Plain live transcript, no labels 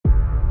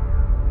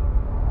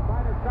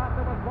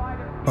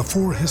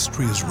Before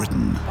history is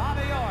written,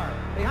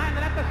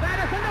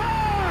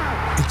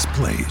 it's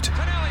played.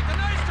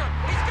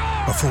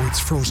 Before it's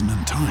frozen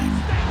in time,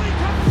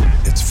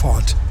 it's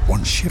fought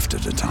one shift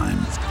at a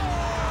time.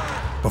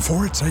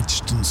 Before it's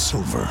etched in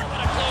silver,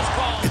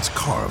 it's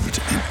carved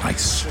in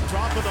ice.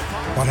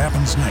 What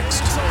happens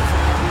next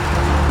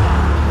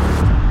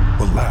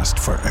will last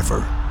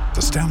forever.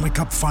 The Stanley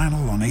Cup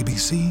Final on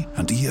ABC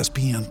and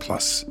ESPN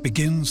Plus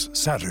begins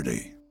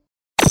Saturday.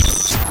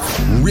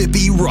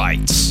 Rippy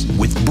Writes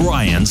with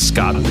Brian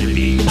Scott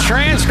Rippey.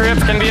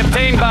 Transcripts can be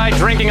obtained by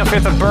drinking a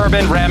fifth of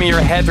bourbon, ramming your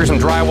head through some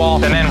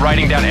drywall, and then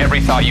writing down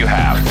every thought you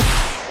have.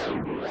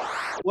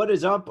 What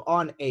is up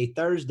on a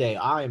Thursday?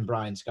 I am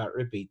Brian Scott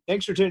Rippey.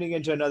 Thanks for tuning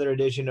into another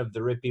edition of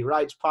the Rippy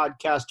Writes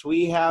podcast.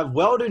 We have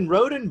Weldon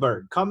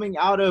Rodenberg coming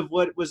out of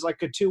what was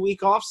like a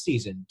two-week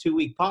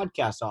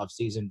podcast off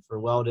season for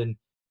Weldon,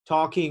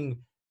 talking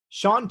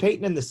Sean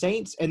Payton and the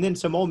Saints, and then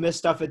some Ole Miss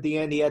stuff at the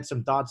end. He had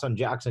some thoughts on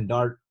Jackson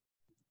Dart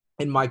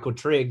and Michael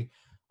Trigg,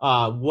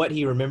 what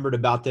he remembered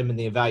about them in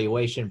the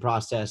evaluation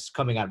process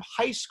coming out of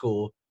high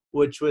school,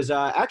 which was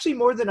actually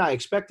more than I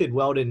expected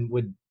Weldon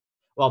would.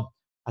 Well,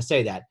 I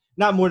say that.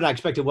 Not more than I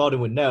expected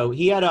Weldon would know.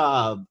 He had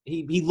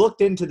he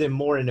looked into them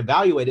more and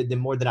evaluated them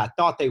more than I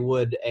thought they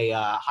would a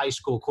high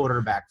school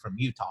quarterback from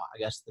Utah, I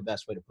guess is the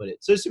best way to put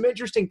it. So some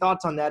interesting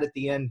thoughts on that at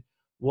the end.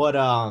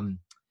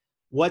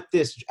 What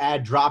this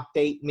add drop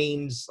date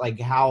means, like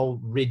how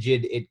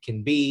rigid it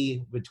can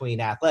be between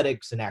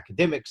athletics and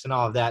academics and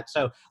all of that.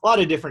 So a lot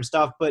of different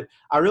stuff, but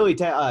I really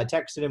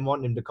texted him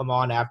wanting him to come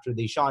on after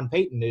the Sean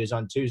Payton news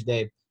on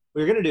Tuesday.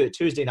 We were going to do it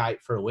Tuesday night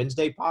for a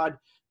Wednesday pod,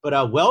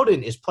 but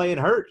Weldon is playing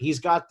hurt. He's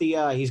got the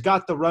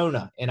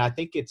Rona, and I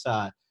think it's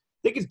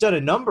done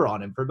a number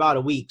on him for about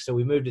a week. So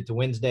we moved it to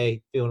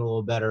Wednesday, feeling a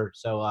little better.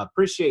 So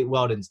appreciate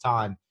Weldon's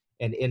time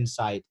and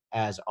insight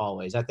as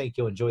always. I think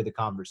you'll enjoy the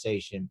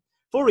conversation.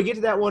 Before we get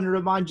to that, I want to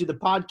remind you the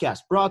podcast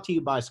brought to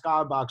you by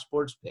Skybox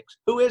Sports Picks.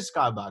 Who is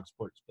Skybox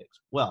Sports Picks?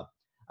 Well,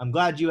 I'm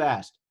glad you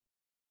asked.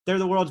 They're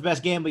the world's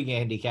best gambling and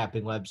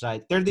handicapping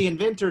website. They're the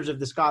inventors of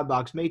the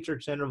Skybox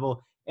Matrix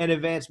Interval, an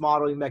advanced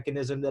modeling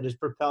mechanism that has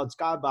propelled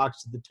Skybox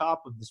to the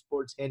top of the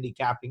sports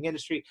handicapping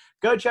industry.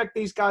 Go check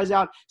these guys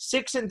out.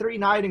 6-3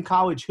 night in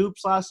college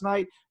hoops last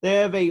night. They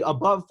have a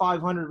above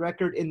 500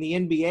 record in the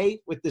NBA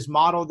with this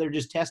model they're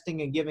just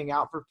testing and giving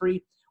out for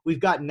free. We've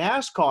got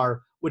NASCAR,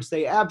 which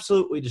they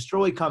absolutely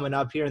destroy coming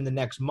up here in the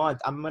next month.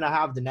 I'm going to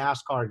have the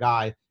NASCAR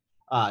guy,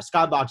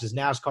 Skybox's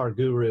NASCAR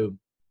guru,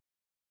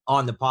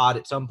 on the pod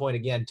at some point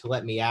again to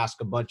let me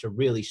ask a bunch of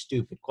really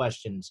stupid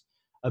questions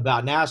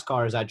about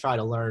NASCAR as I try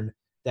to learn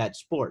that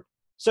sport.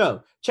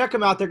 So check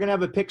them out. They're going to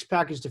have a picks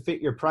package to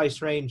fit your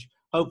price range.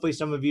 Hopefully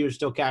some of you are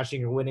still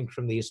cashing or winning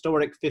from the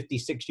historic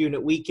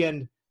 56-unit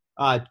weekend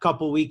a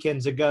couple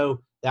weekends ago.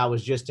 That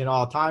was just an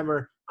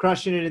all-timer.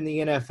 Crushing it in the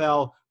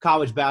NFL.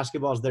 College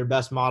basketball is their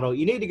best model.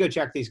 You need to go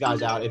check these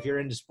guys out. If you're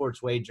into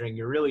sports wagering,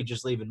 you're really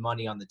just leaving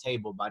money on the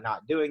table by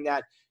not doing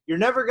that. You're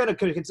never going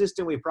to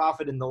consistently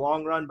profit in the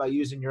long run by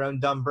using your own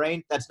dumb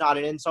brain. That's not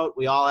an insult.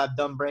 We all have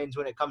dumb brains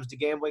when it comes to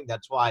gambling.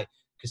 That's why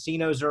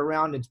casinos are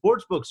around and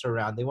sports books are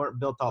around. They weren't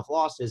built off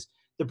losses.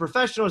 The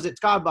professionals at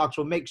Skybox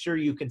will make sure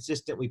you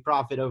consistently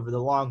profit over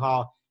the long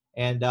haul.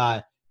 And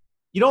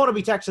you don't want to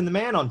be texting the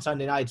man on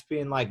Sunday nights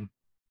being like,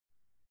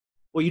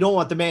 well, you don't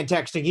want the man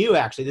texting you,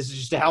 actually. This is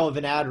just a hell of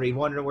an ad read,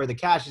 wondering where the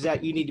cash is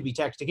at. You need to be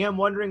texting him,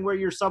 wondering where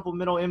your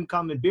supplemental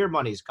income and beer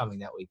money is coming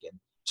that weekend.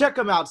 Check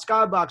them out,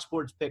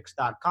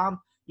 skyboxsportspicks.com.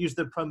 Use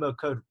the promo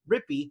code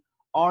RIPPEE,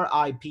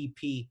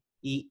 RIPPEE.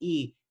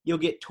 You'll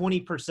get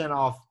 20%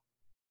 off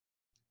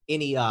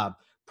any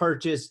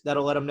purchase.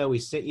 That'll let them know we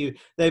sent you.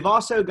 They've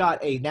also got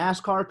a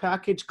NASCAR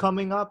package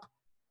coming up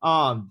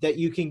that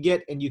you can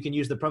get, and you can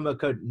use the promo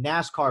code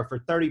NASCAR for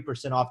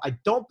 30% off. I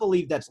don't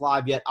believe that's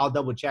live yet. I'll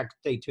double check.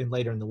 Stay tuned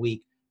later in the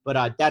week,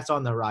 but that's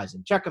on the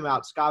horizon. Check them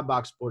out,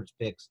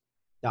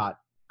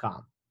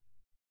 skyboxsportspicks.com.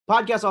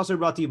 Podcast also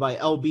brought to you by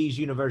LB's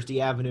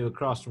University Avenue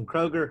across from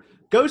Kroger.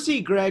 Go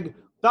see Greg.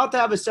 About to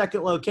have a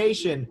second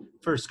location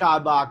for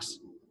Skybox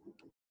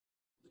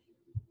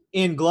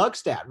in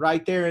Gluckstadt,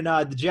 right there in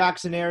the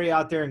Jackson area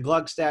out there in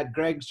Gluckstadt.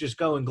 Greg's just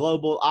going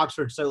global.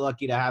 Oxford's so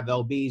lucky to have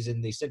LBs,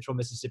 and the central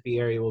Mississippi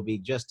area will be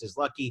just as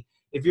lucky.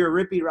 If you're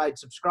a Rippy Writes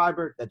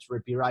subscriber, that's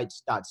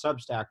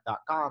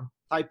rippywrites.substack.com.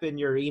 Type in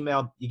your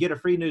email. You get a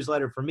free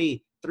newsletter from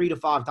me 3 to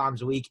 5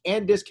 times a week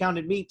and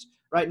discounted meats.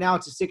 Right now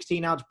it's a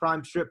 16-ounce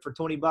prime strip for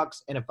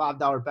 $20 and a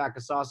 $5 pack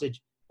of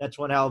sausage. That's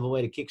one hell of a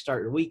way to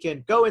kickstart your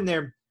weekend. Go in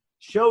there,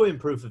 show him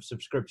proof of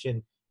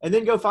subscription, and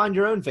then go find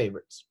your own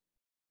favorites.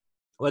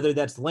 Whether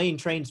that's Lane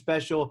Train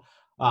Special,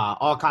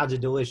 all kinds of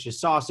delicious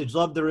sausage.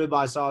 Love the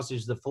ribeye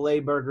sausage. The filet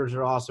burgers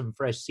are awesome.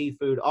 Fresh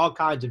seafood, all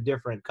kinds of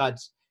different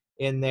cuts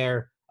in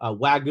there.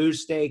 Wagyu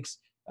steaks.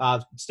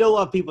 Still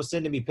love people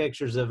sending me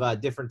pictures of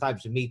different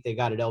types of meat they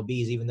got at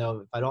LB's, even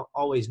though I don't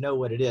always know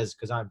what it is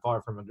because I'm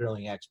far from a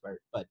grilling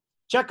expert. But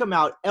check them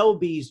out,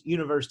 LB's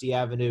University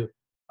Avenue,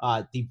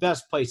 the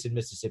best place in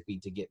Mississippi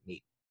to get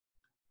meat.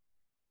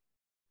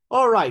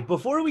 All right,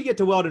 before we get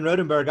to Weldon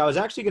Rodenberg, I was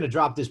actually going to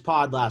drop this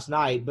pod last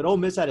night, but Ole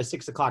Miss had a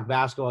 6 o'clock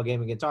basketball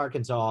game against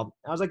Arkansas.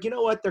 I was like, you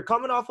know what? They're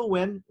coming off a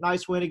win.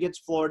 Nice win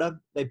against Florida.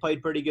 They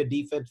played pretty good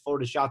defense.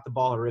 Florida shot the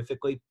ball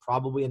horrifically,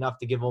 probably enough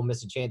to give Ole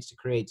Miss a chance to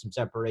create some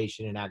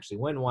separation and actually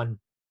win one.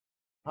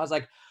 I was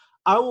like,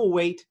 I will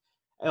wait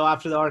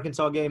after the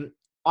Arkansas game,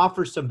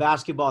 offer some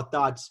basketball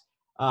thoughts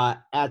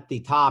at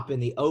the top in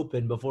the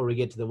open before we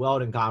get to the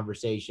Weldon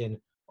conversation.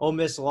 Ole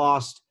Miss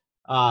lost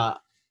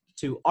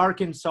to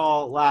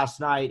Arkansas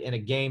last night in a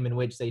game in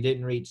which they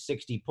didn't reach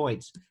 60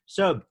 points.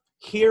 So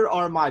here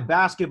are my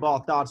basketball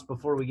thoughts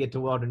before we get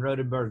to Weldon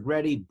Rodenberg.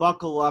 Ready?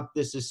 Buckle up.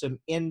 This is some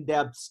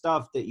in-depth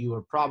stuff that you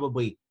are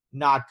probably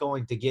not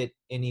going to get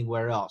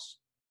anywhere else.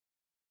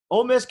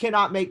 Ole Miss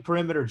cannot make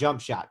perimeter jump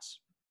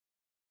shots.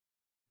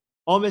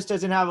 Ole Miss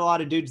doesn't have a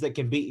lot of dudes that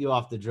can beat you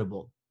off the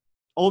dribble.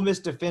 Ole Miss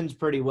defends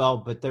pretty well,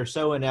 but they're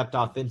so inept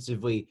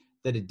offensively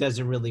that it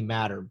doesn't really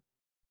matter.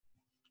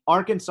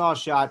 Arkansas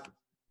shot,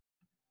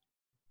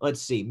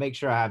 let's see, make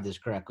sure I have this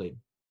correctly.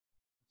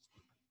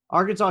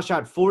 Arkansas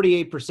shot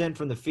 48%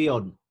 from the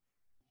field.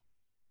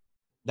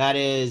 That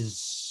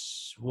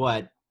is,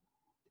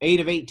 8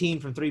 of 18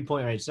 from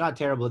three-point range. It's not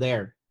terrible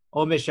there.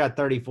 Ole Miss shot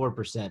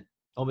 34%.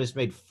 Ole Miss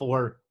made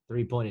 4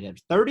 three-point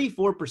attempts.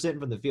 34%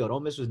 from the field. Ole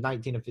Miss was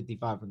 19 of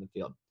 55 from the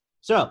field.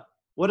 So,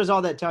 what does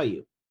all that tell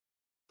you?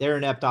 They're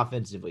inept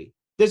offensively.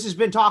 This has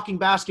been Talking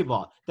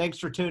Basketball. Thanks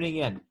for tuning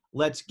in.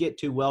 Let's get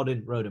to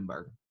Weldon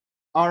Rodenberg.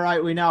 All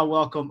right, we now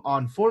welcome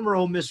on former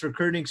Ole Miss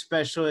recruiting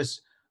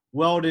specialist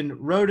Weldon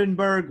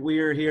Rodenberg. We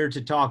are here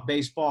to talk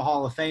Baseball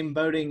Hall of Fame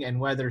voting and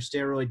whether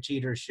steroid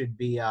cheaters should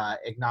be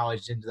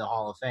acknowledged into the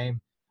Hall of Fame.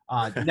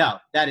 No,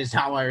 that is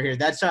not why we're here.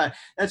 That's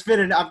been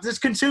enough. I've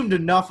just consumed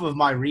enough of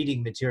my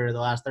reading material the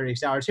last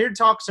 36 hours. Here to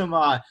talk some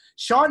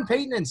Sean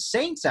Payton and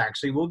Saints,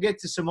 actually. We'll get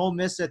to some Ole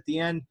Miss at the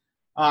end.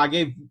 I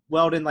gave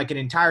Weldon like an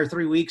entire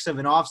 3 weeks of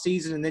an off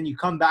season, and then you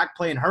come back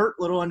playing hurt,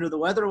 little under the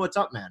weather. What's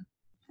up, man?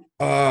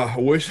 I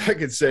wish I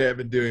could say I've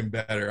been doing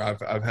better.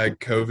 I've had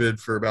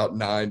COVID for about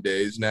 9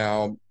 days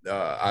now.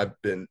 I've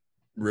been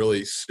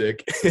really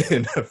sick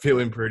and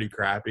feeling pretty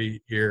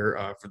crappy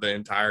here for the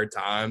entire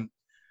time.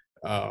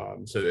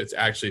 So it's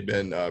actually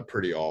been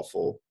pretty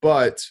awful.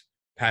 But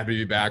happy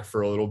to be back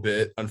for a little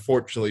bit.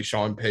 Unfortunately,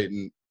 Sean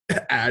Payton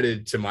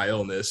added to my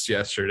illness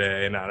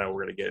yesterday, and I know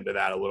we're going to get into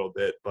that a little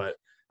bit, but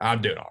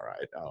I'm doing all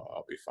right.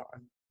 I'll be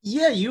fine.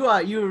 Yeah, you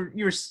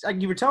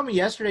were telling me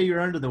yesterday you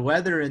were under the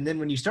weather, and then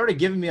when you started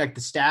giving me like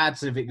the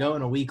stats of it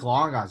going a week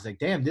long, I was like,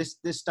 damn, this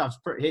stuff's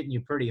hitting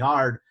you pretty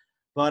hard.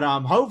 But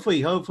hopefully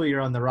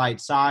you're on the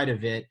right side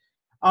of it.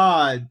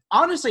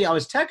 Honestly, I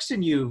was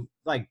texting you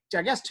like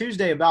I guess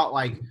Tuesday about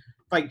like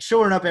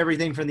shoring up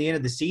everything from the end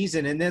of the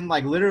season, and then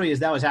like literally as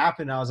that was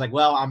happening, I was like,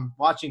 well, I'm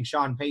watching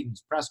Sean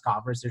Payton's press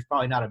conference. There's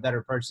probably not a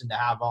better person to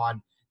have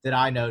on that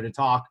I know to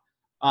talk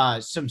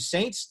some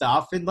Saints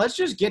stuff, and let's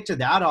just get to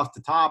that off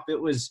the top. It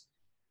was,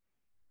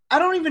 I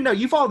don't even know.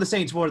 You follow the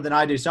Saints more than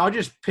I do, so I'll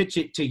just pitch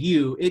it to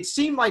you. It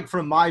seemed like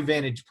from my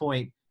vantage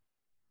point,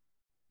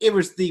 it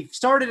was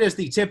started as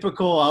the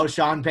typical,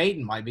 Sean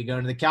Payton might be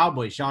going to the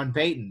Cowboys, Sean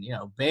Payton,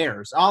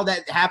 Bears. All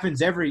that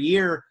happens every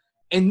year.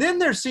 And then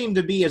there seemed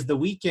to be, as the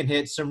weekend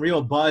hit, some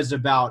real buzz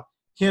about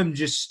him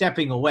just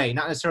stepping away,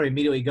 not necessarily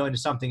immediately going to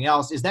something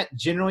else. Is that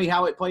generally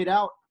how it played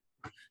out?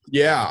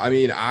 Yeah, I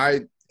mean,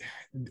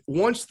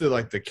 once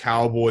the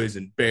Cowboys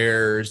and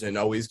Bears and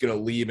he's going to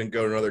leave and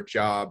go to another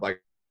job, like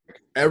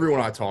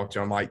everyone I talk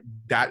to, I'm like,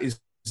 that is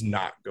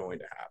not going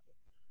to happen.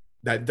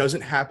 That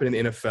doesn't happen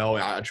in the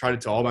NFL. I try to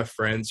tell all my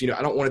friends,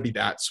 I don't want to be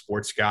that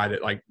sports guy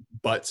that like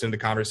butts in the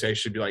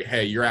conversation, be like,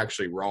 hey, you're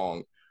actually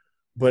wrong.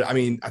 But I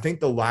mean, I think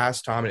the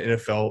last time an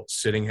NFL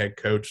sitting head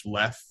coach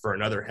left for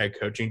another head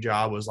coaching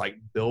job was like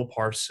Bill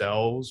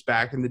Parcells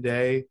back in the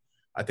day.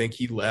 I think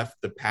he left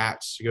the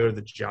Pats to go to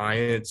the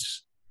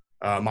Giants.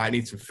 Might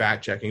need some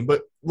fact checking,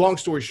 but long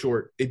story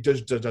short, it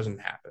just doesn't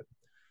happen.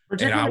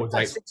 Particularly, and I was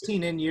like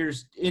 16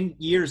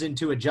 years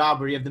into a job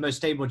where you have the most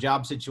stable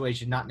job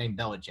situation, not named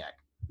Belichick.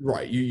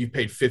 Right, you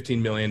paid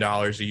 $15 million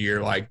a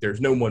year. Like,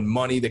 there's no one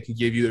money that can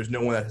give you. There's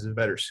no one that has a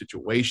better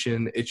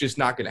situation. It's just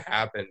not going to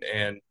happen.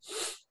 And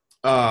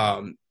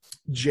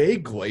Jay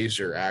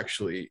Glazer,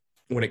 actually,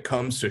 when it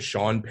comes to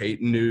Sean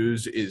Payton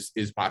news, is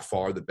by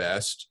far the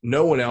best.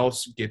 No one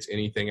else gets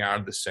anything out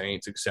of the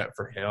Saints except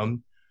for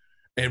him.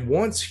 And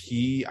once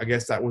he, I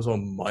guess that was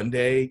on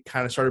Monday,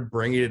 kind of started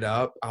bringing it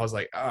up, I was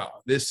like, oh,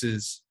 this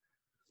is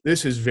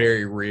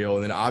very real.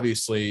 And then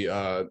obviously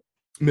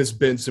Miss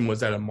Benson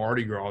was at a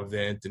Mardi Gras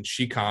event and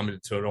she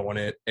commented on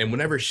it. And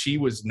whenever she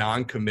was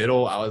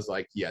non-committal, I was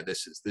like, yeah,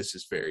 this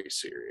is very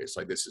serious.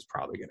 Like, this is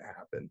probably going to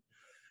happen.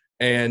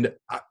 And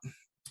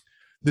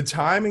the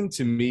timing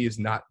to me is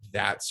not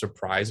that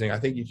surprising. I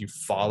think if you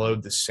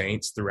followed the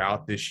Saints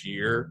throughout this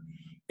year,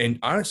 and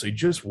honestly,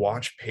 just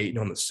watch Payton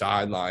on the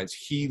sidelines,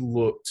 he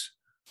looked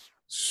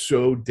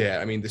so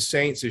dead. I mean, the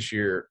Saints this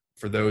year,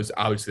 for those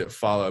obviously that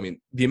follow, I mean,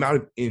 the amount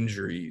of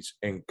injuries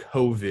and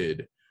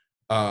COVID,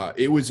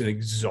 it was an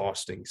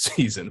exhausting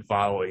season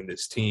following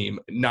this team,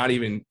 not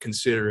even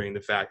considering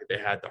the fact that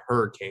they had the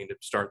hurricane to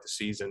start the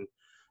season.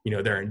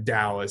 they're in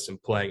Dallas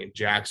and playing in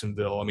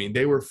Jacksonville. I mean,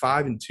 they were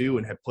 5-2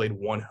 and had played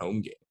one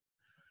home game.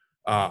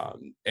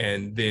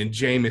 And then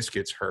Jameis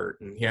gets hurt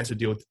and he has to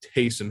deal with the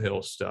Taysom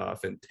Hill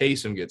stuff, and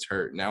Taysom gets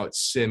hurt. Now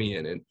it's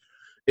Simeon, and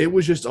it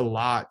was just a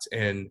lot.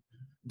 And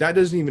that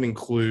doesn't even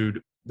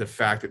include the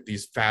fact that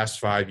these past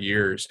 5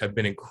 years have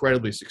been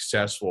incredibly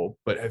successful,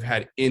 but have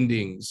had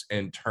endings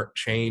and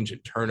change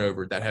and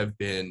turnover that have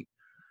been,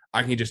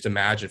 I can just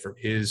imagine from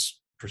his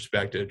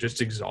perspective,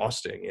 just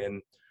exhausting.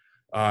 And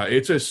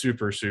it's a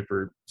super,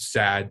 super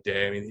sad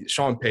day. I mean,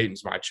 Sean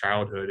Payton's my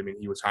childhood. I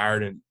mean, he was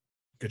hired in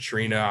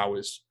Katrina.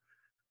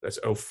 That's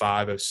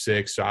 05,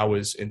 06. So I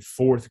was in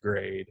 4th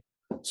grade.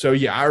 So,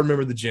 yeah, I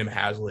remember the Jim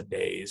Haslett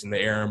days and the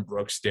Aaron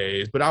Brooks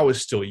days, but I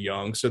was still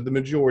young. So the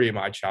majority of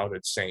my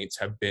childhood Saints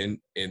have been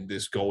in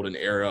this golden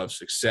era of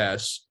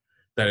success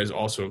that has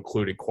also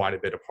included quite a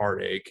bit of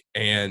heartache.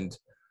 And,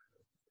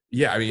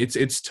 yeah, I mean,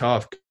 it's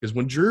tough because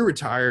when Drew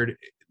retired,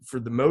 for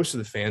the most of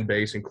the fan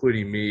base,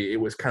 including me, it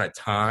was kind of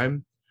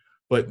time.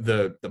 But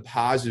the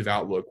positive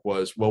outlook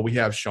was, well, we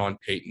have Sean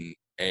Payton,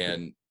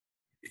 and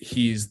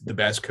he's the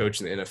best coach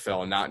in the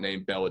NFL, not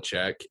named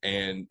Belichick,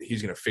 and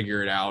he's going to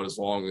figure it out as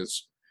long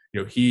as,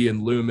 he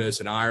and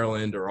Loomis and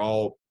Ireland are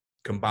all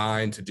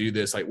combined to do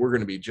this. Like, we're going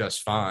to be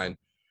just fine.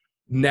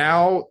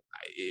 Now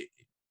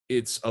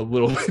it's a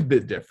little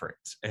bit different,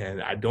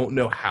 and I don't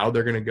know how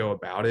they're going to go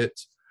about it.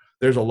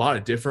 There's a lot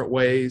of different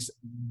ways.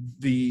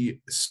 The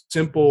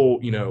simple,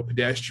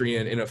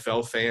 pedestrian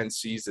NFL fan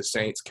sees the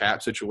Saints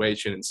cap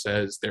situation and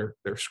says they're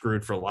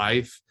screwed for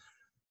life.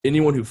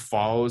 Anyone who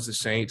follows the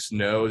Saints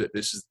know that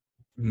this is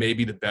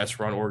maybe the best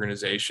run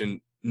organization,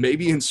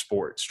 maybe in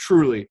sports.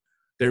 Truly,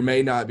 there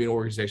may not be an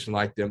organization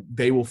like them.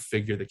 They will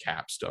figure the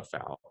cap stuff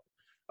out.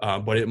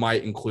 But it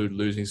might include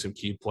losing some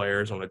key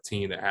players on a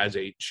team that has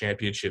a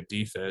championship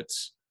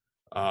defense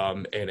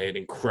and an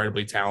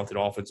incredibly talented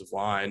offensive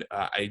line.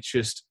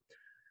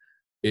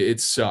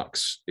 It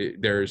sucks.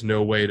 There is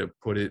no way to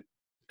put it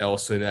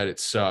else than that. It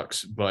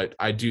sucks. But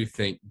I do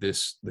think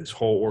this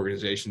whole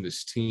organization,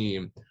 this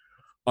team,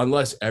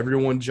 unless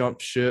everyone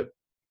jumps ship,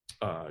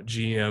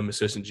 GM,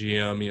 assistant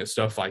GM,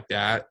 stuff like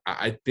that,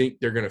 I think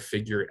they're going to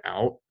figure it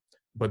out.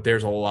 But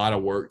there's a lot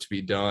of work to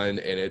be done,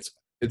 and it's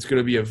going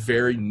to be a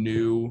very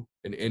new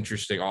and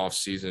interesting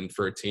offseason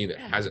for a team that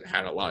hasn't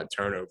had a lot of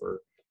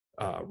turnover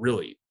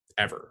really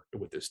ever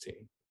with this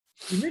team.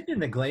 You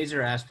mentioned the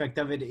Glazer aspect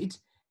of it.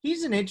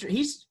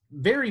 He's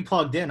very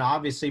plugged in,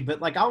 obviously,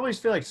 but I always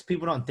feel like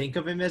people don't think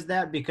of him as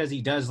that because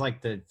he does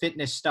the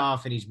fitness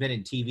stuff and he's been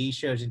in TV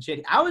shows and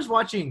shit. I was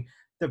watching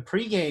the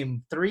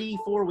pregame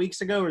 3-4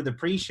 weeks ago, or the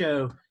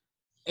pre-show,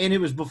 and it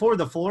was before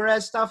the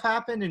Flores stuff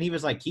happened, and he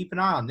was keep an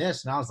eye on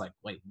this, and I was like,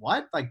 wait,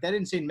 what? That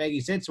didn't seem to make any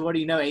sense. So what do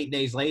you know, 8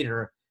 days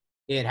later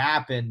it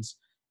happens.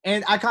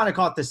 And I kind of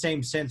caught the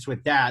same sense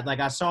with that.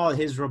 I saw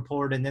his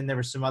report, and then there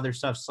was some other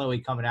stuff slowly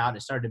coming out, and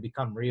it started to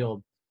become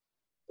real.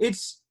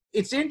 It's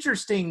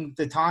interesting,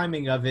 the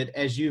timing of it,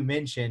 as you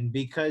mentioned,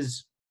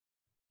 because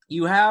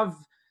you have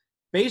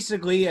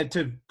basically,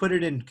 to put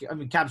it in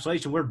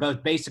encapsulation, we're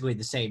both basically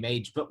the same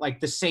age, but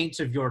the Saints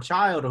of your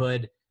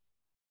childhood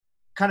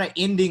kind of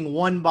ending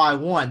one by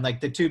one,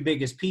 the two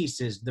biggest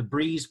pieces, the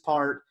Breeze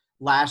part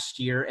last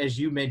year, as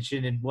you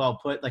mentioned, and well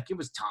put, it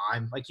was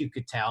time, you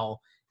could tell.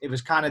 It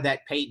was kind of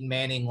that Peyton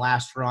Manning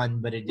last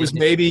run, but it was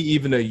maybe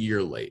even a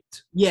year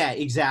late. Yeah,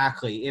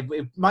 exactly. It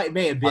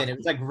may have been. It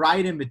was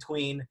right in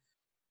between.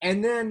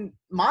 And then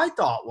my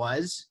thought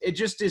was, it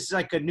just is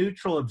a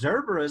neutral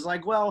observer is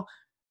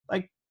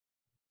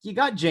you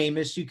got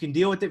Jameis, you can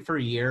deal with it for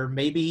a year.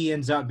 Maybe he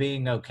ends up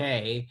being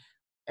okay.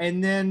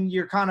 And then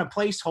you're kind of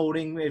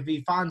placeholding. If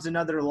he finds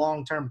another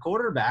long-term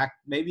quarterback,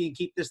 maybe you can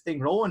keep this thing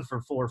rolling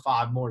for 4 or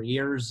 5 more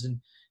years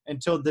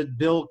until the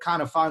bill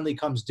kind of finally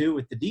comes due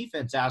with the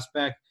defense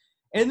aspect.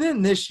 And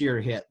then this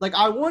year hit.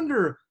 I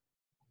wonder,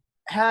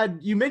 had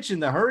you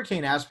mentioned the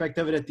hurricane aspect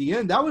of it at the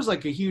end, that was a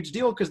huge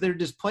deal because they're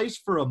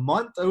displaced for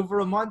over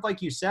a month,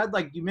 like you said.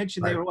 You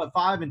mentioned, right. They were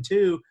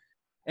 5-2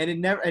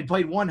 and had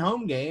played one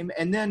home game.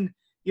 And then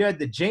you had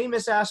the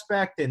Jameis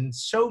aspect and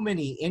so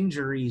many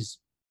injuries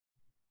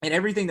and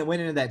everything that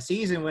went into that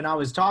season. When I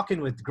was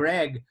talking with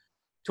Greg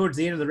towards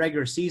the end of the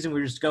regular season, we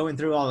were just going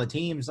through all the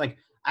teams. I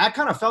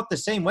kind of felt the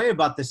same way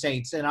about the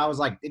Saints, and I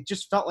was it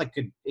just felt like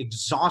an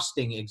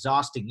exhausting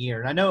year.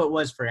 And I know it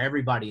was for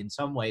everybody in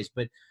some ways,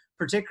 but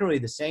particularly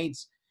the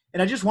Saints.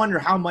 And I just wonder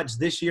how much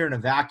this year in a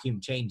vacuum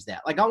changed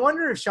that. I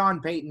wonder if Sean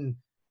Payton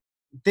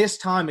this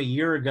time a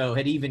year ago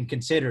had even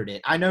considered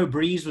it. I know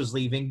Breeze was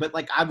leaving, but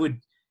I would,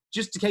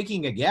 just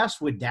taking a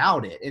guess, would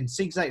doubt it. And it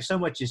seems so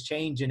much has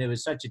changed, and it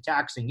was such a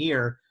taxing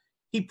year.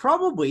 He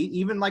probably,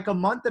 even a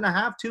month and a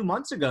half, 2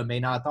 months ago, may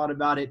not have thought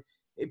about it.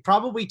 It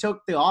probably took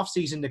the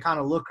offseason to kind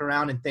of look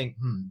around and think,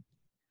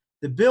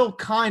 the bill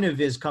kind of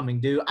is coming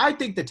due. I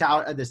think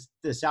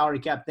the salary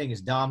cap thing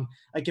is dumb.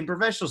 In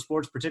professional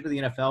sports,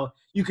 particularly the NFL,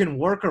 you can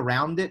work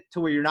around it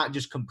to where you're not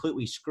just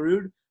completely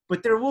screwed.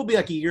 But there will be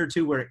a year or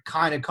two where it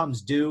kind of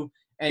comes due.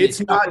 And it's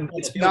not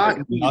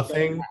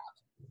nothing.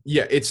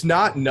 Yeah, it's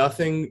not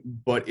nothing,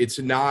 but it's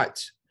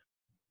not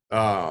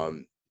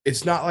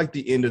it's not like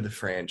the end of the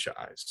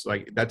franchise.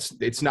 Like it's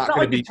not It's not going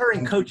like to be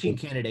deterring coaching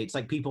candidates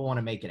like people want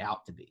to make it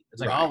out to be.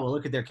 It's like, Right. oh, well,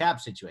 look at their cap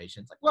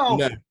situation. It's like, well,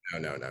 No.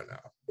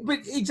 but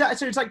exactly.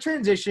 So it's like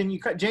transition. You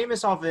cut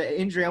Jameis off an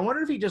injury. I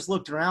wonder if he just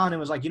looked around and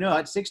was like,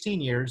 at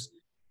 16 years,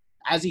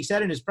 as he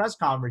said in his press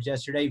conference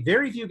yesterday,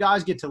 very few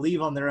guys get to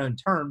leave on their own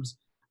terms.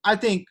 I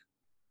think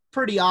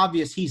pretty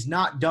obvious he's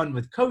not done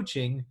with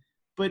coaching,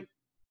 but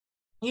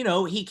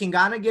he can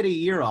kind of get a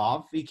year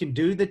off. He can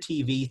do the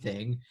TV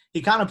thing.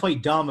 He kind of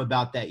played dumb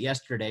about that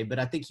yesterday, but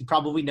I think he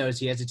probably knows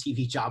he has a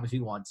TV job if he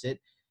wants it.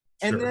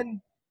 And Sure.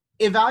 then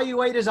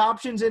evaluate his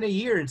options in a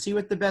year and see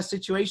what the best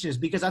situation is,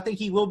 because I think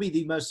he will be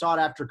the most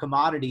sought-after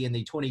commodity in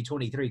the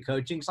 2023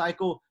 coaching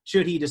cycle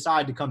should he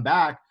decide to come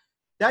back.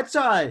 That's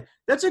a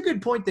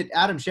good point that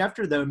Adam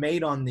Schefter, though,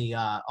 made on the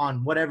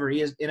on whatever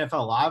he is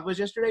NFL Live was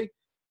yesterday.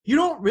 You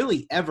don't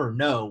really ever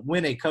know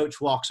when a coach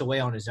walks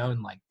away on his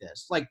own like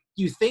this. Like,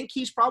 you think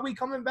he's probably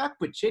coming back,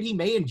 but shit, he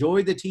may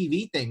enjoy the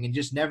TV thing and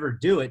just never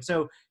do it.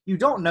 So you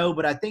don't know,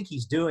 but I think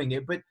he's doing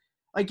it. But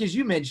like, as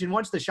you mentioned,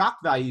 once the shock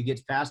value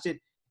gets past it,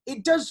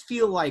 it does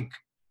feel like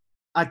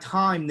a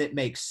time that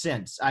makes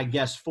sense, I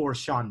guess, for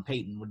Sean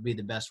Payton would be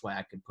the best way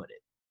I could put it.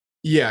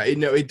 Yeah,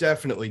 it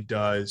definitely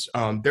does.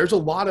 There's a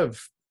lot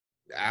of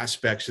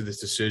aspects of this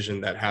decision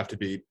that have to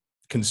be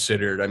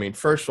considered. I mean,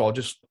 first of all,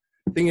 just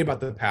thinking about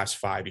the past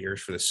 5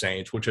 years for the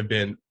Saints, which have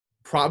been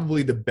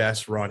probably the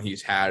best run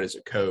he's had as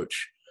a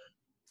coach.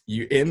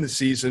 You end the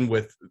season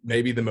with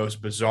maybe the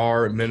most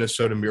bizarre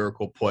Minnesota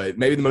Miracle play,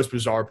 maybe the most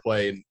bizarre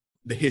play in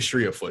the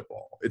history of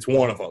football. It's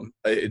one of them.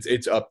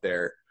 It's up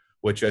there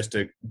with just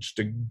a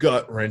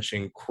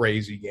gut-wrenching,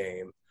 crazy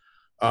game.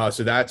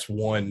 So that's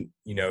one,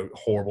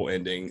 horrible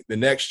ending. The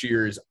next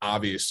year is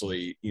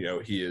obviously,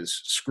 he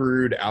is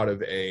screwed out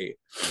of a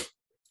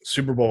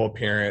Super Bowl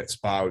appearance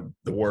by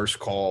the worst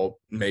call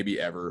maybe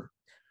ever.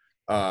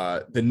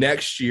 The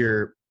next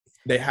year,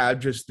 they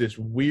had just this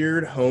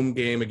weird home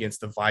game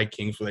against the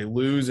Vikings where they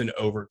lose in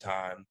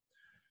overtime.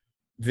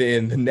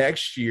 Then the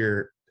next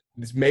year,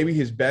 it's maybe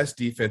his best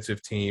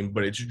defensive team,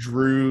 but it's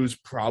Drew's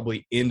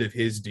probably end of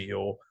his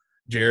deal.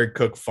 Jared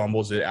Cook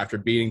fumbles it after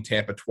beating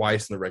Tampa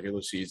twice in the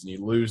regular season.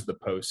 You lose the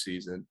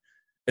postseason.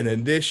 And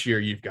then this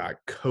year, you've got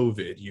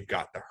COVID, you've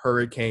got the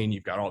hurricane,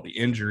 you've got all the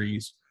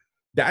injuries.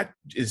 That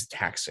is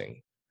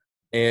taxing.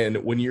 And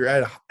when you're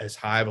at as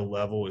high of a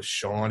level as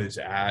Sean is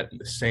at and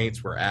the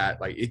Saints were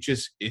at, like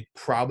it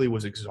probably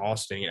was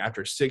exhausting. And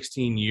after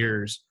 16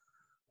 years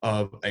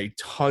of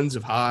tons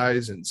of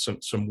highs and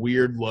some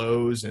weird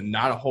lows and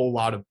not a whole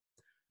lot of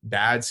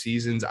bad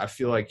seasons, I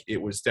feel like it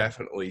was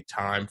definitely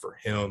time for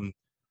him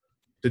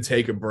to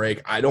take a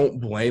break. I don't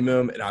blame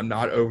him, and I'm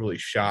not overly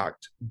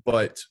shocked,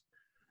 but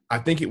I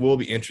think it will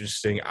be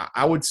interesting.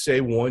 I would say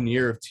 1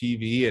 year of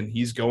TV, and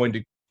he's going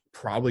to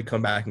probably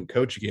come back and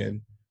coach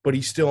again, but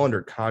he's still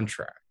under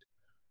contract.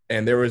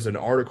 And there was an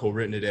article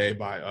written today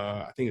by,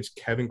 I think it's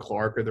Kevin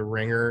Clark of The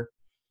Ringer.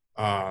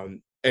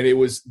 And it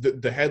was,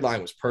 the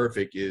headline was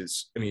perfect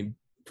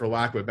for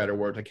lack of a better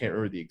word, I can't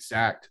remember the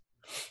exact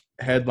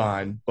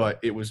headline, but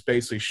it was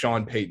basically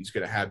Sean Payton's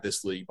going to have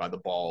this league by the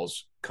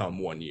balls come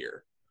 1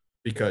 year.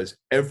 Because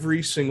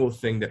every single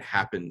thing that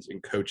happens in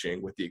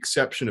coaching, with the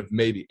exception of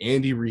maybe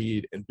Andy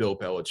Reid and Bill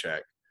Belichick,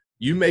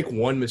 you make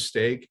one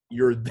mistake,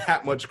 you're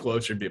that much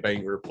closer to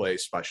being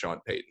replaced by Sean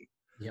Payton.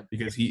 Yep.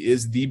 Because he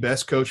is the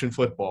best coach in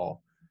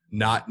football,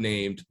 not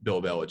named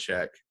Bill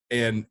Belichick.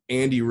 And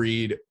Andy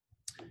Reid,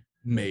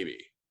 maybe,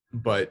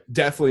 but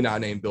definitely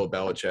not named Bill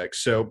Belichick.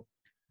 So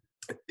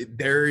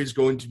there is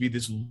going to be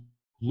this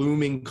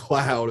looming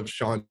cloud of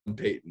Sean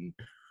Payton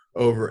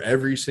over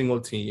every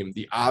single team.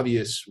 The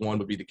obvious one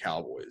would be the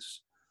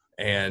Cowboys.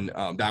 And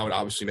that would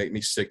obviously make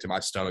me sick to my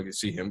stomach to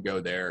see him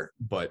go there.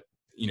 But,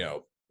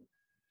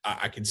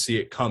 I can see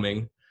it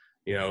coming.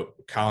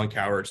 Colin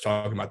Cowherd's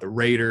talking about the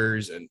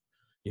Raiders and,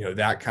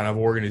 that kind of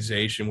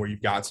organization where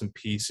you've got some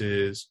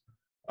pieces.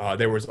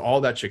 There was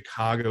all that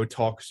Chicago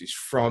talk because he's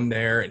from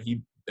there. And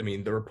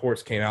the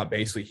reports came out.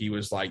 Basically, he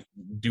was like,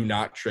 do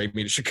not trade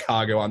me to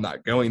Chicago. I'm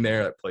not going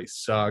there. That place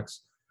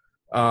sucks.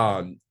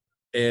 And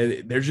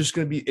they're just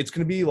going to be – it's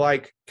going to be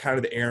like kind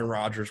of the Aaron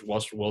Rodgers,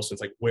 Russell Wilson.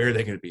 It's like, where are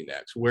they going to be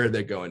next? Where are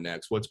they going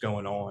next? What's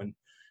going on?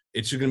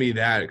 It's just going to be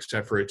that,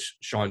 except for it's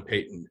Sean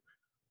Payton.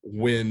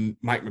 When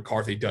Mike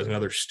McCarthy does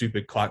another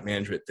stupid clock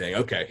management thing,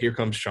 okay, here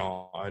comes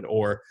Sean.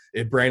 Or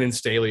if Brandon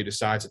Staley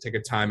decides to take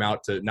a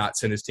timeout to not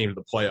send his team to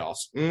the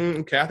playoffs,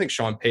 okay, I think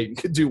Sean Payton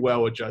could do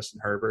well with Justin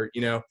Herbert.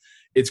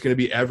 It's going to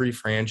be every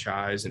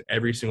franchise and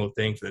every single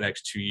thing for the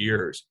next 2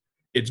 years.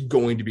 It's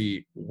going to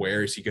be,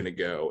 where is he going to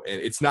go?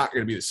 And it's not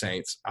going to be the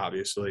Saints,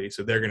 obviously.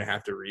 So they're going to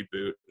have to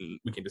reboot, and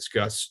we can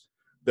discuss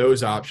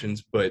those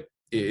options. But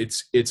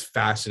it's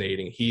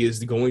fascinating. He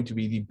is going to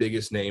be the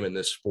biggest name in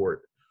this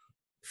sport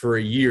for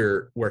a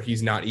year where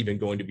he's not even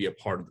going to be a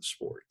part of the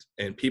sport.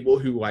 And people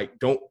who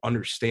don't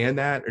understand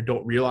that or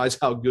don't realize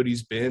how good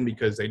he's been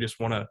because they just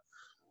want to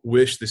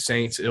wish the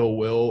Saints ill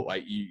will,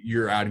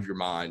 you're out of your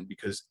mind,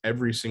 because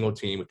every single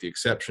team, with the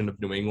exception of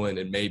New England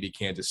and maybe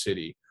Kansas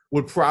City,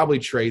 would probably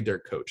trade their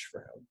coach for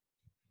him.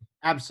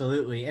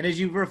 Absolutely. And as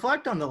you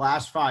reflect on the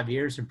last 5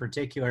 years in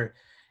particular,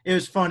 it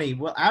was funny.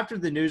 Well, after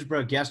the news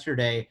broke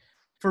yesterday,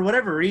 for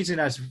whatever reason,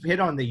 I hit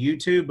on the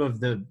YouTube of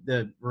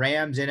the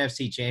Rams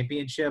NFC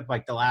Championship,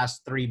 like the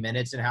last 3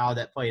 minutes and how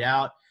that played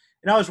out.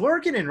 And I was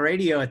working in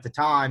radio at the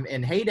time,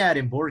 and Haydad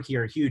and Borky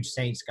are huge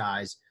Saints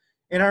guys.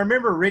 And I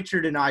remember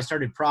Richard and I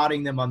started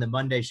prodding them on the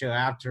Monday show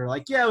after,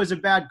 like, yeah, it was a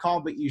bad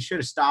call, but you should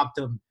have stopped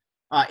them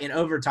in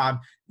overtime.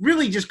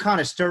 Really just kind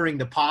of stirring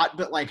the pot,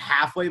 but like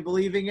halfway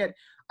believing it.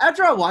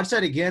 After I watched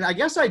that again, I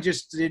guess I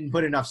just didn't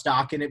put enough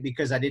stock in it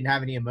because I didn't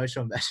have any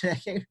emotional investment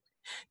in that game.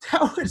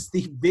 That was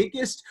the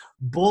biggest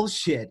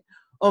bullshit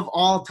of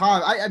all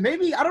time. I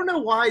don't know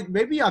why.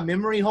 Maybe I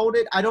memory hold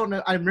it. I don't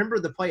know. I remember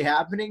the play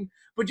happening,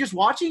 but just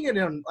watching it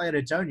on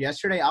its own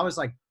yesterday, I was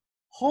like,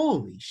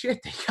 holy shit,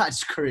 they got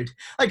screwed.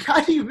 Like,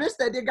 how do you miss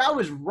that? The guy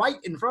was right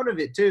in front of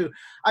it too.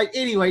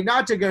 Anyway,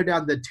 not to go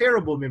down the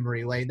terrible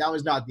memory lane. That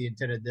was not the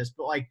intent of this,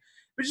 but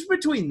just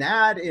between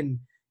that and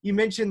you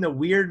mentioned the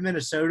weird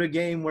Minnesota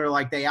game where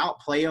like they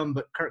outplay them,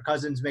 but Kirk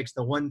Cousins makes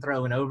the one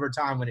throw in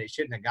overtime when it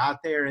shouldn't have got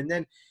there. And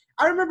then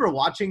I remember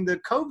watching the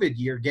COVID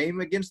year game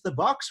against the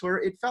Bucs where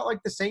it felt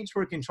like the Saints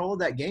were in control of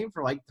that game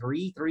for like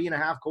three and a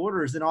half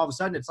quarters. Then all of a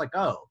sudden it's like,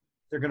 oh,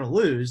 they're going to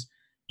lose.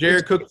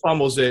 Jared Cook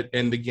fumbles it,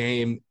 and the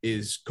game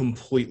is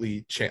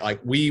completely changed. Like,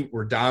 we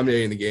were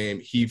dominating the game.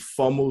 He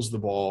fumbles the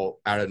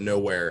ball out of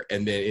nowhere,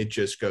 and then it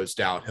just goes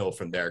downhill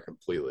from there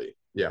completely.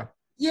 Yeah.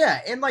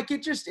 Yeah, and like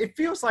it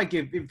feels like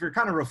if you're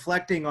kind of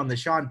reflecting on the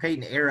Sean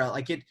Payton era,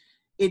 like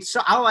it's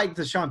I like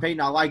the Sean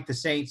Payton, I like the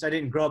Saints. I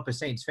didn't grow up a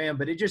Saints fan,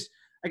 but it just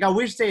like I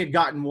wish they had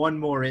gotten one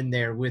more in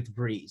there with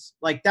Breeze.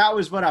 Like that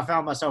was what I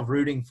found myself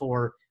rooting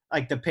for,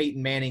 like the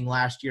Peyton Manning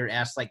last year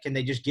esque. Like, can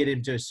they just get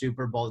into a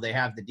Super Bowl? They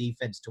have the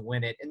defense to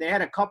win it, and they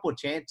had a couple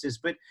chances,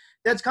 but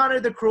that's kind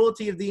of the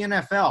cruelty of the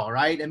NFL,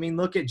 right? I mean,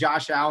 look at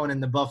Josh Allen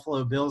and the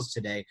Buffalo Bills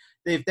today.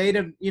 If they'd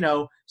have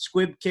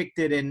squib kicked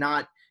it and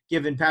not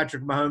given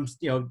Patrick Mahomes,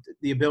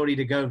 the ability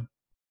to go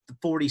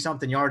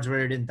 40-something yards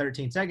where it in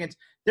 13 seconds,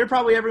 they're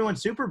probably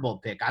everyone's Super Bowl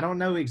pick. I don't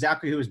know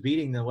exactly who was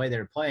beating the way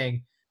they're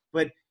playing,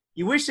 but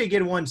you wish they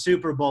get one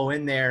Super Bowl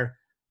in there.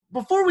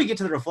 Before we get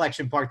to the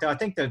reflection part, though, I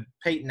think the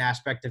Peyton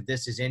aspect of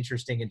this is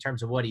interesting in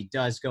terms of what he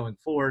does going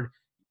forward.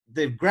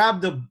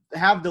 Have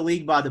the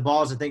league by the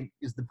balls, I think,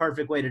 is the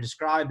perfect way to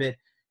describe it.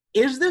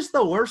 Is this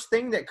the worst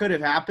thing that could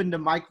have happened to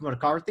Mike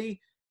McCarthy?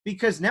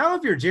 Because now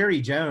if you're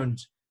Jerry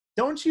Jones,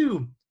 don't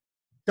you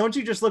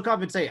just look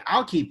up and say,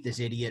 I'll keep this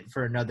idiot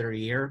for another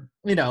year?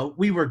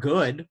 We were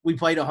good. We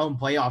played a home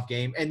playoff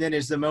game. And then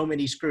as the moment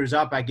he screws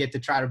up, I get to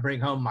try to bring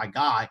home my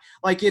guy.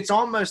 Like, it's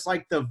almost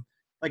like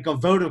a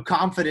vote of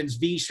confidence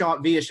via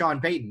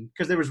Sean Payton,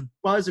 because there was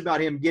buzz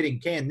about him getting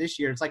canned this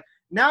year. It's like,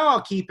 now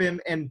I'll keep him.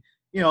 And,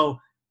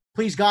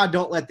 please God,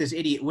 don't let this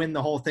idiot win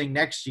the whole thing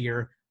next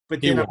year. But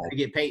then I'm going to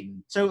get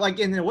Peyton. So, like,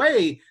 in a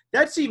way,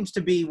 that seems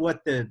to be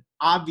what the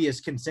obvious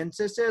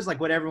consensus is, like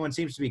what everyone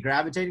seems to be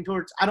gravitating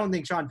towards. I don't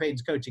think Sean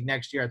Payton's coaching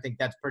next year. I think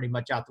that's pretty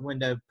much out the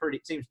window.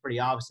 Seems pretty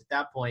obvious at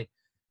that point.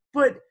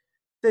 But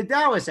the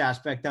Dallas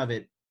aspect of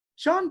it,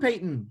 Sean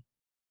Payton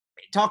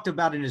talked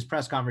about in his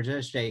press conference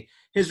yesterday,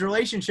 his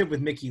relationship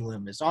with Mickey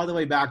Loomis all the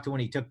way back to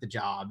when he took the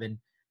job, and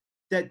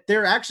that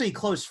they're actually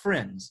close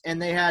friends, and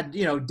they had,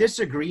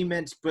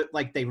 disagreements, but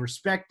like they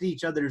respect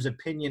each other's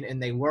opinion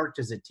and they worked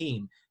as a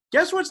team.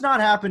 Guess what's not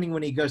happening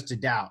when he goes to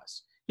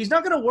Dallas? He's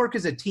not going to work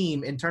as a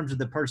team in terms of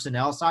the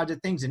personnel side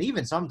of things, and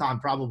even sometimes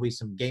probably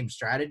some game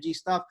strategy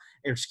stuff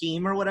or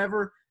scheme or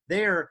whatever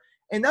there.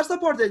 And that's the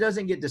part that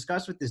doesn't get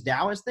discussed with this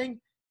Dallas thing.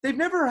 They've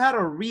never had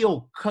a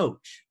real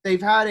coach.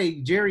 They've had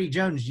a Jerry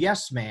Jones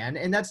yes man,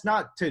 and that's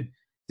not to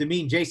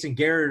demean Jason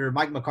Garrett or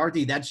Mike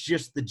McCarthy. That's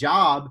just the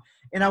job.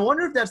 And I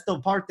wonder if that's the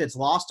part that's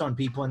lost on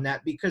people in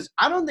that, because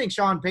I don't think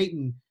Sean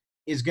Payton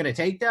is going to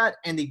take that.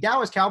 And the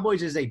Dallas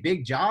Cowboys is a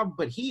big job,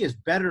 but he is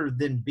better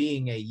than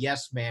being a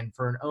yes man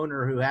for an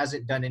owner who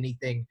hasn't done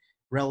anything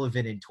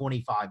relevant in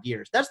 25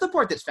 years. That's the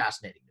part that's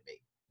fascinating to me.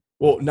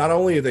 Well, not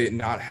only have they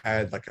not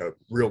had like a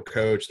real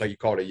coach, like you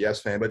call it a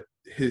yes man, but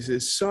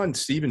his son,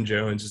 Stephen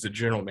Jones, is the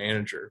general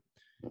manager.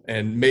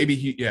 And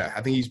maybe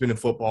I think he's been in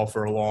football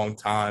for a long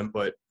time,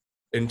 but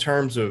in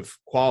terms of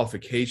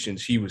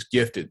qualifications, he was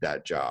gifted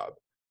that job.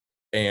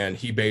 And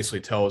he basically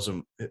tells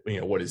him,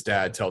 what his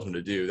dad tells him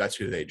to do. That's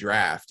who they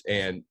draft.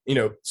 And,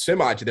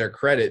 semi to their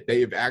credit,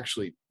 they've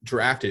actually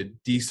drafted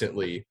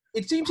decently.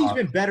 It seems he's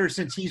been better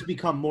since he's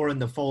become more in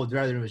the fold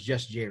rather than it was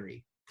just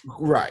Jerry.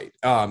 Right.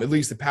 At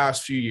least the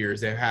past few years,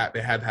 they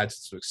have had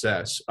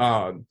success.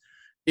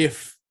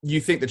 If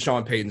you think that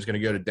Sean Payton's going to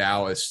go to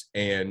Dallas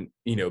and,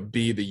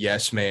 be the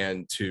yes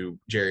man to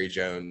Jerry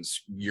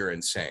Jones, you're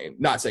insane.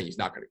 Not saying he's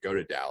not going to go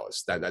to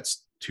Dallas.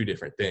 That's two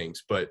different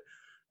things. But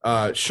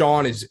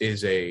Sean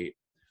is a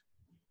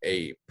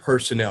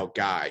personnel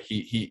guy.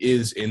 He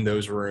is in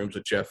those rooms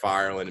with Jeff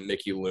Ireland and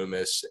Mickey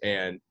Loomis,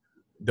 and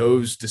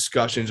those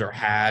discussions are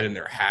had, and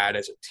they're had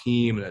as a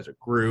team and as a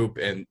group.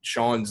 And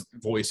Sean's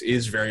voice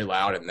is very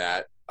loud in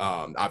that.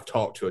 I've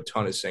talked to a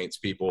ton of Saints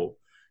people,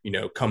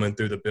 coming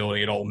through the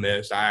building at Ole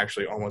Miss. I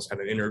actually almost had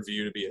an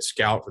interview to be a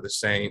scout for the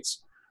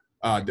Saints.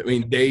 I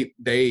mean,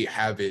 they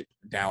have it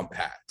down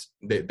pat.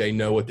 They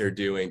know what they're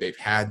doing. They've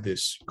had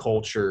this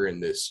culture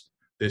and this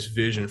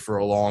vision for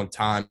a long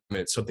time, and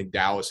it's something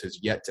Dallas has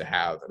yet to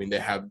have. I mean, they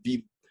have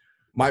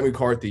Mike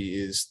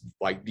McCarthy is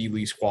like the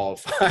least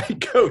qualified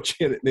coach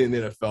in the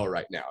NFL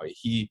right now.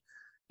 He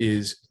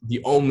is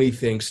the only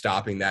thing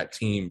stopping that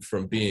team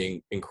from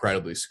being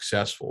incredibly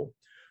successful.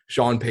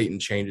 Sean Payton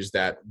changes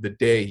that the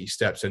day he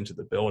steps into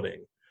the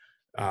building.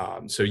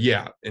 So,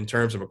 yeah, in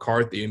terms of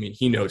McCarthy, I mean,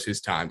 he knows his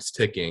time's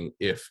ticking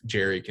if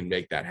Jerry can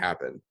make that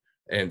happen.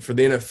 And for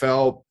the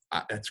NFL,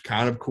 that's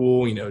kind of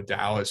cool. You know,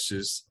 Dallas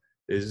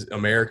is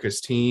America's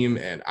team,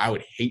 and I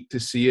would hate to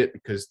see it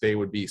because they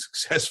would be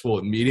successful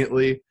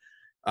immediately.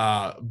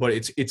 But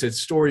it's a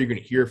story you're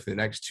going to hear for the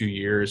next 2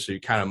 years, so you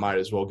kind of might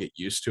as well get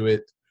used to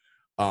it.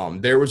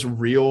 There was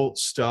real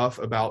stuff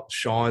about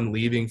Sean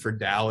leaving for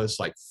Dallas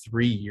like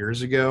 3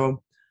 years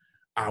ago.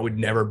 I would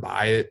never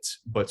buy it,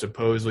 but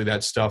supposedly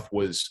that stuff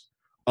was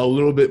a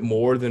little bit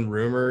more than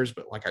rumors.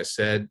 But like I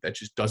said, that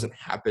just doesn't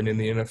happen in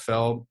the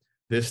NFL.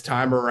 This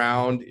time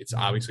around, it's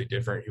obviously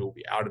different. He will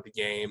be out of the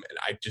game, and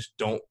I just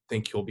don't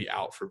think he'll be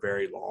out for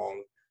very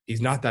long.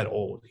 He's not that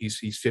old. He's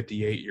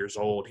 58 years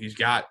old. He's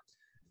got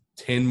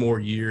 10 more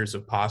years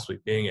of possibly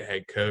being a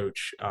head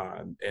coach.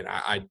 And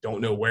I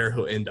don't know where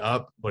he'll end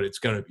up, but it's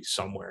going to be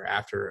somewhere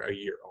after a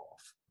year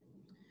off.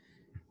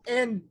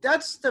 And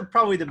that's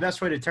probably the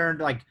best way to turn –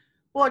 like,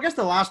 well, I guess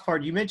the last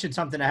part, you mentioned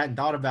something I hadn't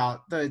thought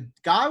about. The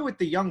guy with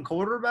the young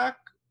quarterback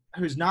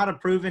who's not a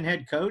proven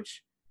head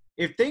coach,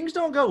 if things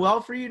don't go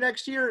well for you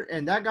next year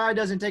and that guy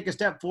doesn't take a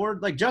step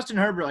forward, like Justin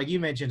Herbert, like you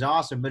mentioned, is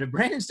awesome. But if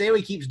Brandon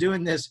Staley keeps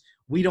doing this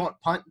we don't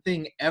punt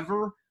thing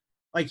ever,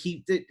 like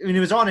it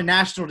was on a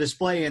national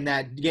display in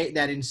that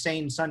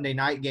insane Sunday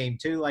night game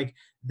too. Like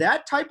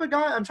that type of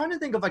guy, I'm trying to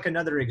think of like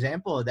another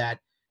example of that.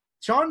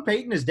 Sean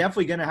Payton is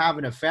definitely going to have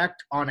an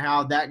effect on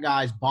how that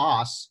guy's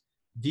boss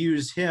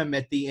views him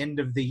at the end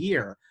of the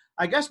year.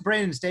 I guess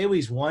Brandon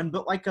Staley's one,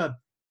 but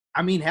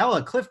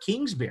a Cliff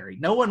Kingsbury.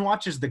 No one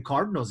watches the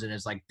Cardinals and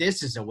is like,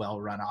 this is a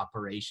well-run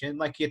operation.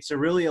 Like it's a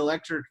really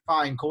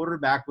electrifying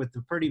quarterback with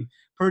a pretty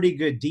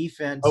good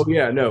defense. Oh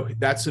yeah, no,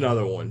 that's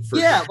another one.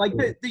 Like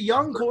the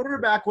young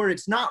quarterback where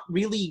it's not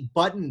really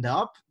buttoned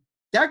up.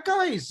 That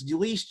guy's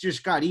leash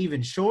just got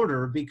even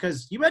shorter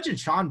because you imagine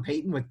Sean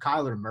Payton with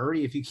Kyler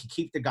Murray if you can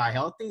keep the guy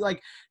healthy.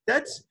 Like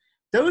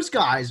those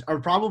guys are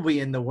probably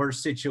in the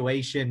worst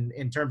situation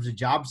in terms of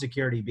job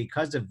security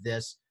because of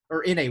this,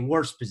 or in a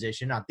worse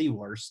position, not the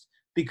worst,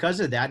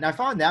 because of that. And I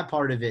found that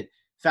part of it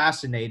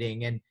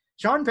fascinating. And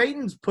Sean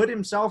Payton's put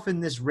himself in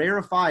this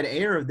rarefied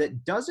air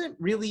that doesn't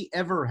really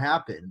ever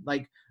happen.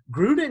 Like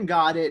Gruden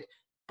got it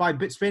by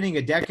spending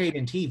a decade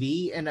in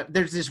TV. And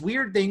there's this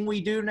weird thing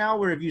we do now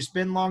where if you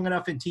spend long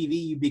enough in TV,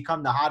 you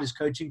become the hottest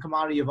coaching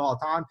commodity of all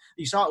time.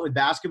 You saw it with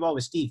basketball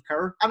with Steve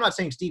Kerr. I'm not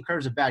saying Steve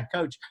Kerr's a bad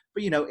coach,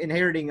 but,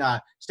 inheriting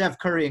Steph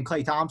Curry and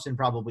Klay Thompson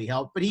probably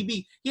helped. But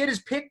he had his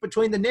pick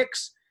between the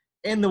Knicks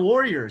and the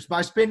Warriors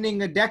by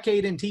spending a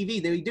decade in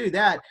TV. They do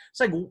that. It's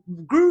like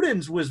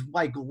Gruden's was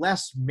like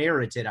less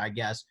merited, I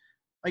guess.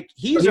 Like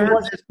he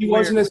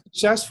wasn't as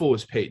successful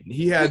as Payton.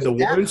 He had the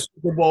one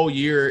Super Bowl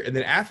year, and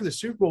then after the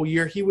Super Bowl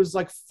year, he was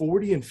like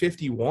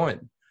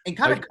 40-51. And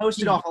kind of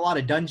coasted off a lot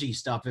of Dungy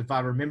stuff, if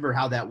I remember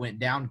how that went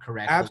down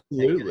correctly.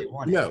 Absolutely.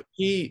 No,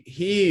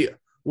 he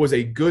was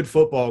a good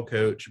football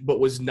coach,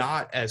 but was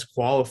not as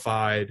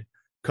qualified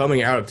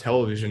coming out of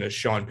television as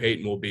Sean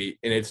Payton will be.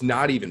 And it's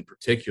not even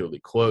particularly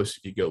close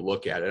if you go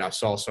look at it. I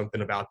saw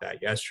something about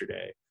that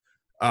yesterday.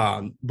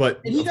 And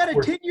he got a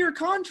 10-year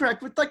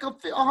contract with like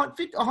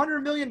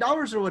 $100 million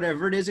or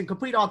whatever it is in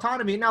complete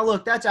autonomy. Now,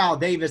 look, that's Al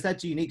Davis.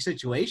 That's a unique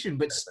situation,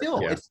 but still,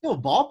 It's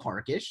still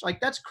ballparkish.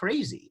 Like, that's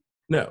crazy.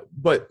 No,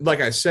 but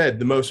like I said,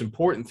 the most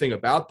important thing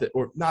about that,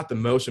 or not the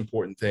most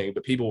important thing,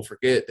 but people will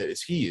forget that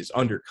is he is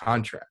under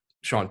contract.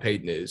 Sean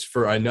Payton is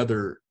for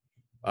another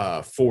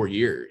 4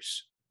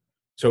 years.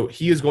 So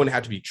he is going to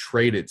have to be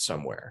traded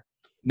somewhere.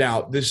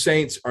 Now, the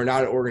Saints are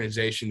not an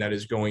organization that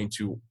is going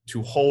to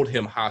hold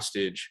him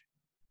hostage,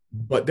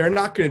 but they're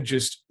not going to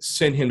just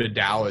send him to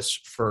Dallas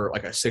for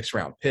like a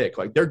 6th-round pick.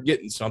 Like they're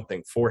getting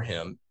something for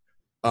him.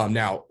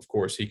 Now, of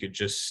course, he could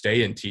just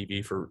stay in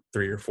TV for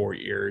 3 or 4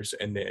 years,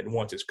 and then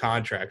once his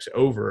contract's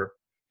over,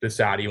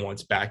 decide he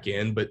wants back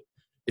in. But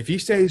if he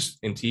stays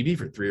in TV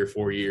for 3 or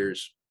 4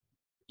 years,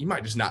 he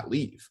might just not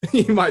leave.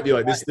 He might be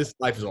like, this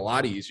life is a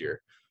lot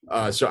easier.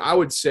 So I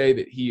would say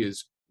that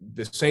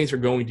the Saints are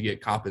going to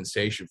get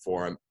compensation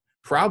for him,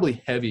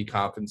 probably heavy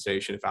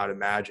compensation, if I'd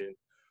imagine,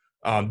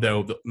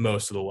 though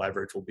most of the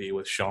leverage will be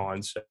with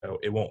Sean, so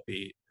it won't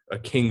be a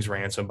king's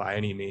ransom by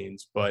any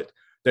means. But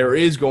there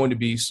is going to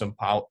be some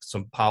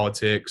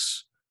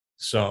politics,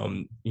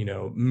 some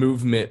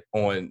movement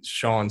on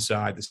Sean's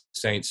side, the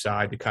Saints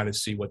side, to kind of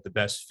see what the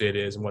best fit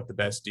is and what the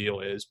best deal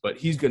is. But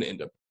he's going to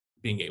end up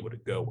being able to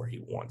go where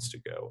he wants to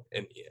go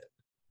in the end.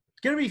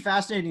 It's going to be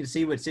fascinating to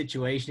see what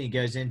situation he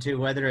goes into,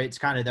 whether it's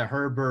kind of the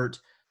Herbert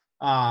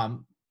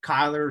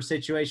Kyler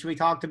situation we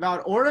talked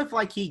about, or if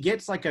like he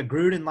gets like a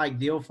Gruden-like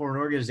deal for an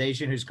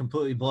organization who's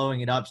completely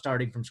blowing it up,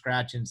 starting from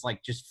scratch, and it's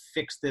like, just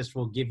fix this.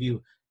 We'll give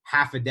you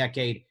half a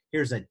decade.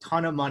 Here's a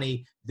ton of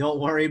money. Don't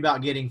worry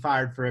about getting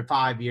fired for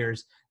 5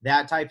 years.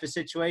 That type of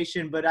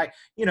situation. But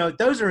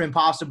those are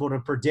impossible to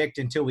predict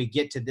until we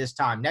get to this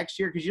time next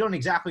year, because you don't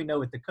exactly know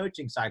what the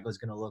coaching cycle is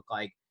going to look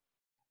like.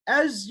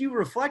 As you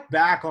reflect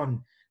back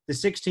on the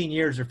 16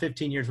 years or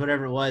 15 years,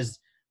 whatever it was,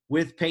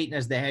 with Peyton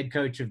as the head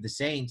coach of the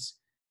Saints,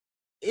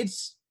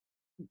 it's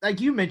like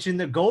you mentioned,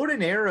 the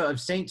golden era of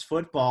Saints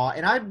football.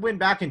 And I went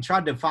back and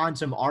tried to find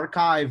some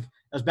archive.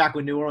 That was back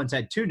when New Orleans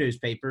had two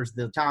newspapers,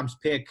 the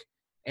Times-Pic,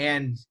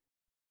 and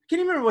I can't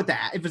even remember what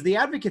it was, the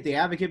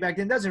Advocate back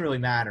then. Doesn't really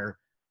matter.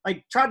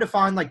 Like, tried to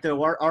find like the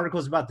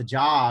articles about the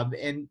job,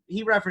 and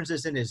he referenced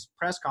this in his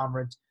press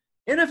conference.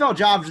 NFL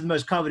jobs are the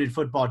most coveted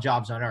football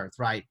jobs on earth,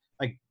 right?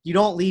 Like, you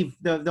don't leave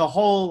the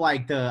whole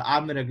like the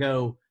I'm gonna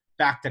go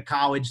back to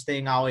college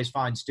thing. I always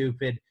find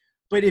stupid.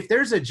 But if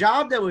there's a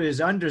job that was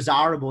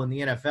undesirable in the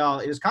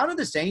NFL, it was kind of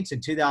the Saints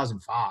in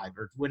 2005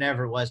 or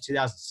whenever it was,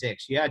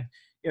 2006. You had,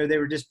 they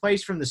were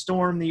displaced from the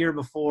Storm the year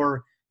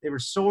before. They were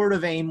sort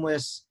of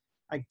aimless.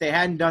 Like, they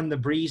hadn't done the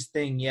Breeze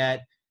thing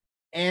yet.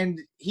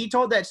 And he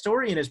told that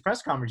story in his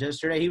press conference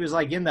yesterday. He was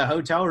like in the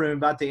hotel room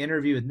about to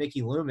interview with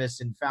Mickey Loomis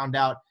and found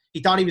out he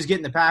thought he was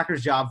getting the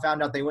Packers job,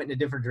 found out they went in a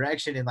different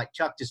direction, and like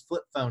chucked his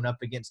flip phone up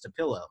against a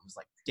pillow. I was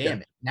like,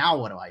 damn it. Now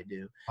what do I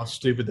do? How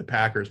stupid the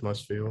Packers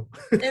must feel.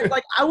 And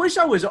like, that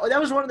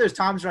was one of those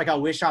times where like, I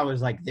wish I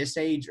was like this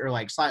age or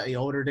like slightly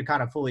older to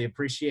kind of fully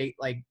appreciate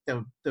like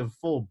the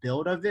full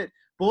build of it.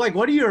 But like,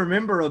 what do you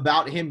remember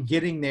about him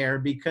getting there?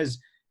 Because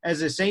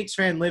as a Saints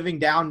fan living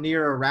down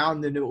near around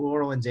the New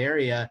Orleans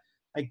area,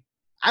 like,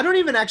 I don't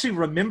even actually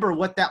remember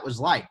what that was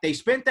like. They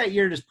spent that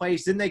year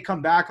displaced, then they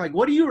come back. Like,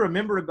 what do you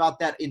remember about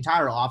that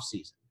entire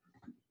offseason?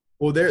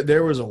 Well,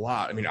 there was a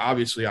lot. I mean,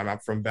 obviously, I'm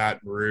not from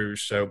Baton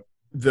Rouge, so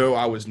though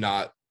I was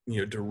not,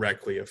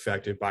 directly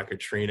affected by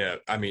Katrina,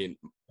 I mean,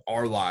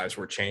 our lives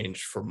were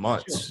changed for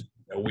months.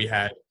 Sure. We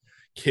had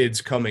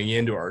kids coming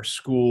into our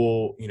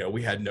school.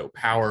 We had no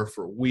power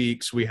for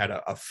weeks. We had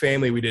a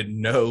family we didn't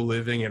know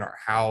living in our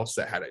house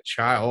that had a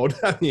child.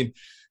 I mean,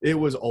 it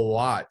was a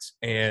lot.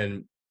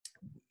 And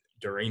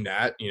during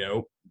that,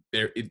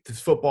 the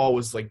football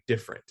was like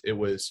different. It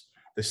was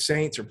the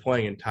Saints are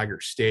playing in Tiger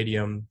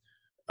Stadium.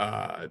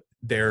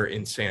 They're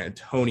in San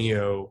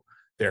Antonio.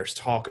 There's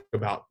talk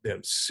about them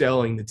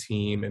selling the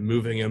team and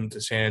moving them to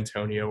San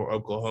Antonio or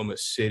Oklahoma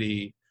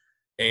City.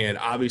 And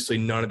obviously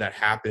none of that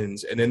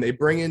happens. And then they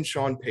bring in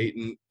Sean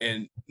Payton,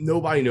 and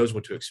nobody knows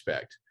what to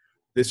expect.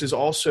 This is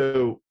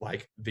also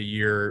like the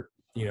year,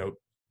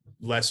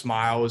 Les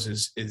Miles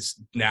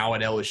is now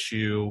at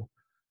LSU.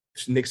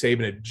 Nick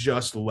Saban had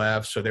just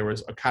left, so there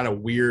was a kind of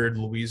weird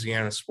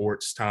Louisiana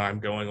sports time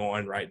going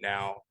on right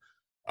now.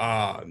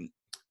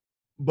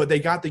 But they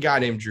got the guy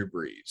named Drew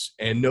Brees,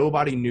 and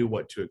nobody knew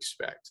what to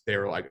expect. They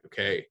were like,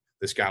 okay,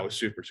 this guy was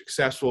super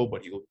successful,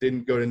 but he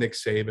didn't go to Nick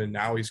Saban.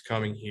 Now he's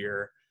coming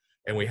here.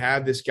 And we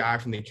have this guy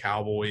from the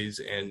Cowboys,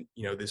 and,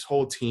 this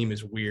whole team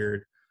is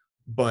weird.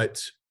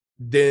 But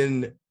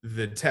then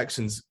the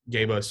Texans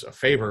gave us a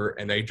favor,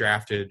 and they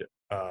drafted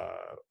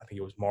I think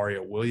it was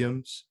Mario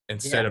Williams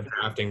instead of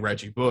drafting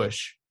Reggie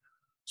Bush.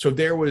 So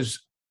there was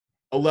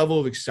a level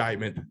of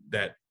excitement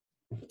that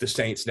the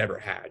Saints never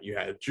had. You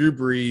had Drew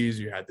Brees,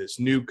 you had this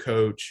new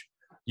coach,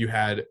 you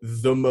had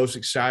the most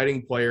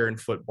exciting player in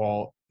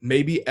football,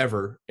 maybe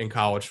ever in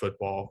college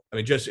football. I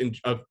mean, just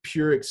of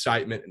pure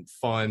excitement and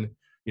fun.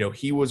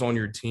 He was on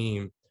your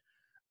team.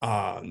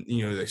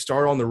 They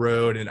start on the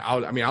road, and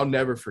I'll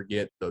never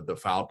forget the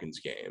Falcons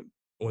game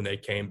when they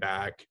came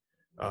back.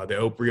 They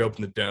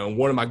reopened the Dome.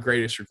 One of my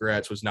greatest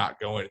regrets was not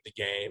going to the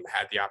game.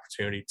 Had the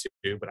opportunity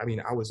to, but I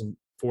mean, I was in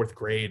fourth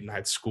grade and I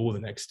had school the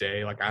next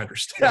day. Like, I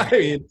understand. I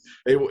mean,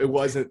 it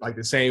wasn't like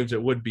the same as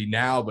it would be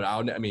now,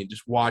 but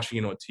just watching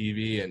it on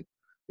TV, and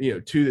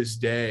to this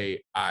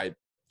day, I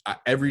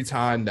every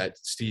time that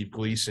Steve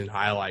Gleason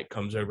highlight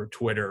comes over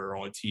Twitter or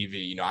on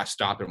TV, I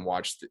stop and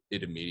watch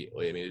it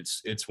immediately. I mean,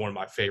 it's one of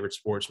my favorite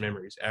sports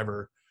memories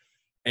ever.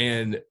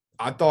 And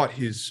I thought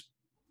his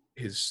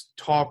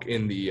talk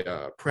in the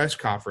press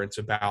conference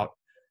about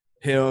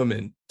him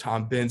and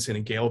Tom Benson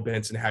and Gail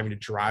Benson having to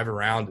drive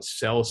around to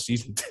sell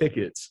season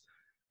tickets,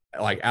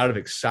 like out of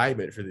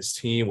excitement for this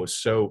team, was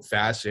so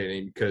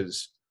fascinating,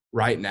 because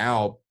right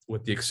now,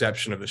 with the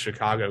exception of the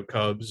Chicago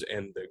Cubs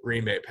and the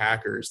Green Bay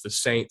Packers, the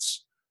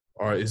Saints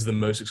is the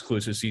most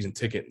exclusive season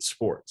ticket in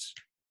sports.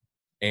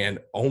 And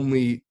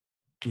only,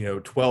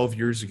 12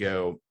 years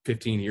ago,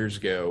 15 years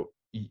ago,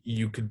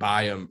 you could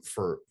buy them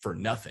for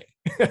nothing.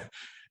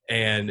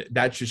 And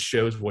that just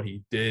shows what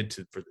he did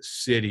for the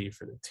city,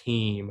 for the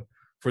team,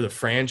 for the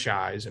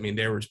franchise. I mean,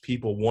 there was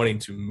people wanting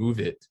to move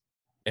it,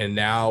 and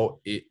now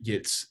it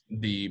gets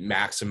the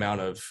max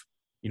amount of,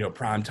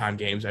 primetime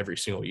games every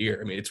single year.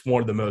 I mean, it's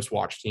one of the most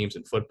watched teams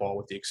in football,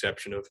 with the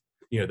exception of,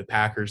 the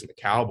Packers and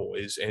the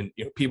Cowboys. And,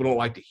 people don't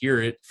like to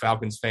hear it,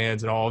 Falcons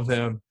fans and all of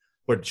them,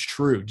 but it's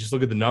true. Just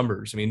look at the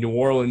numbers. I mean, New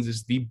Orleans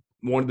is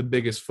one of the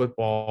biggest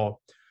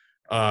football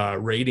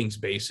ratings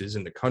bases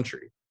in the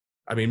country.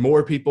 I mean,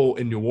 more people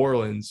in New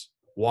Orleans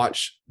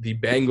watch the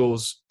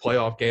Bengals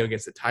playoff game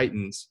against the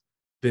Titans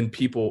than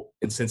people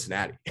in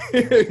Cincinnati.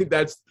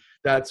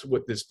 That's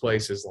what this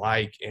place is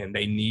like, and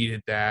they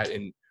needed that.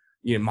 And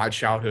my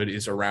childhood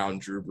is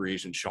around Drew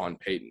Brees and Sean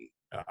Payton,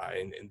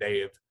 and they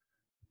have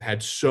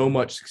had so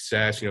much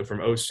success.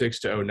 From 06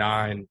 to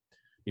 09,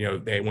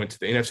 they went to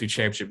the NFC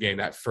Championship game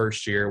that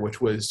first year, which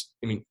was,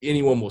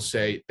 anyone will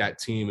say that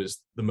team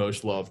is the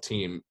most loved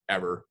team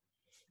ever.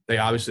 They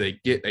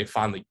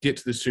finally get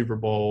to the Super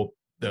Bowl,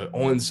 the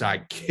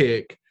onside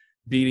kick,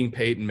 beating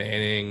Peyton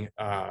Manning.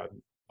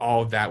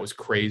 All of that was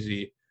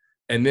crazy.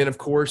 And then, of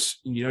course,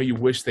 you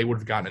wish they would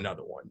have gotten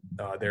another one.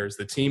 There's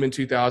the team in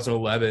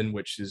 2011,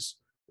 which is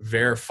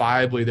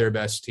verifiably their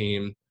best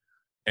team,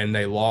 and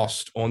they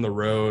lost on the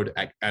road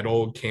at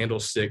Old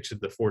Candlestick to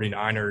the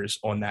 49ers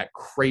on that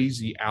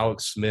crazy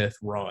Alex Smith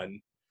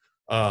run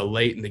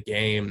late in the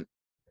game.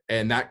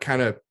 And that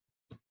kind of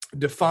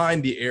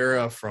defined the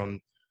era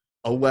from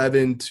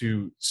 11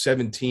 to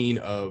 17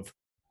 of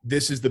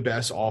this is the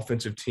best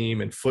offensive team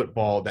in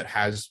football that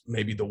has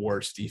maybe the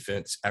worst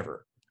defense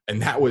ever.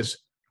 And that was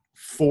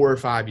 4 or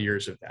 5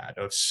 years of that,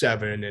 of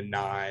 7 and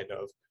 9,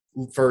 of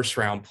first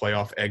round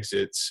playoff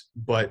exits.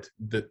 But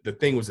the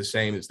thing was the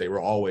same, is they were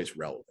always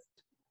relevant.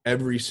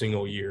 Every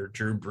single year,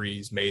 Drew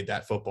Brees made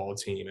that football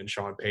team and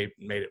Sean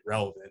Payton made it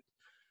relevant.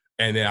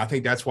 And then I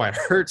think that's why it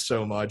hurts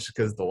so much,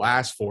 because the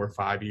last 4 or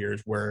 5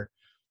 years where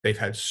they've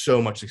had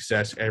so much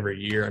success every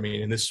year. I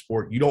mean, in this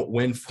sport, you don't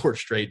win 4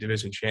 straight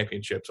division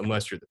championships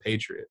unless you're the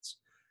Patriots.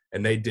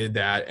 And they did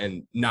that,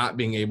 and not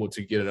being able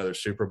to get another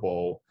Super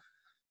Bowl,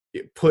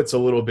 it puts a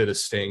little bit of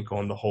stink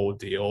on the whole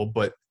deal.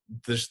 But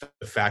just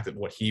the fact that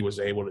what he was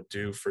able to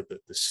do for the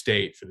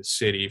state, for the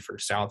city, for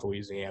South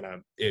Louisiana,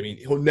 I mean,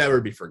 he'll never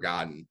be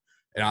forgotten.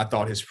 And I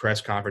thought his press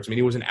conference,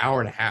 it was an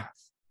hour and a half.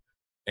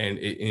 And,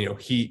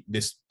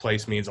 this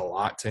place means a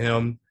lot to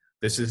him.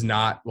 This is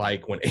not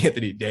like when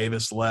Anthony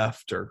Davis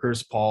left or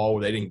Chris Paul,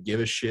 where they didn't give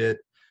a shit.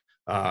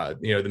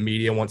 The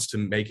media wants to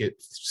make it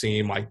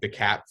seem like the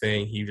cap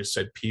thing. He just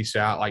said, peace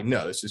out. Like,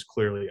 no, this is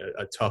clearly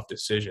a tough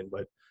decision,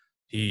 but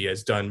he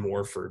has done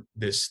more for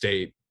this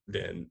state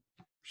than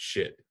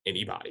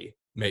anybody,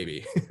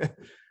 maybe.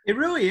 It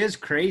really is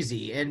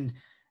crazy. And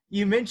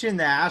you mentioned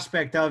the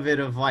aspect of it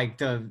of I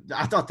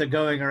thought the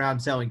going around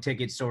selling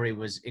ticket story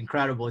was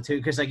incredible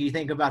too. Cause you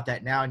think about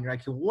that now and you're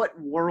like, what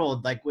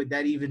world, would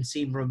that even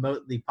seem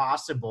remotely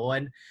possible?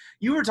 And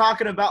you were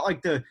talking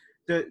about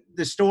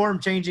the storm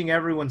changing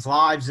everyone's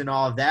lives and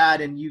all of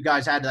that. And you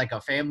guys had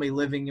a family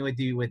living with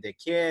you with a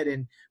kid.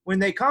 And when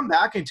they come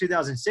back in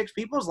 2006,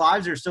 people's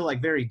lives are still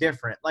very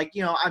different. I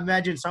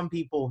imagine some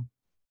people,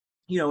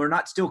 are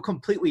not still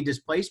completely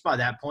displaced by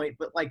that point,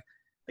 but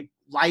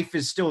life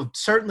is still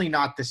certainly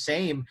not the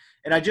same.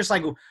 And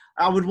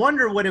I would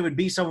wonder what it would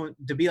be someone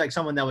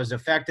that was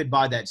affected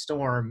by that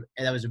storm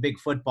and that was a big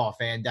football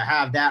fan, to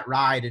have that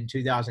ride in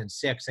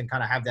 2006 and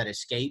kind of have that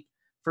escape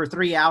for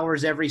 3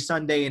 hours every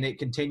Sunday and it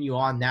continue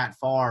on that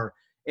far.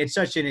 It's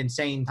such an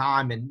insane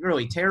time and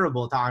really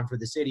terrible time for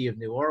the city of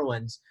New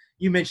Orleans.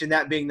 You mentioned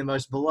that being the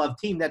most beloved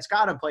team. That's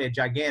got to play a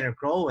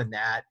gigantic role in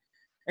that.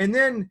 And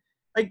then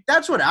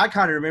that's what I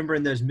kind of remember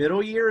in those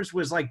middle years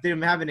was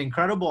them having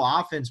incredible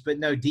offense, but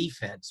no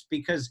defense,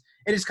 because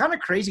it is kind of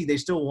crazy. They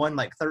still won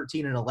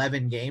 13 and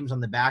 11 games on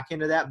the back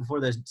end of that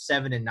before the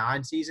 7 and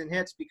 9 season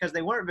hits, because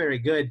they weren't very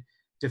good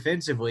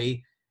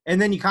defensively.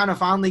 And then you kind of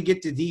finally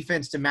get the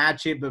defense to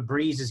match it, but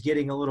Brees is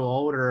getting a little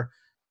older.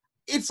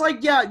 It's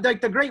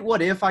the great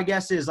what if, I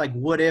guess, is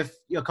what if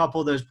a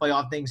couple of those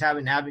playoff things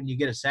haven't happened, you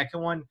get a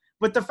second one.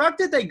 But the fact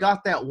that they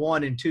got that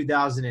one in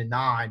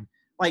 2009,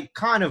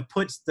 kind of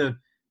puts the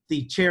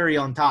cherry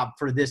on top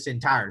for this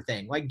entire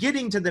thing.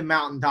 Getting to the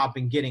mountaintop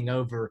and getting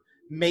over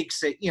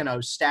makes it,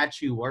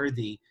 statue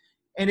worthy.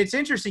 And it's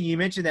interesting. You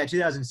mentioned that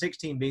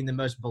 2016 being the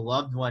most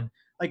beloved one.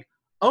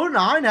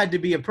 09 had to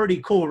be a pretty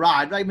cool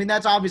ride.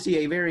 That's obviously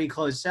a very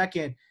close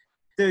second.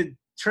 The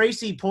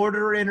Tracy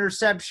Porter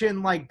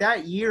interception,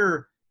 that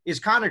year is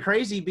kind of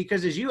crazy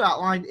because, as you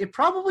outlined, it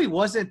probably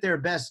wasn't their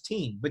best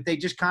team, but they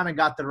just kind of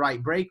got the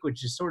right break,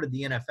 which is sort of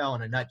the NFL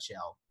in a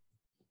nutshell.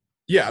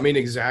 Yeah,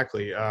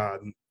 exactly.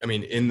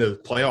 In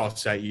the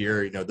playoffs that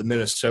year, the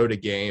Minnesota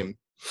game,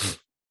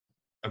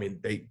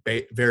 they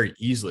very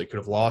easily could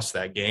have lost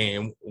that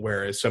game,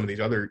 whereas some of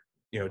these other,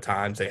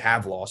 times they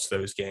have lost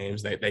those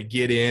games. They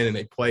get in and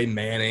they play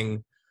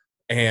Manning,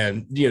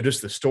 and,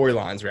 just the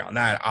storylines around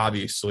that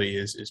obviously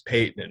is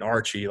Peyton and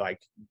Archie,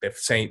 the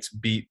Saints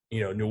beat,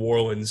 New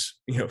Orleans,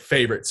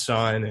 favorite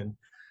son, and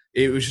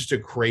it was just a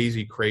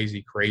crazy,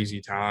 crazy, crazy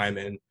time.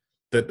 And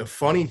the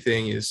funny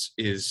thing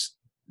is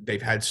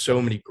they've had so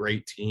many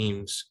great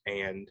teams,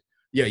 and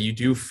you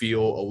do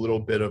feel a little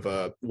bit of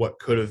a what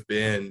could have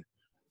been,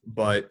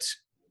 but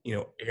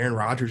Aaron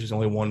Rodgers has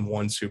only won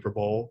 1 Super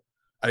Bowl.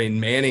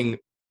 Manning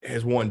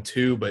has won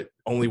 2, but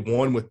only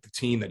 1 with the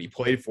team that he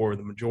played for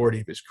the majority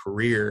of his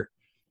career.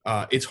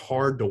 It's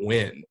hard to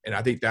win, and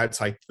I think that's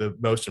the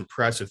most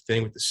impressive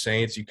thing with the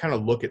Saints. You kind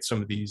of look at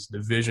some of these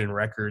division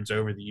records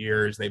over the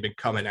years; they've been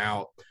coming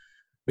out.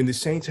 mean, the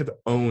Saints have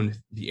owned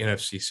the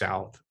NFC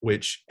South,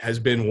 which has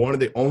been one of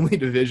the only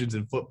divisions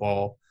in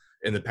football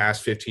in the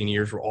past 15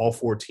 years where all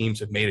 4 teams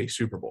have made a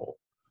Super Bowl.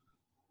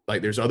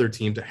 Like, there's other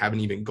teams that haven't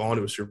even gone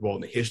to a Super Bowl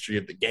in the history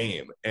of the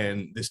game.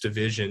 And this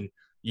division,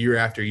 year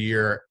after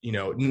year,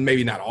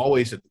 maybe not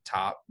always at the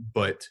top,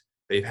 but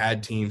they've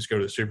had teams go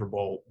to the Super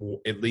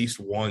Bowl at least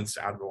once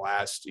out of the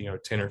last,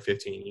 10 or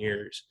 15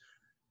 years.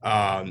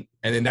 And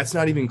then that's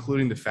not even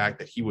including the fact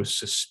that he was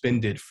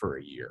suspended for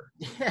a year,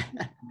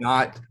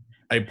 not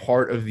a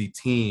part of the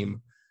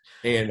team.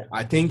 And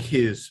I think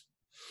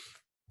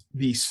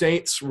the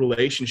Saints'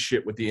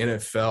 relationship with the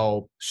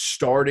NFL,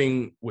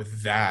 starting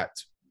with that,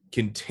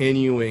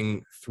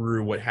 continuing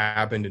through what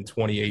happened in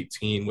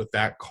 2018 with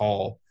that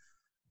call,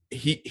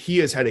 he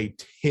has had a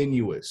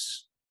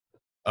tenuous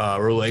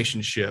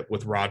relationship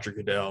with Roger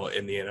Goodell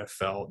in the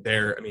NFL.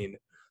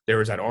 There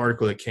was that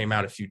article that came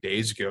out a few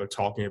days ago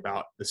talking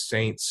about the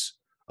Saints'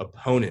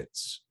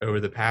 opponents over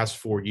the past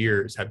 4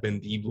 years have been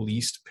the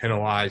least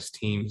penalized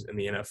teams in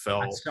the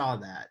NFL. I saw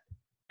that.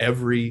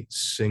 Every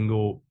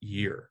single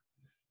year.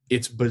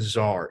 It's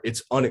bizarre.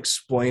 It's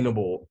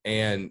unexplainable.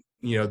 And,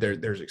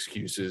 there's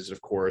excuses,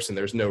 of course, and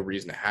there's no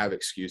reason to have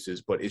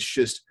excuses, but it's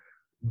just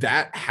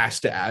that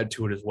has to add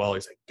to it as well.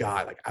 It's like,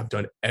 God, like, I've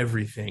done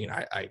everything, and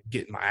I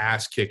get my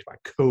ass kicked by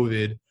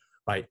COVID,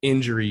 by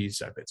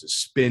injuries. I've been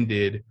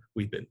suspended.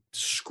 We've been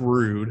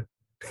screwed,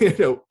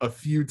 a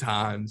few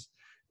times.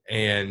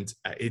 And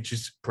it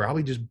just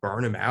probably just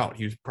burned him out.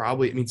 He was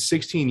probably,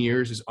 16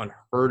 years is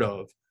unheard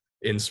of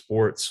in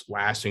sports,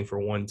 lasting for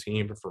one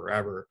team for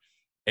forever.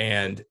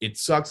 And it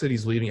sucks that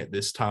he's leaving at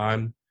this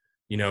time.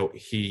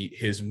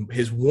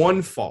 His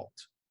one fault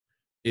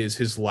is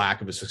his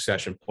lack of a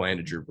succession plan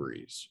to Drew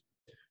Brees.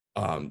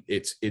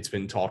 It's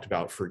been talked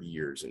about for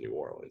years in New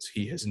Orleans.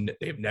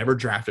 They've never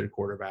drafted a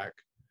quarterback.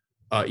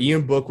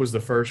 Ian Book was the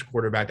first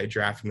quarterback they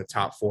drafted in the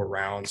top 4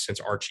 rounds since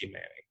Archie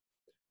Manning.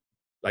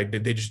 Like,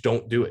 they just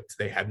don't do it.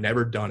 They have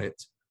never done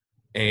it.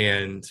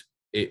 And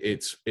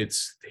it's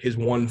his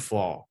one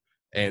flaw.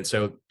 And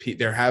so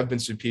there have been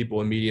some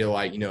people in media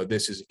like,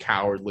 this is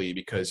cowardly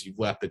because you've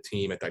left the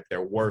team at like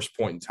their worst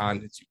point in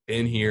time since you've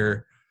been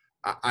here.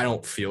 I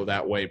don't feel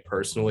that way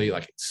personally.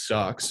 Like, it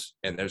sucks.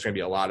 And there's going to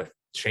be a lot of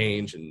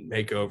change and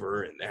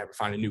makeover, and they have to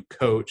find a new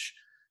coach,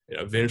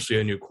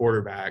 eventually a new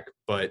quarterback.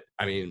 But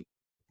going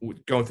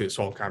through this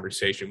whole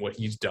conversation, what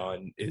he's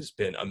done has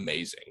been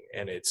amazing,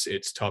 and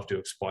it's tough to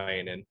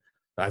explain. And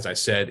as I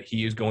said,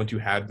 he is going to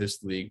have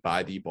this league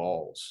by the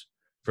balls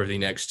for the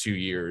next 2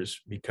 years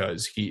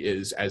because he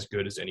is as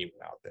good as anyone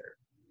out there.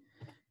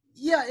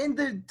 Yeah, and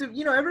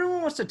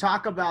everyone wants to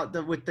talk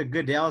about with the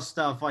Goodell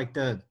stuff, like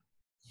the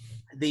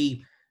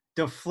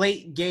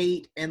Deflate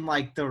Gate and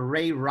like the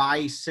Ray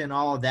Rice and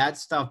all of that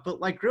stuff. But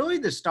like, really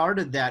the start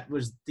of that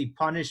was the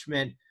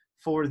punishment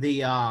for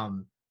the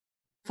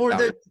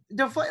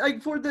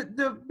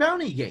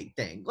Bounty Gate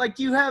thing. Like,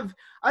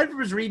 I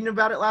was reading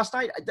about it last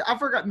night. I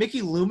forgot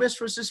Mickey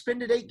Loomis was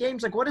suspended 8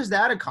 games. Like, what does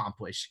that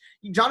accomplish?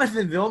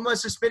 Jonathan Vilma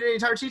suspended an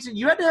entire season.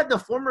 You had to have the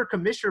former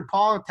commissioner,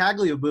 Paul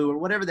Tagliabue, or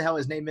whatever the hell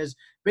his name is,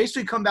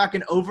 basically come back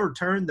and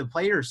overturn the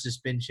player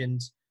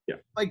suspensions. Yeah.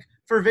 Like,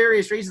 for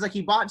various reasons. Like,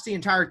 he botched the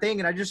entire thing.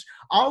 And I just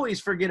always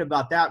forget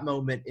about that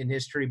moment in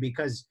history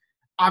because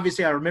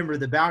obviously I remember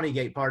the Bounty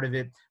Gate part of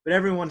it, but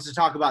everyone wants to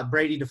talk about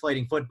Brady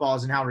deflating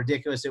footballs and how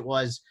ridiculous it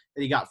was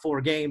that he got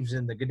 4 games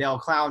and the Goodell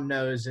clown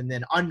nose, and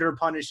then under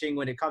punishing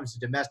when it comes to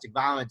domestic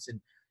violence,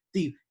 and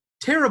the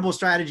terrible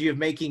strategy of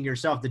making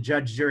yourself the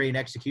judge, jury, and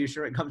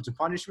executioner when it comes to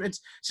punishments.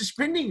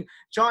 Suspending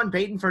Sean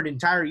Payton for an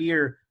entire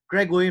year,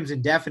 Greg Williams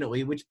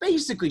indefinitely, which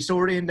basically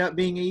sort of ended up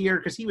being a year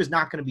because he was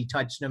not going to be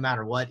touched no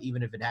matter what,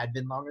 even if it had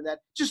been longer than that.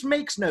 Just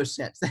makes no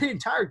sense. That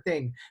entire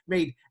thing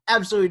made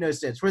absolutely no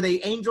sense. Were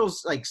they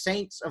angels like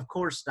Saints? Of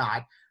course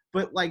not.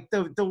 But like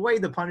the way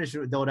the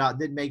punishment doled out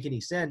didn't make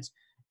any sense.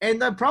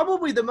 And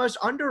probably the most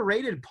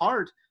underrated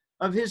part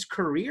of his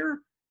career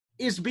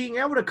is being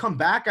able to come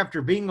back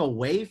after being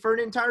away for an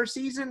entire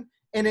season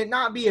and it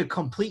not be a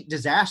complete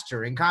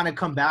disaster and kind of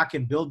come back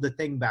and build the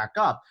thing back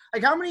up.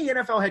 Like, how many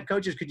NFL head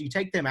coaches could you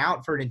take them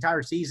out for an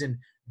entire season,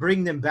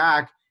 bring them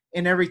back,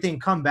 and everything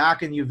come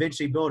back and you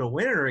eventually build a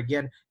winner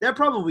again? That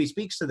probably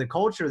speaks to the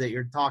culture that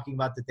you're talking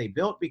about that they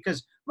built,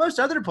 because most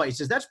other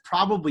places, that's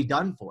probably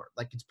done for.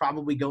 Like, it's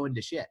probably going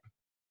to shit.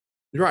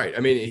 Right.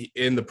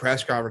 In the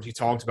press conference, he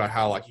talked about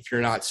how, like, if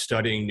you're not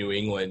studying New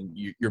England,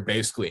 you're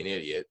basically an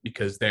idiot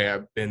because they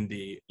have been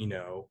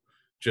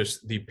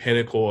just the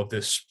pinnacle of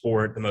this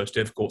sport, the most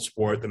difficult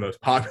sport, the most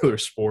popular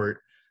sport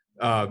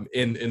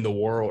in the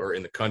world, or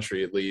in the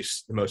country at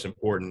least, the most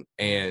important.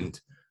 And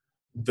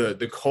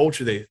the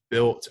culture they've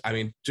built,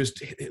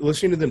 just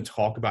listening to them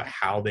talk about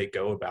how they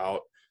go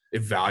about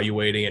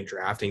evaluating and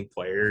drafting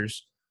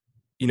players,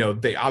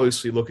 they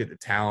obviously look at the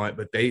talent,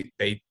 but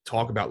they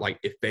talk about, like,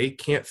 if they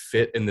can't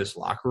fit in this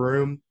locker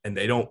room and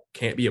they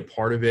can't be a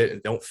part of it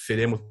and don't fit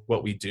in with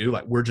what we do,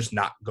 like, we're just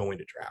not going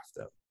to draft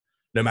them,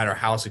 no matter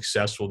how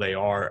successful they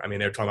are.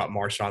 They're talking about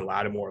Marshawn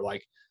Lattimore.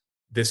 Like,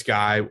 this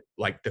guy,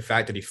 like the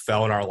fact that he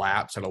fell in our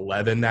laps at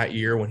 11 that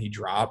year when he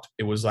dropped,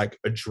 it was like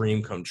a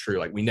dream come true.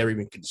 Like we never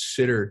even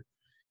considered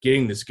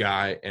getting this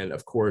guy. And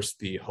of course,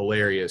 the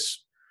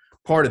hilarious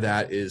part of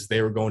that is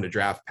they were going to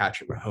draft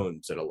Patrick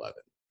Mahomes at 11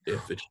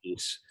 if the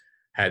Chiefs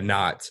had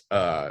not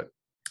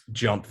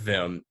jumped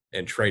them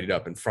and traded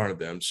up in front of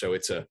them. So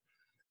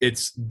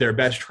it's their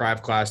best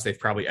draft class they've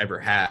probably ever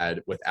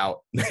had without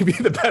maybe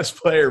the best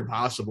player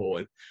possible.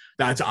 And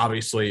that's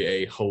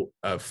obviously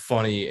a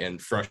funny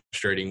and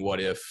frustrating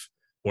what if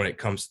when it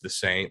comes to the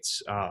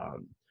Saints.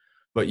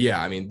 But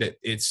yeah, I mean,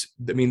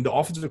 the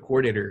offensive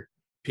coordinator,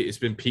 it's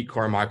been Pete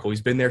Carmichael.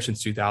 He's been there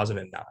since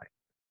 2009.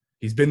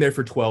 He's been there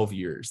for 12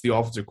 years. The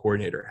offensive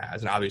coordinator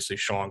has, and obviously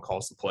Sean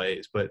calls the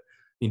plays, but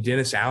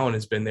Dennis Allen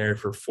has been there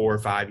for 4 or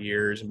 5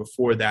 years. And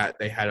before that,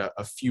 they had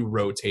a few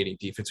rotating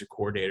defensive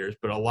coordinators.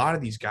 But a lot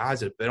of these guys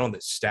that have been on the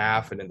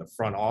staff and in the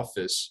front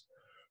office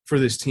for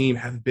this team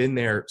have been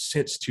there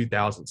since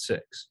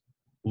 2006.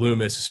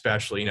 Loomis,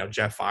 especially,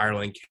 Jeff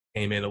Ireland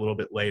came in a little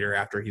bit later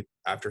after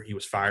he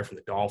was fired from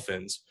the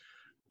Dolphins.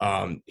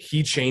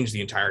 He changed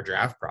the entire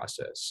draft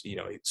process. He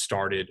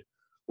started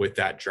with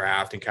that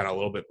draft and kind of a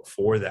little bit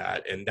before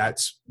that. And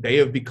they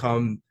have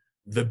become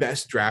the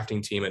best drafting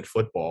team in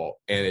football,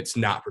 and it's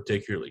not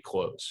particularly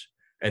close.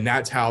 And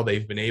that's how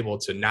they've been able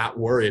to not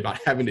worry about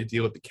having to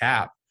deal with the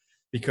cap,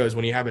 because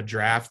when you have a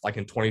draft like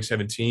in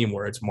 2017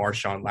 where it's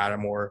Marshawn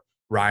Lattimore,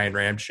 Ryan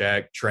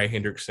Ramczyk, Trey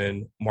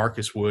Hendrickson,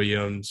 Marcus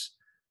Williams,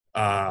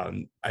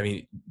 that's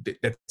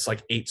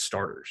like 8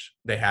 starters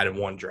they had in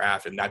one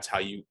draft, and that's how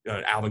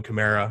Alvin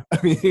Kamara.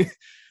 I mean,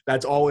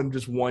 that's all in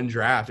just one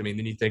draft. I mean,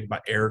 then you think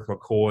about Eric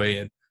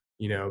McCoy and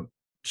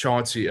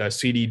Chauncey,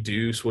 C.D.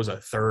 Deuce was a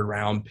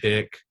 3rd-round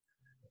pick.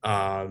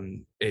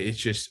 It's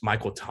just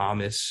Michael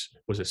Thomas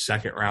was a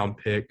 2nd-round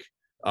pick.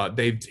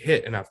 They've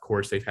hit, and of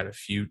course they've had a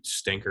few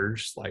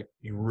stinkers like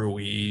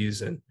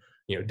Ruiz, and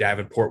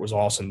Davenport was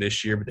awesome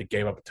this year, but they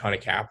gave up a ton of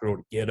capital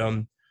to get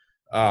him.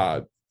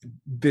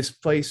 This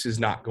place is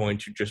not going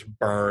to just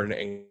burn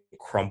and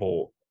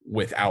crumble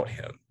without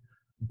him,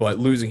 but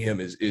losing him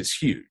is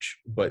huge.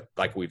 But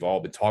like we've all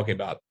been talking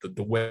about,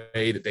 the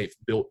way that they've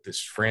built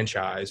this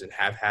franchise and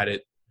have had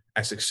it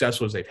as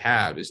successful as they've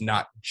had is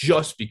not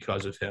just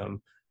because of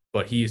him,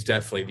 but he's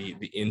definitely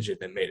the engine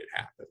that made it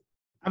happen.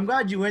 I'm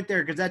glad you went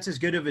there, because that's as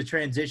good of a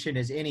transition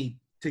as any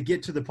to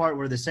get to the part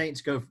where the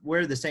Saints go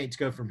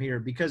from here,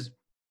 because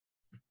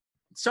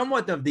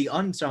somewhat of the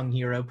unsung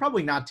hero,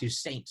 probably not to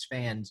Saints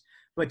fans,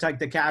 but like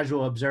the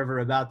casual observer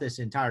about this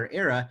entire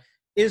era,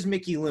 is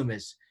Mickey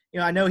Loomis.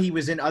 I know he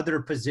was in other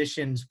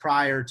positions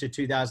prior to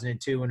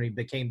 2002 when he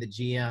became the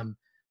GM,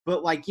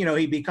 but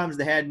he becomes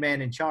the head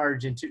man in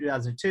charge in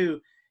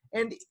 2002.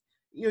 And,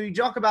 you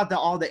talk about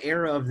all the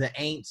era of the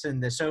Aints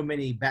and the so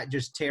many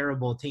just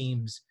terrible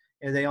teams.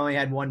 They only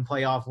had one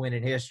playoff win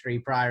in history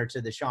prior to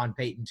the Sean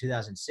Payton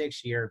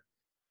 2006 year.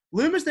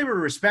 Loomis, they were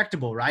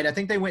respectable, right? I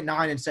think they went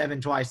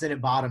 9-7 twice, then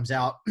it bottoms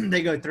out.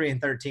 They go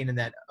 3-13 in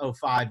that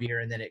 05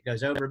 year, and then it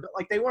goes over. But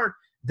they weren't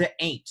the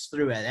Aints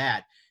through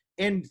that.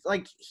 And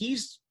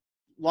he's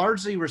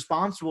largely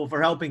responsible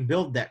for helping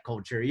build that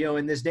culture.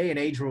 In this day and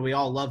age where we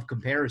all love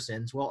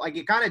comparisons, well,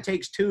 it kind of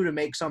takes 2 to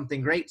make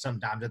something great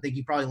sometimes. I think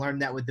you probably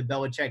learned that with the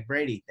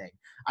Belichick-Brady thing.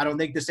 I don't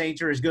think the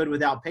Saints are as good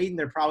without Peyton.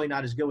 They're probably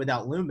not as good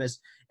without Loomis.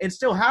 And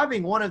still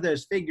having one of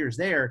those figures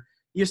there,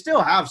 you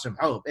still have some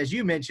hope. As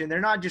you mentioned, they're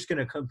not just going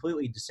to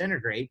completely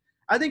disintegrate.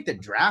 I think the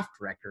draft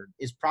record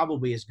is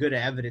probably as good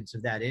evidence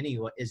of that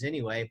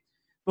anyway.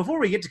 Before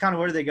we get to kind of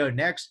where they go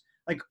next,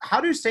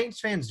 how do Saints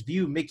fans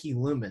view Mickey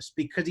Loomis?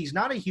 Because he's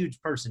not a huge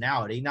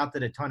personality, not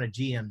that a ton of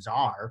GMs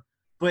are,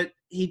 but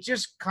he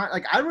just kind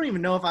of I don't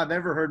even know if I've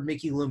ever heard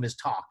Mickey Loomis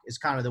talk is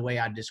kind of the way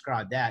I'd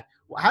describe that.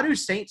 How do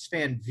Saints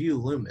fans view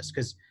Loomis?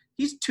 Because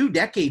he's 2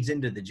 decades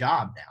into the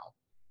job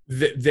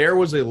now. There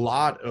was a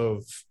lot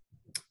of,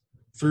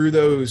 through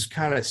those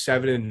kind of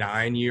 7 and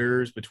 9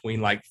 years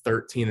between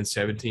 13 and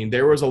 17,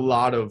 there was a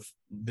lot of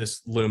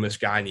this Loomis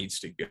guy needs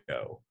to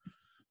go.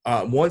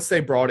 Once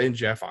they brought in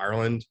Jeff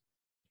Ireland,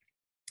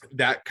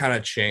 that kind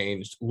of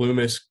changed.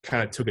 Loomis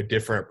kind of took a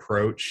different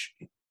approach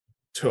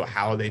to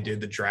how they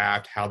did the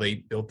draft, how they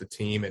built the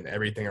team and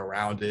everything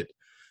around it.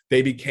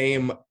 They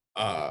became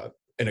an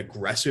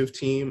aggressive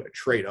team, a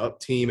trade-up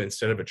team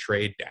instead of a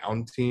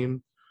trade-down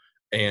team.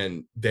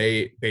 And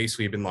they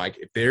basically have been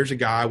if there's a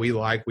guy we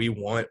like, we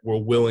want, we're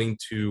willing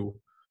to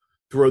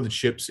throw the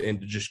chips in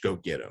to just go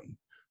get him.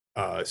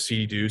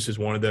 C.D. Deuce is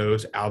one of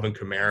those. Alvin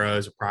Kamara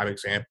is a prime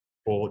example.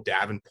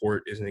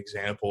 Davenport is an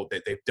example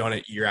that they've done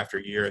it year after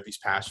year these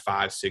past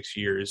 5-6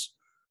 years.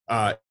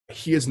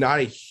 He is not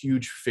a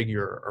huge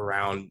figure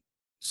around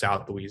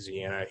South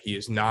Louisiana. He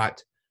is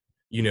not,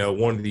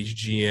 one of these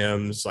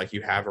GMs like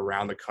you have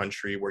around the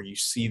country where you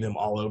see them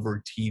all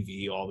over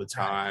TV all the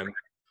time.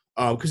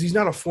 Because he's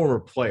not a former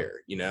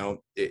player,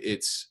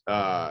 it's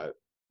a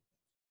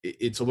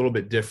little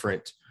bit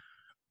different.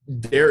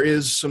 There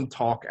is some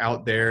talk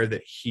out there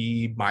that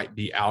he might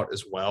be out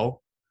as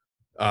well.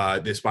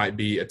 This might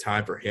be a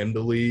time for him to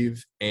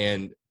leave.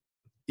 And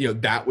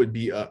that would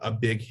be a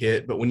big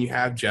hit. But when you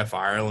have Jeff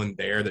Ireland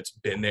there that's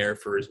been there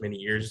for as many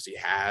years as he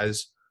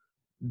has,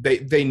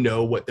 they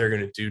know what they're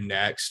going to do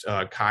next.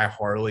 Kai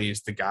Harley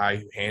is the guy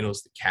who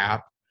handles the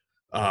cap.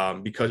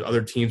 Because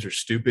other teams are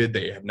stupid,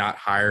 they have not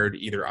hired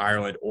either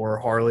Ireland or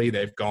Harley.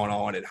 They've gone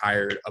on and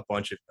hired a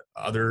bunch of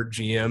other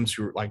GMs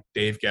who are like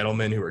Dave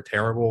Gettleman, who are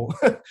terrible,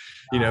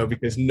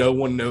 because no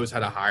one knows how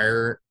to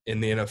hire in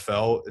the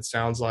NFL, it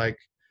sounds like.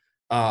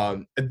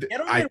 Gettleman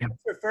was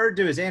referred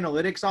to his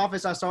analytics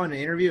office, I saw in an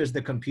interview, as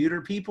the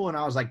computer people, and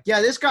I was like,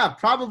 yeah, this guy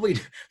probably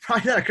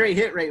not a great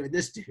hit rate with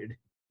this dude.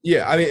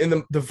 Yeah, I mean,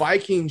 and the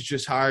Vikings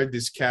just hired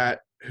this cat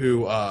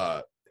who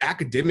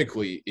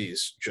academically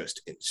is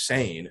just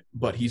insane,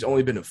 but he's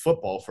only been in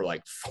football for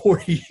like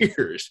 40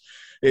 years.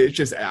 It's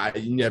just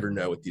you never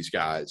know with these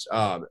guys.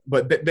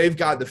 But they've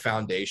got the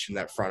foundation,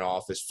 that front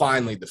office.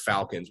 Finally, the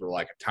Falcons were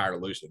like, I'm tired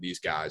of losing to these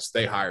guys.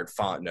 They hired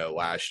Fontenot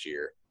last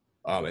year,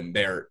 and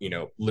they're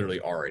literally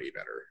already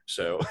better.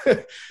 So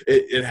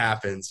it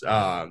happens.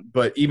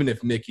 But even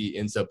if Mickey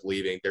ends up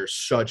leaving, there's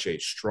such a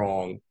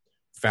strong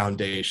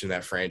foundation,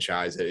 that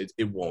franchise, that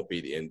it won't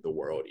be the end of the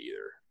world either.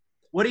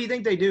 What do you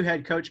think they do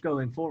head coach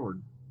going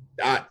forward?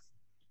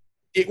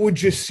 It would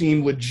just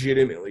seem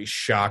legitimately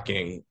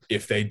shocking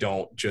if they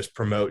don't just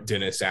promote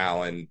Dennis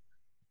Allen,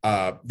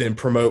 then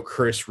promote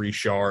Chris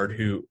Richard,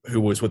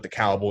 who was with the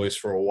Cowboys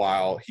for a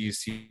while.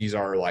 He's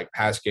our like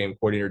pass game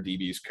coordinator,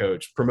 DB's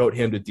coach. Promote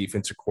him to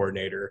defensive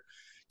coordinator.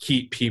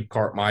 Keep Pete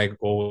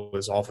Carmichael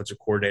as offensive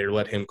coordinator.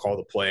 Let him call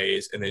the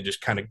plays, and then just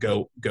kind of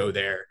go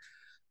there.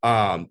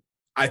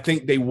 I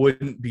think they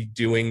wouldn't be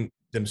doing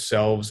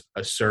themselves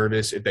a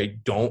service if they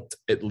don't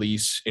at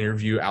least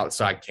interview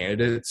outside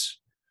candidates.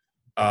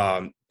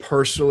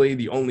 Personally,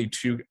 the only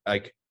two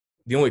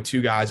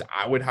guys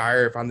I would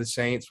hire if I'm the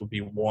Saints would be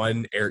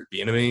one, Eric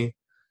Bieniemy,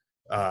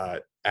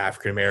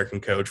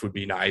 African-American coach, would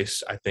be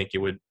nice. I think it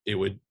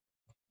would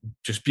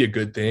just be a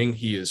good thing.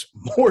 He is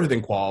more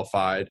than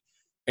qualified,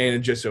 and it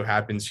just so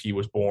happens he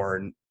was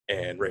born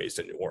and raised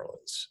in New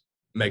Orleans.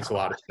 Makes a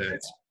lot of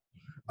sense.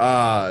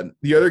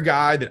 The other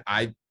guy that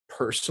I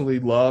personally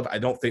love, I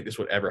don't think this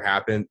would ever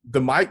happen, the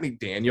Mike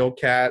McDaniel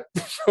cat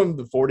from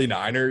the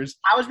 49ers.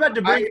 I was about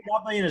to bring it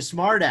up being a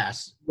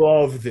smartass.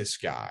 Love this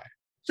guy.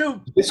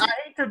 So I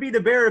hate to be the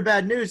bearer of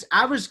bad news.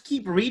 I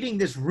keep reading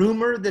this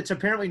rumor that's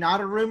apparently not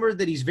a rumor,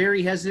 that he's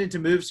very hesitant to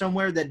move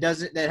somewhere that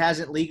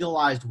hasn't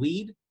legalized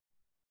weed.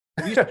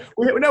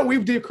 No,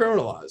 we've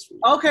decriminalized weed.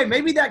 Okay,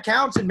 maybe that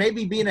counts, and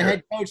maybe being a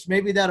head coach,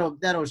 maybe that'll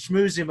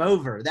schmooze him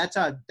over.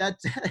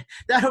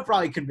 That'll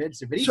probably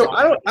convince him. But so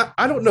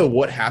I don't know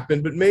what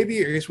happened, but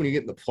maybe I guess when you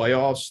get in the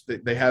playoffs,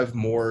 they have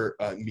more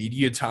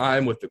media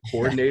time with the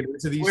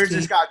coordinators of these Where's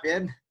teams. this guy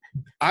been?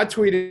 I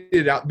tweeted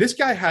it out. This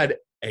guy had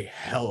a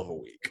hell of a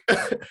week.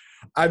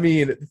 I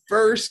mean,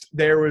 first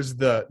there was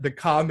the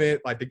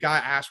comment, like the guy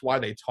asked why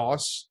they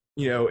toss,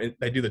 and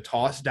they do the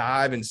toss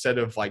dive instead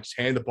of like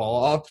hand the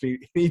ball off.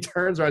 He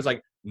turns around, he's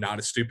like, not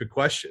a stupid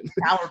question.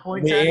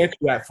 PowerPoint. They answer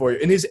that for you.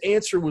 And his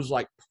answer was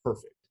like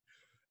perfect.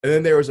 And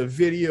then there was a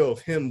video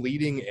of him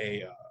leading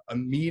a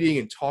meeting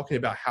and talking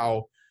about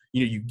how,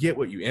 you get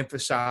what you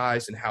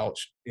emphasize, and how,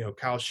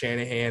 Kyle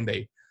Shanahan,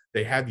 they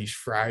have these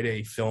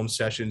Friday film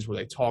sessions where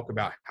they talk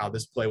about how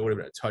this play would have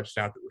been a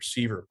touchdown if the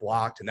receiver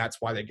blocked. And that's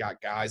why they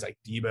got guys like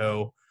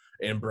Debo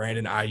and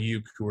Brandon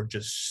Ayuk who are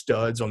just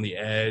studs on the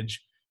edge.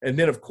 And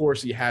then, of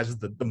course, he has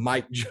the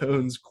Mike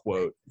Jones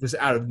quote just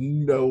out of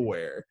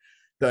nowhere.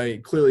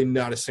 Clearly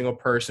not a single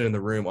person in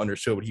the room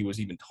understood what he was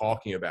even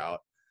talking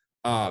about.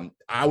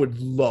 I would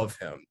love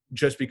him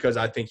just because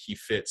I think he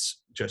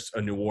fits just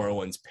a New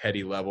Orleans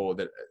petty level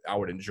that I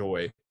would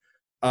enjoy.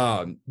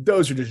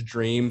 Those are just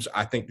dreams.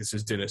 I think this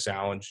is Dennis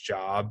Allen's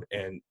job.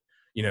 And,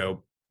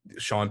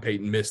 Sean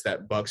Payton missed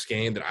that Bucs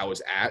game that I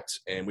was at,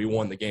 and we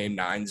won the game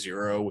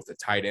 9-0 with a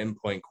tight end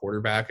playing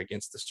quarterback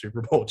against the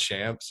Super Bowl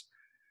champs.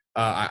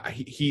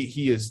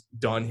 He has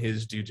done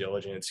his due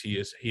diligence. He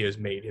has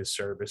made his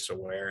service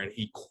aware, and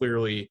he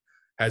clearly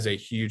has a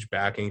huge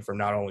backing from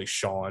not only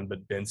Sean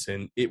but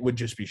Benson. It would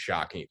just be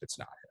shocking if it's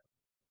not him.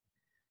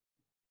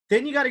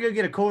 Then you got to go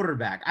get a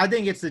quarterback. I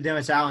think it's the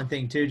Dennis Allen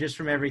thing too, just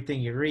from everything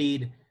you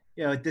read.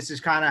 This is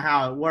kind of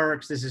how it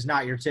works. This is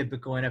not your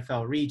typical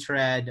NFL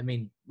retread. I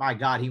mean, my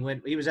God, he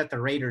was at the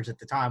Raiders at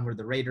the time where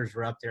the Raiders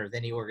were up there with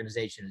any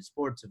organization in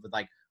sports with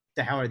like, what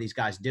the hell are these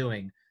guys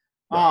doing?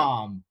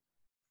 Right.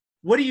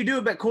 What do you do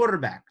about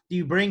quarterback? Do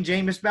you bring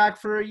Jameis back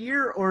for a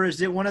year, or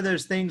is it one of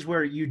those things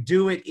where you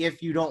do it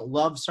if you don't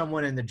love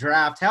someone in the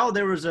draft? Hell,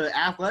 there was an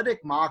athletic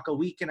mock a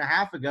week and a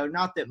half ago,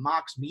 not that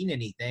mocks mean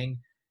anything,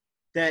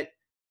 that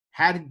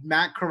had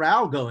Matt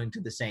Corral going to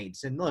the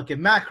Saints. And look, if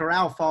Matt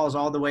Corral falls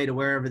all the way to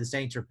wherever the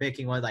Saints are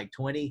picking, like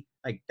 20,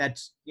 like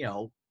that's,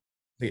 the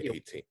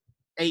 18th.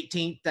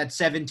 18th, that's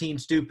 17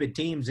 stupid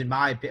teams in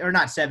my opinion, or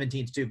not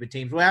 17 stupid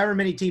teams. Well, however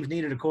many teams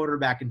needed a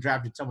quarterback and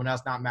drafted someone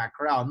else, not Matt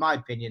Corral, in my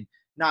opinion.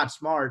 Not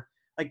smart.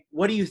 Like,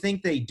 what do you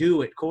think they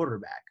do at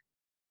quarterback?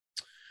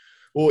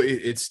 Well,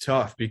 it's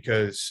tough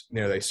because,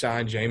 they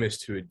signed Jameis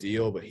to a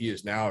deal, but he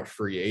is now a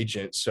free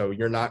agent. So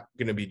you're not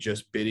going to be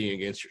just bidding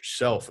against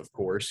yourself, of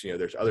course.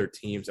 There's other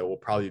teams that will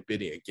probably be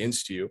bidding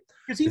against you.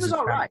 Because he was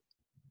all right.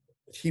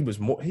 He was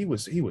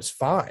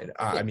fine.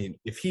 Yeah. I mean,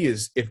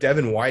 if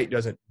Devin White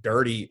doesn't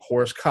dirty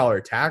horse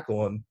collar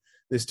tackle him,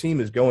 this team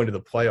is going to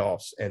the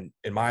playoffs. And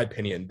in my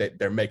opinion,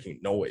 they're making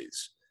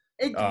noise.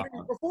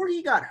 Before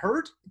he got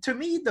hurt, to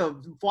me,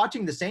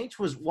 watching the Saints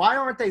was, why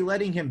aren't they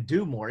letting him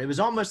do more? It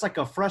was almost like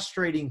a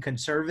frustrating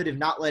conservative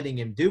not letting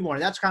him do more.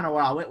 And that's kind of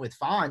where I went with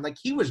fine. Like,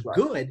 he was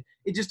good.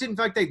 It just didn't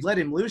feel like they'd let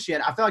him loose yet.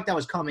 I feel like that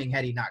was coming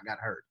had he not got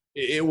hurt.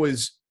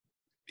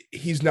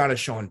 He's not a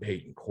Sean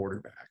Payton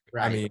quarterback.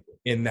 Right. I mean,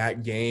 in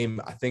that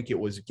game, I think it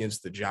was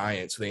against the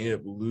Giants. So they ended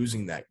up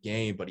losing that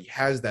game, but he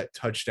has that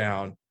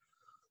touchdown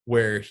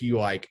where he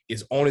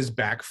is on his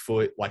back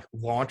foot,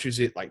 launches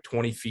it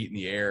 20 feet in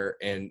the air.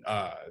 And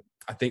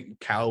I think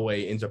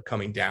Callaway ends up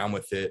coming down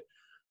with it.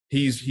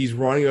 He's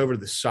running over to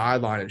the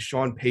sideline, and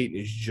Sean Payton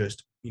is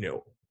just,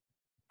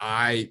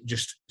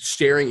 just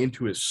staring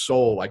into his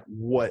soul,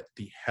 what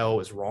the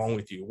hell is wrong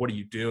with you? What are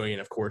you doing?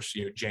 And of course,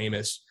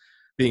 Jameis,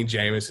 being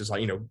Jameis, is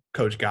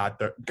Coach, God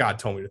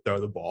told me to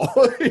throw the ball.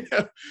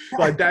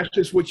 That's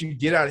just what you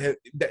get out of him.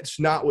 That's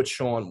not what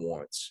Sean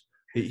wants.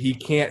 He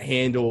can't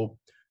handle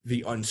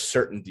the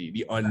uncertainty,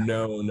 the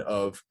unknown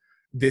of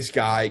this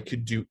guy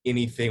could do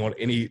anything on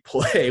any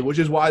play, which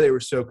is why they were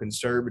so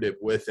conservative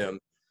with him.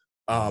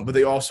 But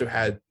they also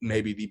had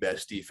maybe the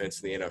best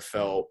defense in the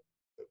NFL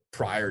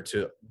prior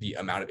to the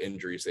amount of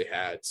injuries they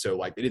had. So,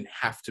 they didn't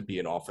have to be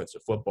an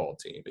offensive football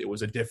team. It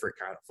was a different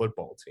kind of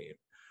football team.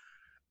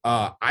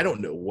 I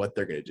don't know what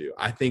they're going to do.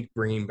 I think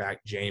bringing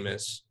back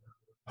Jameis,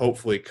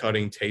 hopefully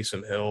cutting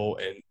Taysom Hill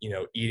and,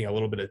 eating a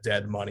little bit of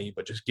dead money,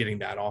 but just getting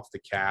that off the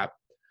cap.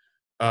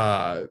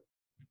 I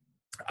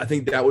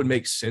think that would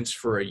make sense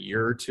for a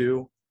year or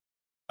two.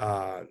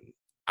 I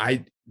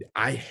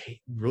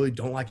really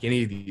don't like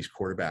any of these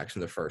quarterbacks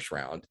in the first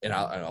round, and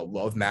I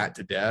love Matt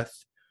to death.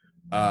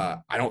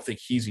 I don't think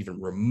he's even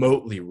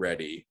remotely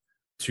ready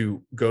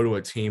to go to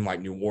a team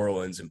like New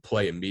Orleans and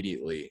play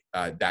immediately.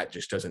 That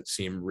just doesn't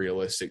seem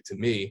realistic to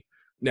me.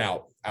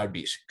 Now, I would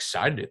be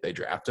excited if they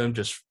draft him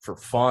just for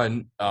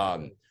fun.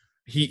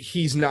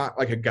 He's not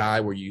like a guy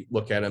where you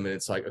look at him and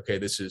it's like, okay,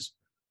 this is,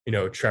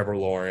 Trevor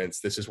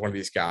Lawrence. This is one of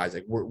these guys.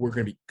 We're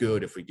going to be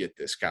good if we get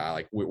this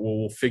guy.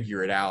 We'll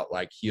figure it out.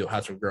 He'll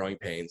have some growing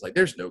pains.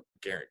 There's no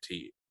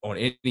guarantee on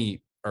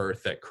any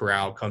earth that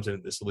Corral comes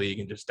into this league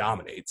and just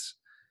dominates.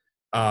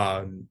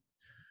 And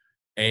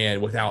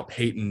without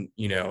Peyton,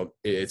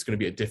 it's going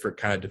to be a different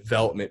kind of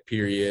development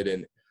period.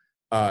 And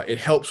it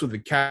helps with the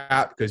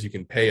cap because you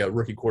can pay a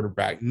rookie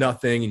quarterback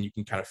nothing and you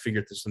can kind of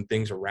figure some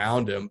things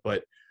around him.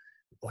 But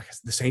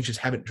the Saints just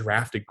haven't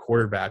drafted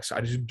quarterbacks.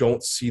 I just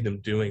don't see them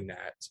doing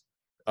that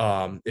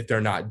if they're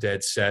not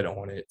dead set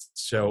on it.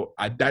 So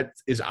that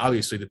is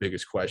obviously the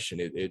biggest question.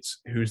 It's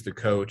who's the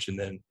coach, and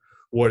then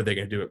what are they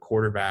going to do at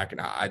quarterback?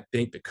 And I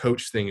think the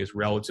coach thing is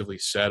relatively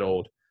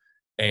settled,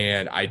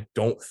 and I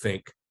don't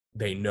think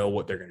they know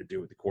what they're going to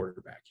do with the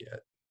quarterback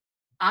yet.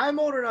 I'm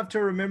old enough to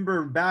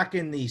remember back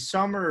in the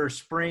summer or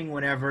spring,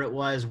 whenever it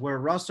was, where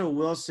Russell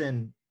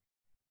Wilson,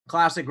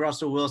 classic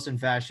Russell Wilson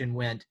fashion,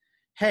 went,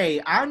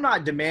 hey, I'm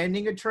not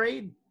demanding a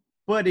trade,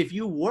 but if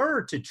you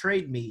were to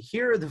trade me,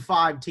 here are the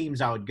 5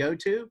 teams I would go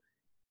to.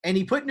 And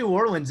he put New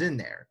Orleans in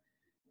there.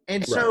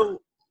 And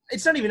so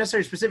it's not even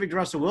necessarily specific to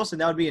Russell Wilson.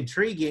 That would be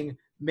intriguing.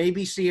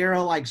 Maybe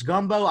Sierra likes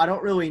gumbo. I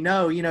don't really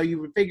know. You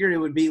would figure it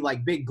would be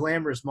big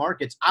glamorous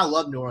markets. I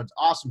love New Orleans,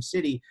 awesome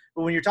city.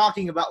 But when you're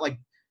talking about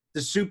the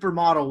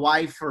supermodel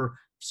wife or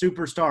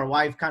superstar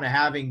wife kind of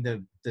having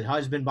the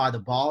husband by the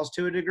balls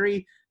to a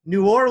degree,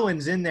 New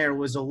Orleans in there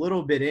was a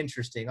little bit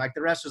interesting.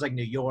 The rest was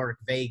New York,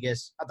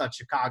 Vegas. I thought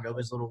Chicago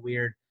was a little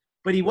weird.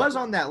 But he was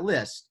on that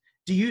list.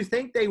 Do you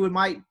think they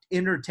might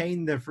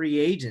entertain the free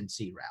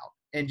agency route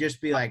and just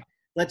be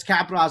let's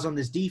capitalize on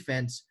this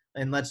defense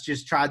and let's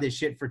just try this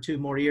shit for 2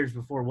 more years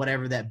before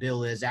whatever that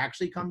bill is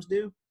actually comes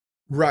due?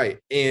 Right.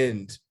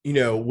 And,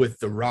 with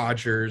the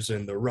Rodgers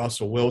and the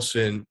Russell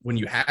Wilson, when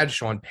you had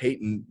Sean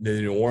Payton,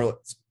 the New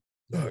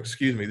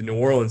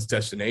Orleans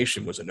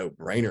destination was a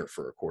no-brainer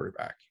for a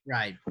quarterback.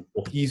 Right.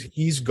 Well,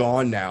 he's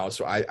gone now.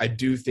 So I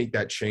do think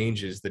that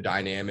changes the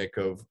dynamic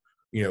of,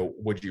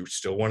 would you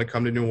still want to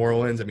come to New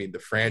Orleans? I mean, the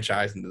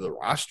franchise and the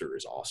roster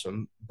is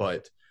awesome,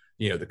 but,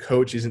 the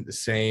coach isn't the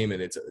same,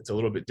 and it's a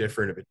little bit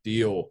different of a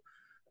deal.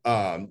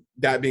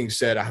 That being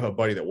said, I have a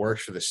buddy that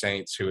works for the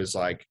Saints who is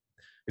I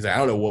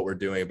don't know what we're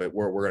doing, but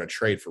we're going to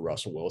trade for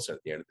Russell Wilson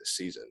at the end of the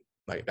season.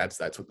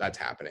 That's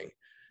happening.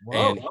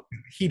 Whoa. And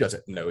he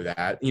doesn't know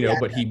that,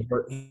 but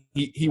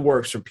he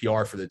works from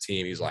PR for the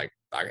team. He's like,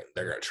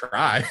 they're going to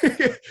try.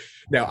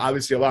 Now,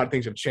 obviously, a lot of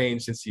things have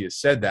changed since he has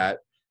said that.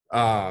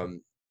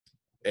 And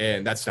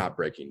that's not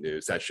breaking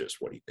news. That's just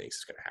what he thinks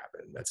is going to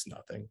happen. That's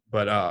nothing.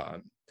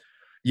 But,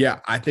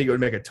 yeah, I think it would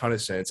make a ton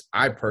of sense.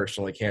 I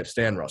personally can't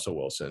stand Russell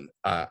Wilson.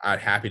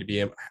 I'd happy to be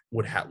him.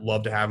 Would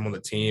love to have him on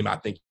the team. I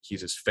think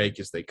he's as fake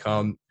as they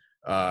come.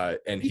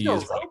 And he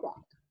is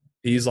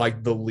He's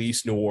like the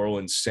least New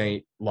Orleans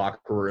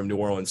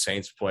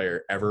Saints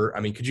player ever. I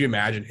mean, could you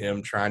imagine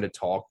him trying to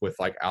talk with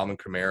like Alvin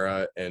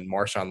Kamara and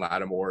Marshawn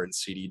Lattimore and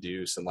CD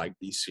Deuce and like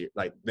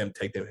them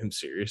take him him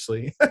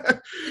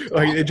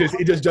like it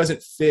just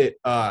doesn't fit.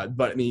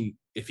 But I mean,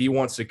 if he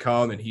wants to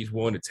come and he's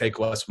willing to take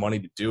less money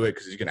to do it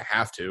because he's going to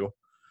have to,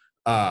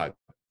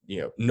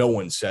 no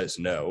one says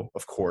no,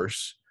 of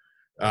course.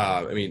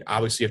 I mean,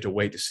 obviously you have to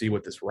wait to see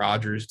what this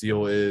Rodgers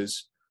deal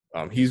is.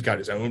 He's got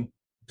his own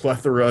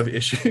plethora of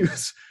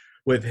issues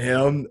with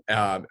him.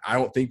 I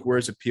don't think we're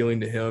as appealing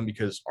to him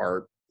because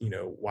our,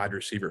 wide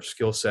receiver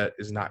skill set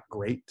is not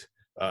great.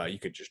 You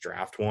could just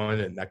draft one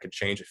and that could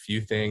change a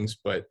few things,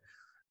 but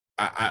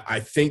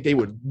I think they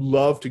would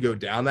love to go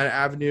down that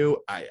avenue.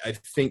 I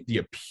think the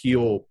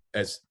appeal,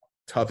 as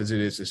tough as it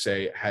is to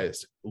say,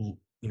 has,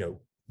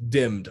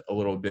 dimmed a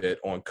little bit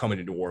on coming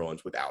to New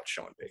Orleans without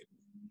Sean Payton.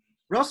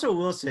 Russell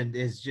Wilson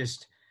is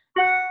just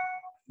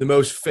the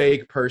most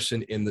fake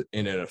person in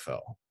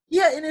NFL.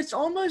 Yeah, and it's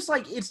almost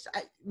like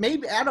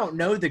maybe I don't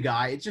know the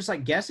guy. It's just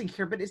like guessing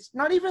here, but it's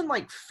not even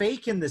like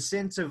fake in the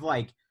sense of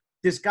like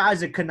this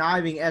guy's a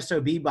conniving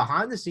SOB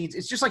behind the scenes.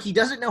 It's just like he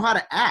doesn't know how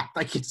to act.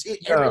 Like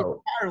every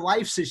entire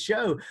life's a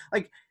show.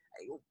 Like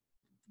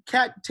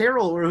Cat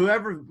Terrell or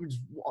whoever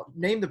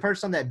named the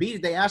person on that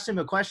beat, they asked him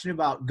a question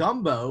about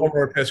gumbo.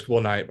 Or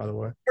Episcopal night, by the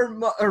way.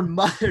 Or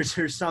mothers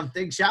or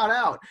something. Shout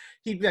out.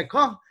 He'd be like,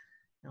 well,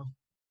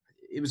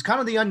 it was kind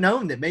of the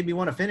unknown that made me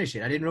want to finish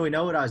it. I didn't really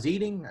know what I was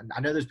eating. I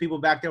know there's people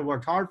back there who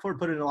worked hard for it,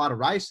 put in a lot of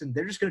rice, and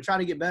they're just going to try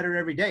to get better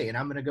every day. And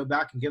I'm going to go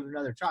back and give it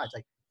another try. It's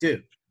like,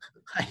 dude,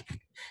 like,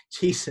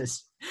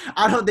 Jesus.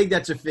 I don't think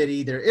that's a fit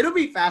either. It'll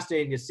be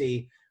fascinating to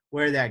see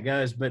where that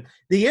goes. But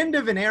the end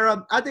of an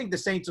era, I think the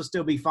Saints will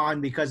still be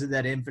fine because of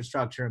that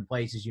infrastructure in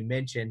place, as you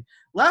mentioned.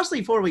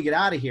 Lastly, before we get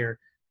out of here,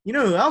 you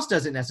know who else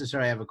doesn't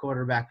necessarily have a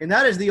quarterback? And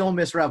that is the Ole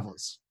Miss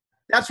Rebels.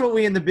 That's what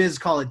we in the biz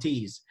call a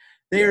tease.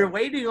 They are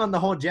waiting on the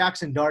whole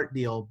Jackson Dart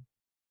deal.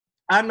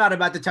 I'm not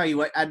about to tell you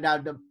what – I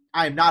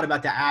am not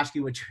about to ask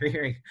you what you're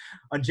hearing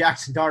on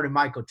Jackson Dart and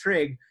Michael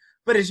Trigg.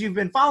 But as you've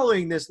been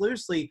following this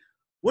loosely,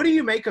 what do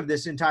you make of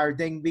this entire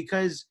thing?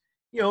 Because,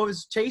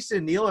 as Chase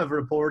and Neil have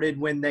reported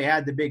when they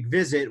had the big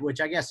visit, which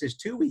I guess is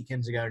 2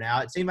 weekends ago now,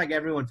 it seemed like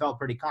everyone felt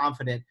pretty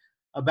confident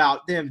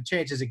about them,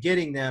 chances of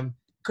getting them.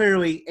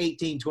 Clearly,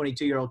 18,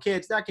 22-year-old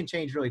kids, that can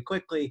change really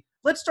quickly.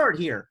 Let's start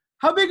here.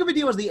 How big of a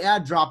deal is the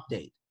ad drop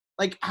date?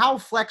 Like, how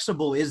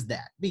flexible is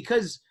that?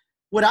 Because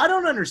what I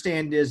don't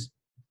understand is,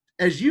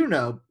 as you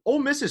know, Ole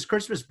Miss's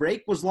Christmas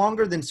break was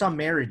longer than some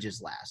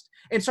marriages last.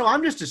 And so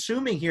I'm just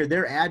assuming here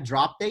their ad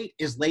drop date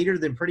is later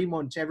than pretty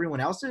much everyone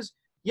else's,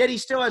 yet he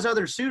still has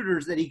other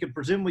suitors that he could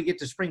presumably get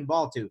to spring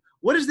ball to.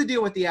 What is the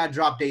deal with the ad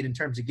drop date in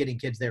terms of getting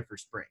kids there for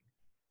spring?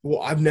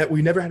 Well,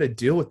 we never had to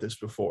deal with this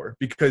before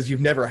because you've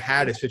never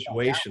had a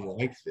situation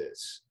like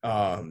this.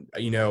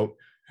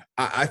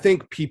 I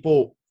think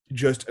people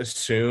just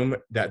assume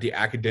that the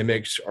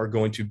academics are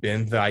going to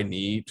bend thy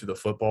knee to the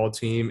football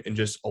team and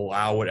just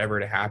allow whatever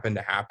to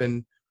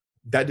happen.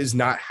 That is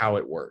not how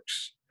it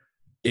works.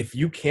 If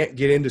you can't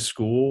get into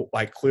school,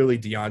 like clearly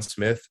Deion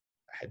Smith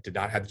did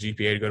not have the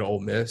GPA to go to Ole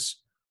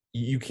Miss,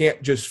 you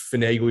can't just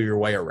finagle your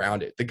way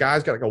around it. The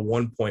guy's got like a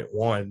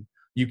 1.1.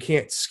 You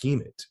can't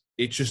scheme it.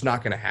 It's just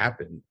not going to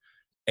happen.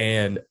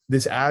 And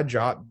this ad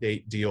drop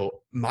date deal,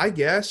 my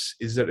guess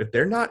is that if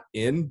they're not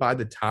in by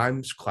the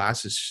time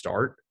classes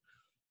start,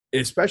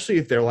 especially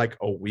if they're like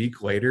a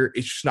week later,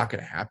 it's just not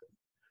going to happen.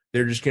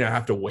 They're just going to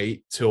have to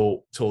wait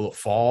till the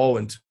fall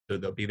and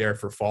they'll be there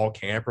for fall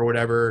camp or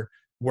whatever,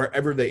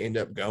 wherever they end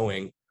up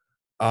going.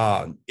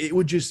 I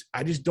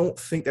just don't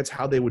think that's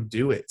how they would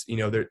do it.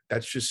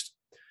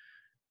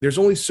 There's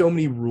only so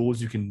many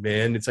rules you can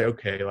bend. It's like,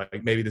 okay,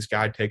 like maybe this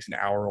guy takes an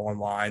hour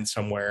online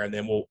somewhere and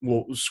then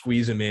we'll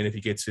squeeze him in if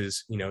he gets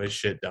his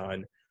shit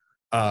done.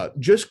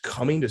 Just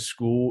coming to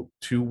school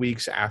 2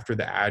 weeks after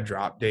the ad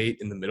drop date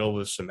in the middle of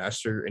the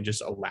semester and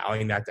just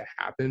allowing that to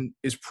happen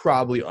is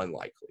probably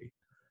unlikely.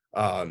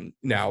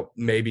 Now,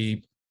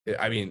 maybe,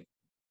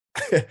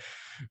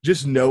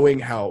 just knowing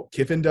how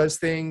Kiffin does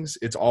things,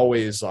 it's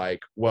always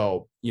like,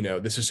 well,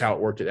 this is how it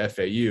worked at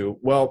FAU.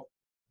 Well,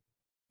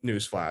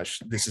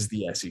 newsflash, this is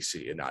the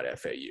SEC and not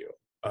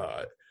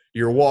FAU.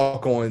 Your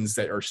walk-ons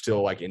that are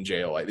still like in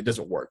jail, like it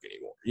doesn't work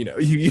anymore.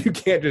 You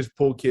can't just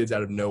pull kids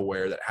out of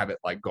nowhere that haven't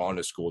like gone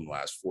to school in the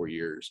last 4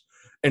 years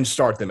and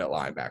start them at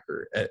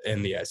linebacker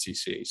in the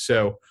SEC.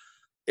 So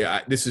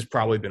this has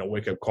probably been a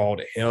wake-up call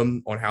to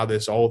him on how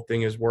this whole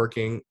thing is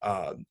working.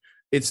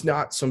 It's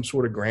not some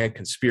sort of grand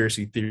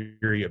conspiracy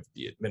theory of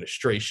the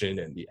administration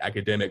and the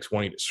academics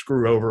wanting to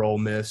screw over Ole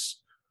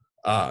Miss.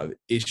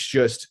 It's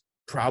just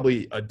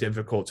probably a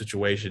difficult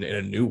situation and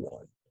a new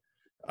one.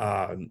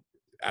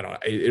 I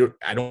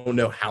don't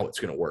know how it's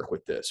going to work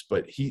with this,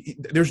 but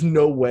there's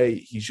no way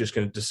he's just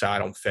going to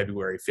decide on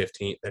February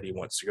 15th that he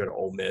wants to go to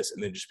Ole Miss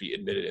and then just be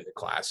admitted into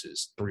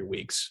classes 4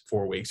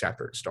 weeks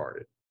after it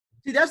started.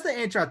 See, that's the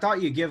answer I thought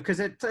you'd give,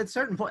 because at a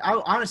certain point,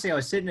 I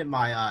was sitting in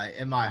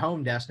my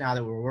home desk now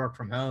that we work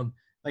from home,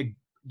 like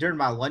during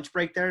my lunch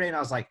break there today, and I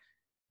was like,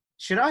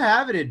 should I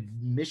have an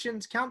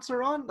admissions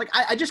counselor on? Like,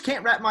 I just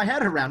can't wrap my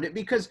head around it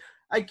because,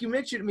 like you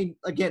mentioned, I mean,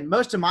 again,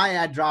 most of my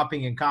ad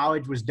dropping in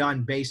college was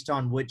done based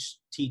on which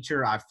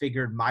teacher I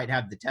figured might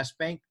have the test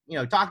bank. You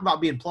know, talk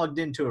about being plugged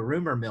into a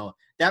rumor mill.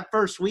 That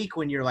first week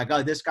when you're like,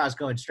 oh, this guy's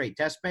going straight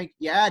test bank,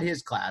 you add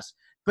his class.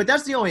 But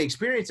that's the only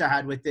experience I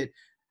had with it.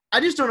 I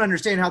just don't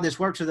understand how this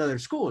works with other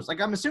schools.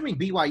 Like, I'm assuming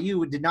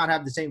BYU did not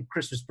have the same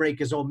Christmas break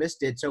as Ole Miss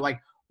did. So,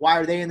 like, why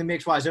are they in the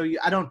mix? Why is OU?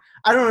 I don't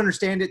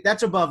understand it.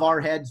 That's above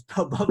our heads,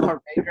 above our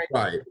pay grade.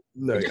 Right.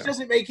 No, it just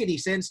doesn't make any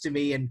sense to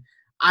me, and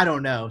I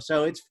don't know.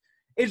 So it's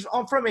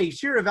from a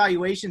sheer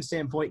evaluation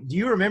standpoint. Do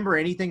you remember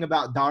anything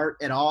about Dart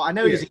at all? I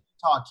know he's a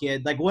Utah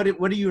kid. Like, what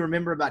do you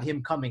remember about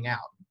him coming out?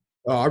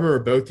 I remember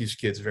both these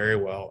kids very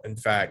well. In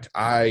fact,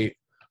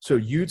 so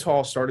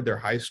Utah started their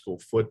high school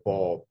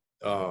football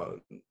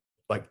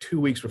like 2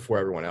 weeks before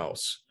everyone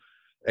else.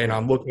 And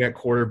I'm looking at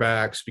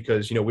quarterbacks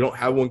because, you know, we don't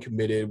have one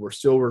committed. We're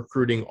still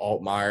recruiting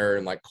Altmaier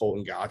and like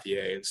Colton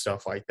Gauthier and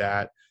stuff like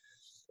that.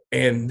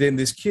 And then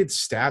this kid's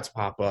stats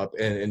pop up,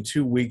 and in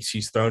 2 weeks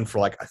he's thrown for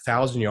like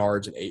 1,000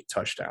 yards and 8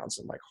 touchdowns.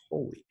 I'm like,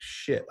 holy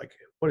shit, like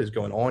what is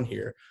going on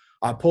here?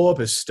 I pull up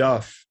his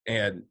stuff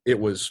and it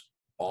was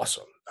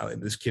awesome. I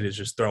mean, this kid is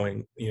just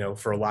throwing, you know,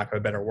 for lack of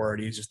a better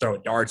word, he's just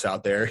throwing darts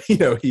out there. You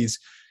know, he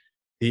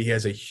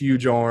has a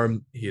huge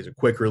arm. He has a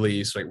quick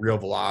release, like real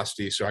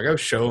velocity. So I go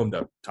show him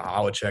to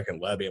Holochek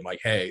and Levy. I'm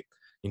like, hey,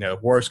 you know,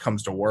 if worse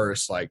comes to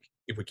worse, like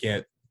if we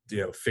can't, you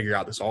know, figure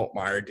out this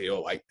Altmaier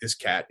deal, like this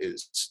cat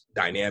is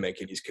dynamic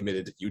and he's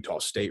committed to Utah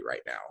State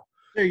right now.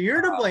 So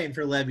you're to blame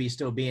for Levy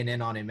still being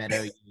in on him at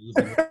OU.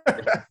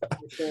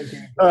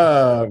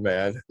 Oh,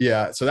 man.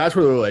 Yeah. So that's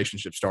where the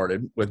relationship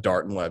started with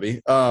Dart and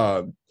Levy.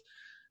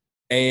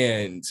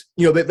 And,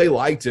 you know, they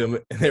liked him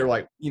and they were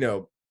like, you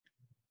know,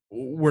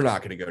 we're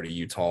not going to go to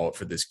Utah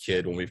for this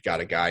kid when we've got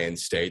a guy in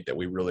state that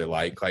we really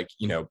like. Like,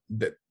 you know,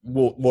 that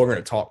we're going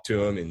to talk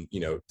to him and, you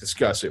know,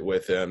 discuss it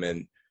with him.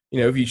 And, you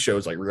know, if he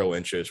shows like real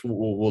interest,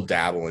 we'll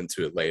dabble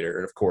into it later.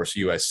 And of course,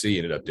 USC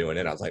ended up doing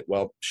it. I was like,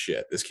 well,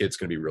 shit, this kid's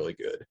going to be really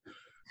good.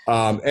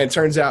 And it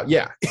turns out,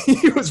 yeah,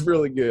 he was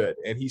really good,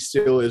 and he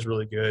still is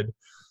really good.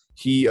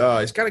 He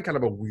is kind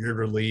of a weird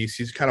release.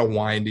 He's kind of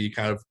windy,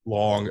 kind of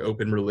long,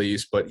 open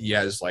release, but he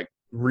has like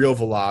real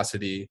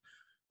velocity.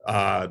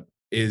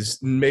 Is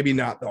maybe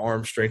not the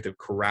arm strength of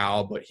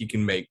Corral, but he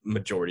can make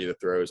majority of the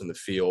throws in the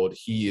field.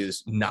 He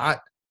is not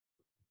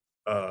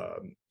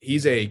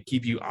he's a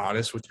keep you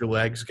honest with your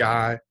legs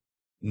guy.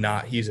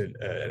 He's an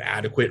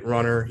adequate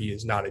runner. He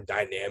is not a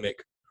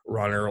dynamic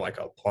runner like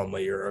a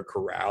Plumlee or a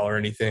Corral or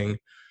anything,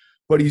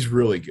 but he's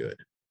really good.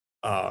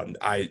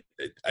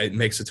 It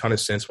makes a ton of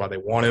sense why they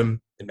want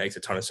him. It makes a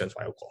ton of sense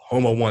why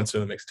Oklahoma wants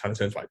him. It makes a ton of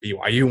sense why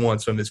BYU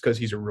wants him. It's because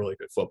he's a really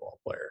good football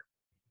player.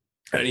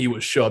 And he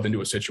was shoved into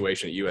a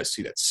situation at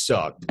USC that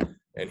sucked,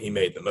 and he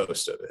made the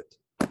most of it.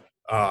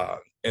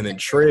 And then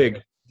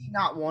Trigg.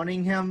 Not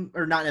wanting him,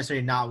 or not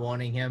necessarily not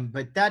wanting him,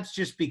 but that's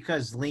just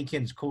because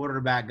Lincoln's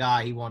quarterback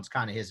guy, he wants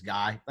kind of his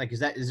guy. Like,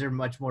 is there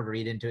much more to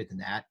read into it than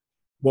that?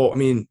 Well, I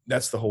mean,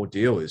 that's the whole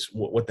deal is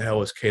what the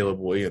hell is Caleb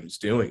Williams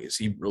doing? Is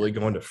he really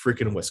going to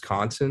freaking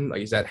Wisconsin?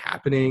 Like, is that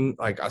happening?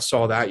 Like, I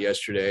saw that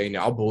yesterday, and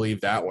I'll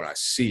believe that when I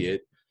see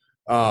it.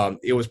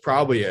 It was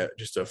probably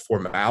just a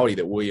formality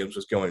that Williams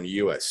was going to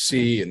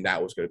USC and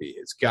that was going to be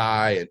his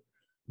guy. And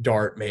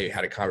Dart may have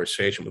had a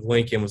conversation with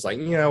Lincoln, was like,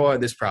 you know what,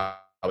 this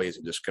probably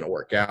isn't just going to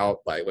work out.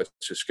 Like, let's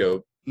just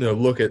go, you know,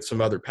 look at some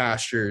other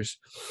pastures.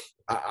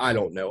 I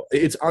don't know.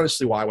 It's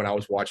honestly why when I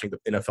was watching the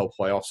NFL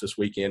playoffs this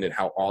weekend and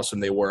how awesome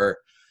they were,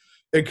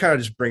 it kind of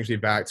just brings me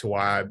back to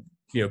why I've,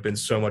 you know, been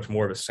so much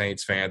more of a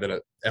Saints fan than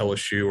an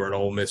LSU or an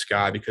Ole Miss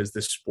guy, because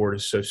this sport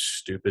is so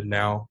stupid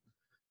now.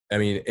 I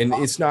mean, and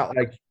it's not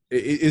like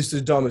it's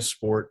the dumbest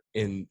sport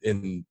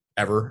in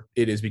ever.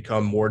 It has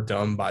become more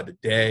dumb by the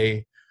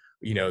day.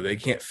 You know, they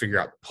can't figure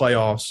out the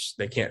playoffs.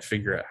 They can't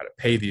figure out how to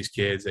pay these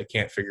kids. They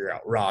can't figure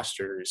out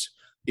rosters.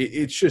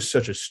 It's just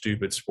such a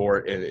stupid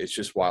sport, and it's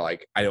just why,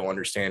 like, I don't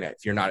understand it.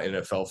 If you're not an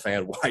NFL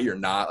fan, why you're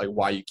not, like,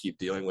 why you keep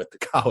dealing with the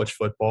college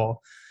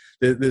football.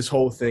 This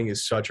whole thing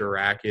is such a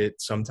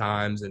racket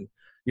sometimes, and,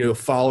 you know,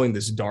 following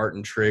this Dart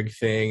and Trigg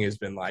thing has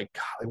been like,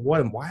 God,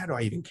 why do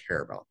I even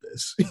care about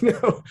this? You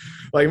know,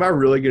 like, am I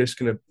really just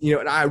going to, you know,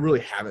 and I really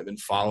haven't been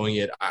following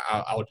it.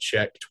 I'll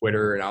check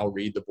Twitter and I'll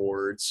read the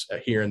boards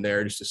here and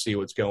there just to see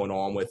what's going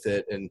on with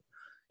it. And,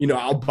 you know,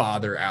 I'll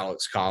bother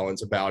Alex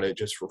Collins about it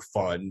just for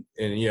fun.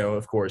 And, you know,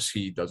 of course,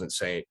 he doesn't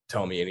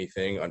tell me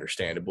anything,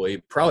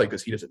 understandably, probably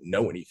because he doesn't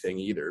know anything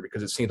either,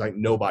 because it seems like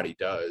nobody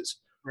does.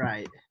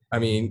 Right. I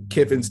mean,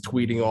 Kiffin's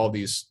tweeting all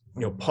these,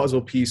 you know,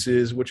 puzzle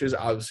pieces, which is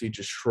obviously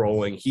just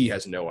trolling. He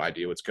has no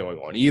idea what's going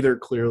on either,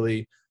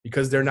 clearly,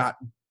 because they're not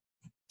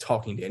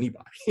talking to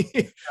anybody.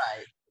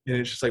 Right. And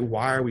it's just like,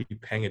 why are we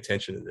paying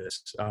attention to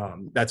this?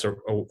 That's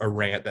a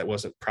rant that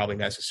wasn't probably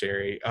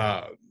necessary.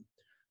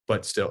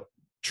 But still,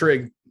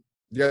 Trigg,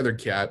 the other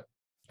cat,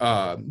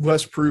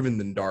 less proven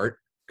than Dart,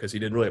 because he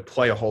didn't really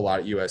play a whole lot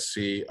at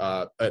USC,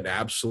 an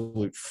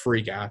absolute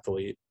freak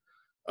athlete.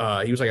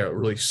 He was like a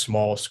really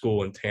small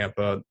school in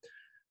Tampa.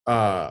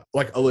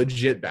 like a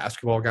legit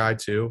basketball guy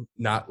too,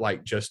 not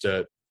like just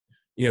a,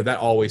 that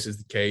always is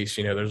the case.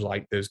 There's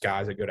like those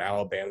guys that go to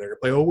Alabama, they're gonna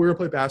play, we're gonna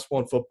play basketball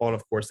and football, and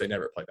of course they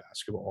never play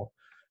basketball.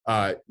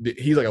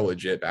 He's like a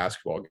legit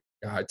basketball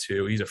guy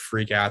too. He's a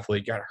freak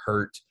athlete, got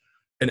hurt,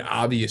 an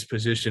obvious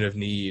position of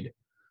need.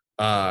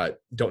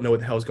 Don't know what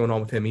the hell's going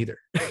on with him either.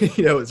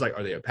 It's like,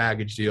 are they a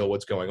package deal?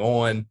 What's going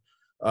on?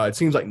 It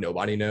seems like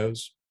nobody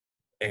knows.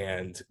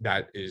 And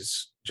that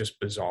is just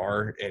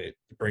bizarre. And it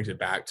brings it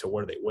back to,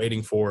 what are they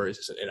waiting for? Is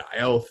this an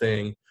NIL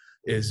thing?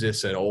 Is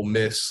this an Ole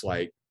Miss,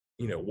 like,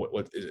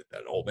 what is it,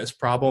 an Ole Miss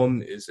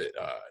problem? Is it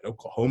an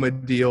Oklahoma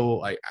deal?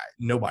 Like,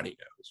 nobody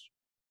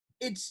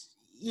knows.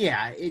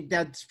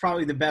 That's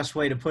probably the best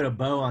way to put a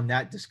bow on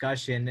that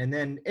discussion. And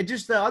then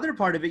just the other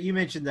part of it, you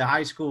mentioned the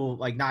high school,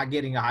 like not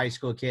getting a high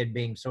school kid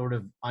being sort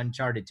of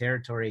uncharted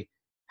territory.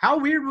 How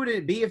weird would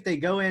it be if they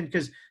go in?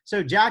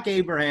 So Jack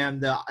Abraham,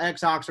 the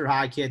ex-Oxford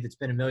High kid that's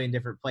been a million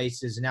different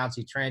places, announced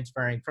he's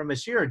transferring. From a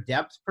sheer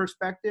depth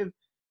perspective,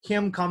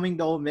 him coming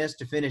to Ole Miss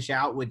to finish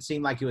out would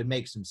seem like it would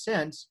make some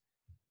sense.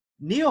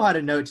 Neil had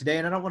a note today,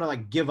 and I don't want to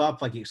like give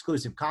up like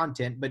exclusive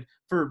content, but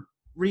for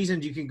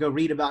reasons you can go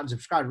read about and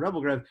subscribe to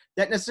Rebel Grove,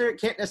 that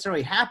can't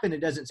necessarily happen,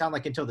 it doesn't sound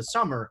like, until the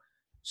summer.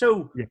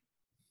 So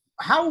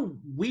How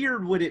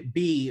weird would it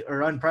be,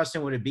 or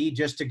unprecedented would it be,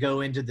 just to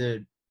go into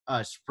the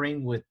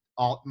spring with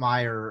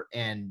Altmaier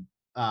and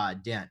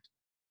Dent?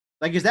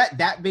 Like, is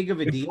that big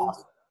of a deal?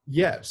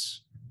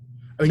 Yes.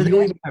 I mean,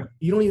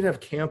 you don't even have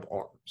camp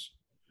arms.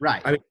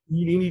 Right. I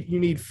mean, you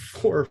need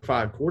 4 or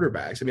 5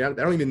 quarterbacks. I mean, I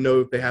don't even know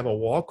if they have a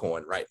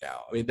walk-on right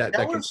now. I mean, that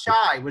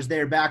Shy was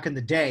there back in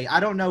the day. I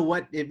don't know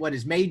what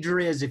his major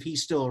is, if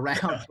he's still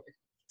around.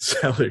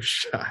 Sellers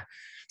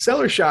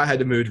Shy had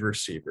to move to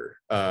receiver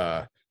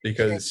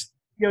because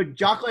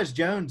Jacques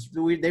Jones.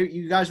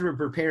 You guys were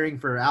preparing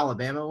for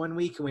Alabama one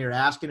week, and we were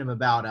asking him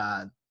about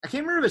I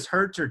can't remember if it's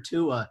Hurts or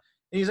Tua,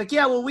 and he's like,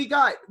 "Yeah, well, we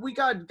got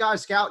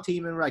guys scout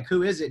team," and we're like,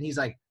 "Who is it?" And he's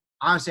like,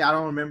 "Honestly, I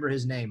don't remember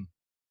his name."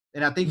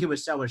 And I think it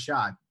was Sellers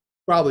Shy.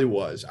 Probably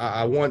was.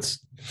 I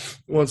once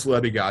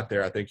Levy got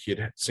there, I think he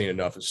had seen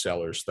enough of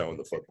Sellers throwing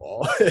the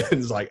football. And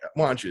it's like,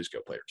 why don't you just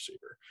go play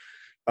receiver?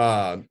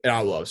 And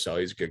I love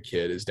Sellers. He's a good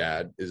kid. His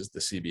dad is the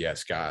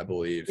CBS guy, I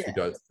believe. Yeah. He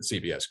does the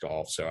CBS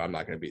golf, so I'm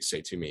not going to say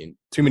too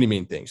many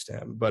mean things to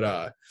him.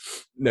 But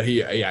no,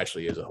 he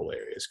actually is a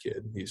hilarious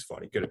kid. He's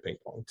funny, good at ping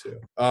pong too.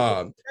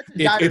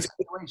 It's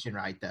a situation,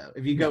 right? Though,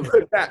 if you go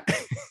back,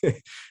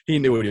 he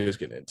knew what he was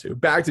getting into.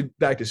 Back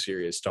to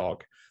serious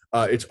talk.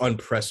 It's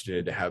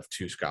unprecedented to have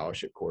 2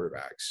 scholarship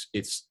quarterbacks.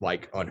 It's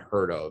like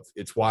unheard of.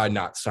 It's why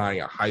not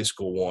signing a high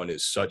school one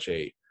is such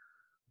a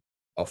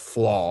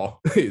flaw.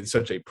 It's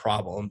such a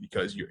problem,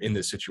 because you're in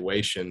this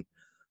situation.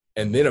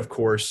 And then, of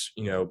course,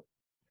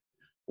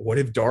 what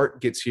if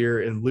Dart gets here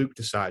and Luke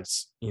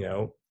decides,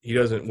 he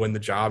doesn't win the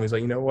job? He's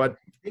like, you know what?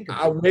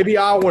 Maybe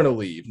I want to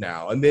leave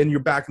now. And then you're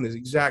back in this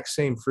exact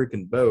same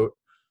freaking boat.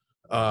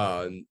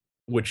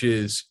 Which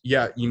is,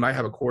 you might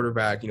have a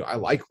quarterback. I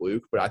like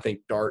Luke, but I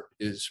think Dart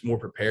is more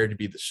prepared to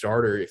be the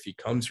starter if he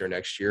comes here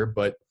next year.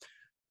 But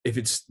if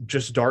it's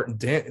just Dart and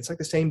Dent, it's like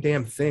the same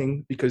damn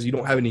thing, because you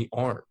don't have any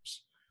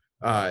arms.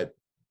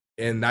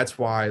 And that's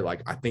why,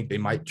 like, I think they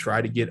might try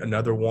to get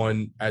another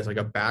one as like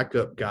a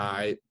backup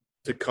guy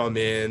to come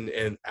in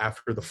and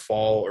after the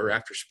fall or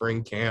after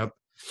spring camp,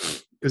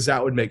 because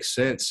that would make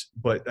sense.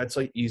 But that's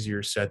like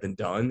easier said than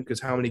done,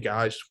 because how many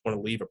guys want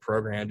to leave a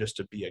program just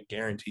to be a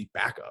guaranteed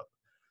backup?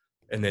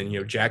 And then,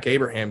 Jack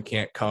Abraham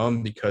can't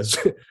come because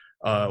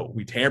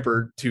we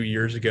tampered 2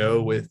 years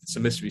ago with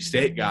some Mississippi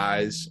State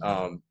guys,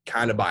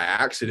 kind of by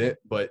accident,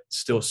 but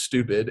still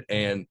stupid.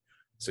 And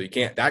so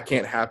that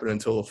can't happen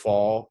until the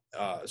fall.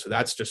 So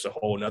that's just a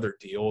whole another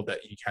deal that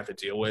you have to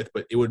deal with.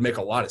 But it would make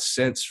a lot of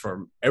sense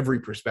from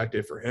every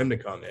perspective for him to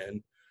come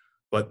in.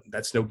 But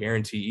that's no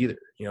guarantee either.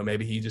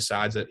 Maybe he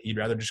decides that he'd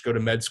rather just go to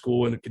med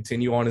school and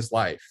continue on his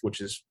life,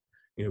 which is,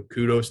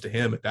 kudos to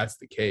him if that's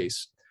the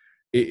case.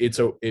 It's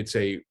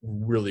a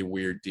really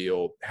weird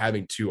deal.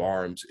 Having 2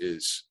 arms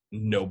is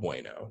no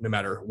bueno, no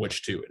matter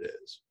which 2 it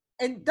is.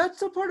 And that's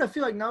the part I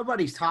feel like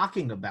nobody's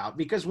talking about,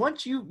 because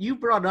once you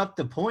brought up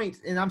the point,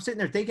 and I'm sitting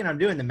there thinking, I'm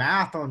doing the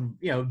math on,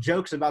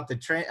 jokes about the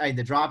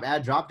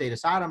drop date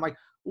aside. I'm like,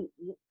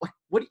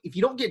 what if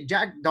you don't get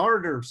Jack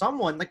Dart or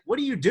someone, like, what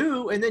do you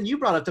do? And then you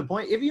brought up the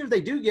point, even if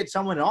they do get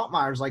someone at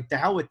Altmaier's, like, the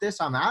hell with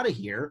this, I'm out of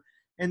here.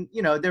 And,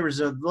 there was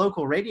a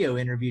local radio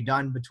interview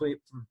done between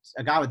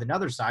a guy with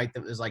another site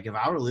that was like, if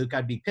I were Luke,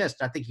 I'd be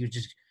pissed. I think he was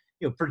just,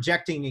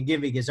 projecting and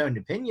giving his own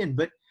opinion,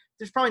 but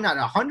there's probably not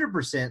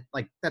 100%,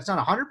 like, that's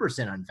not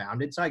 100%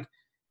 unfounded. It's like,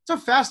 it's a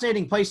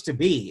fascinating place to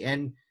be.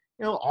 And,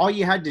 all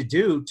you had to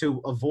do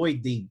to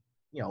avoid the,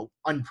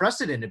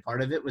 unprecedented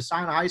part of it was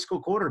sign a high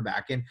school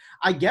quarterback. And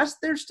I guess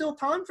there's still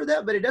time for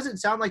that, but it doesn't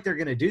sound like they're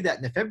going to do that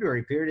in the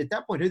February period. At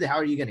that point, who the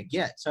hell are you going to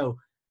get? So,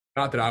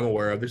 not that I'm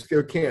aware of.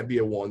 There can't be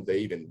a one they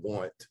even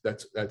want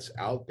that's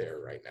out there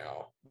right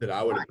now that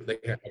I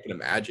can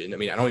imagine. I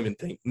mean, I don't even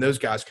think those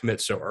guys commit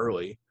so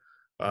early.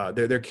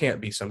 There can't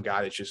be some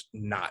guy that's just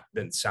not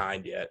been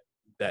signed yet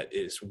that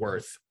is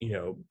worth,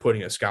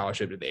 putting a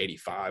scholarship to the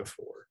 85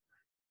 for.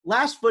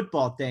 Last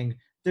football thing,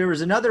 there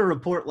was another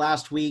report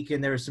last week,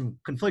 and there was some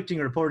conflicting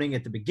reporting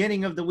at the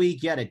beginning of the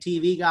week. You had a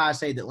TV guy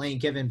say that Lane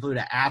Kiffin flew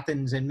to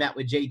Athens and met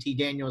with JT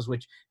Daniels,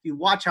 which if you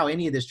watch how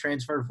any of this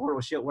transfer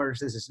portal shit works,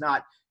 this is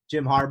not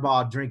Jim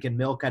Harbaugh drinking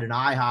milk at an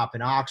IHOP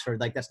in Oxford.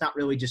 Like, that's not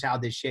really just how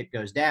this shit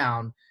goes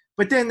down.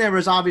 But then there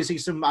was obviously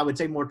some, I would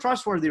say, more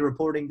trustworthy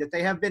reporting that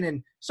they have been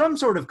in some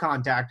sort of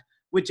contact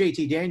with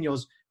JT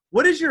Daniels.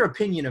 What is your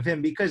opinion of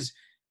him? Because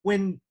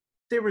when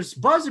there was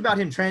buzz about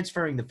him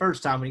transferring the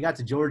first time when he got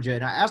to Georgia,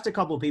 and I asked a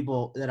couple of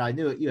people that I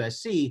knew at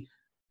USC,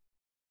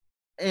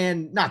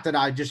 and not that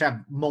I just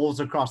have moles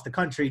across the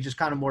country, just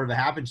kind of more of a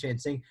happen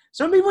chance thing.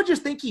 Some people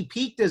just think he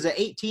peaked as an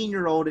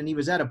 18-year-old and he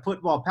was at a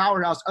football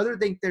powerhouse. Other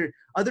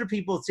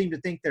people seem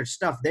to think there's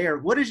stuff there.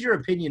 What is your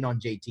opinion on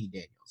JT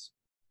Daniels?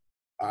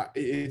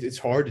 It's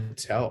hard to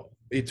tell.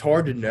 It's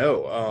hard to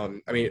know.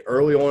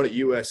 Early on at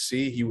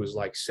USC, he was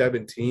like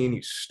 17.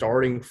 He's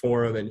starting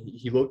for him, and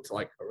he looked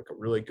like a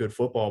really good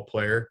football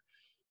player,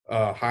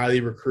 highly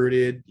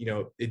recruited.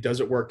 It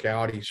doesn't work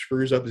out. He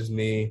screws up his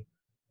knee.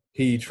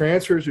 He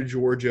transfers to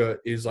Georgia,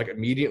 is like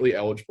immediately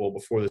eligible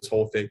before this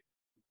whole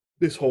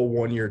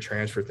 1-year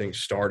transfer thing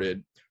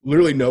started.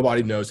 Literally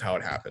nobody knows how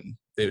it happened.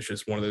 It was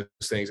just one of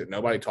those things that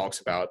nobody talks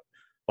about.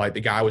 Like,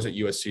 the guy was at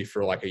USC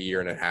for like a year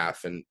and a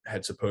half and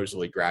had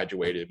supposedly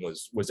graduated and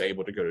was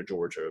able to go to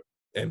Georgia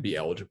and be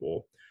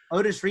eligible.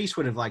 Otis Reese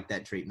would have liked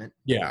that treatment.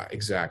 Yeah,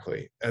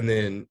 exactly. And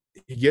then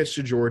he gets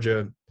to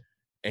Georgia,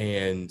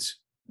 and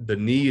the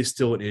knee is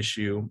still an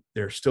issue.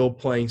 They're still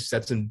playing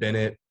Stetson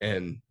Bennett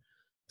and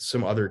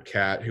some other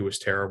cat who was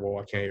terrible.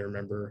 I can't even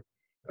remember.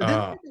 But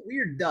then the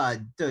weird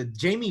the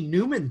Jamie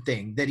Newman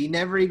thing that he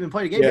never even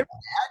played a game. Yeah.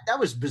 That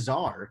was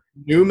bizarre.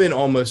 Newman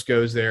almost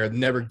goes there,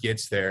 never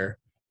gets there.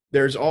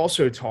 There's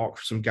also talk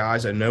from some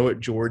guys I know at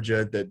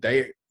Georgia that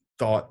they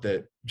thought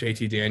that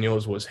JT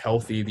Daniels was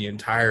healthy the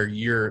entire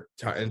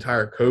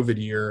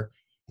COVID year,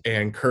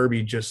 and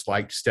Kirby just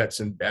liked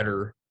Stetson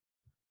better,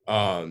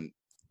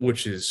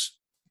 which is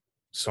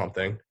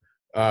something.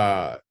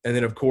 And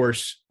then, of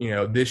course,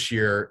 this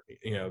year,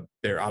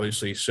 they're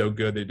obviously so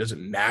good that it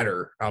doesn't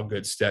matter how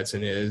good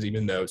Stetson is,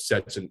 even though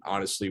Stetson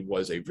honestly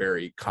was a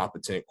very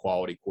competent,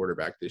 quality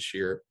quarterback this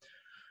year.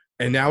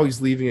 And now he's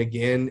leaving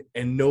again,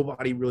 and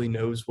nobody really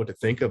knows what to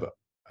think of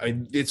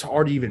him. It's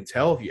hard to even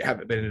tell if you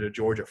haven't been at a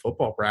Georgia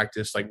football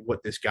practice, like,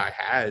 what this guy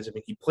has.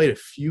 He played a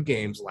few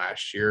games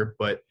last year,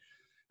 but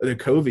the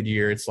COVID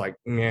year, it's like,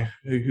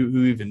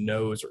 who even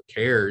knows or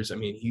cares?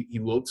 He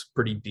looked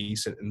pretty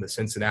decent in the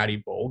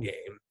Cincinnati bowl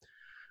game.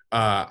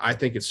 I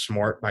think it's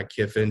smart by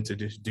Kiffin to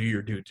just do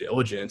your due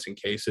diligence in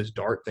case this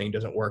Dart thing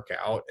doesn't work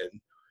out.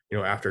 And,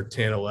 after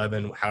 10,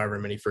 11, however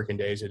many freaking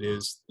days it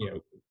is,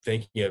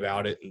 thinking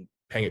about it and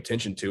paying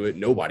attention to it,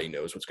 nobody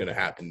knows what's going to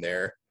happen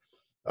there.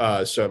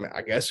 So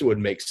I guess it would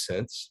make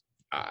sense.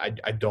 I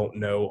don't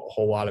know a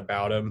whole lot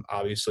about him.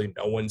 Obviously,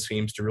 no one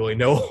seems to really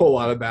know a whole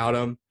lot about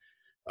him.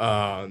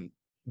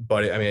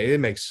 But it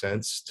makes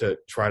sense to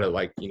try to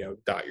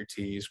dot your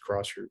T's,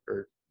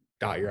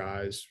 dot your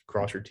I's,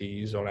 cross your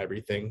T's on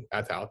everything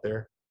that's out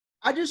there.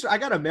 I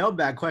got a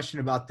mailbag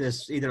question about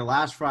this either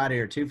last Friday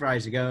or 2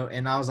 Fridays ago,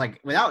 and I was like,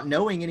 without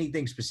knowing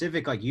anything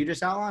specific like you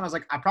just outlined, I was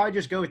like, I'd probably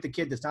just go with the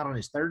kid that's not on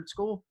his third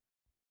school.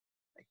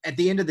 At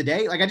the end of the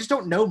day, I just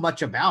don't know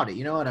much about it.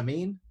 You know what I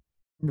mean?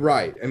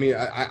 Right.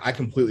 I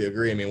completely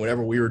agree.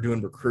 Whenever we were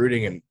doing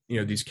recruiting and,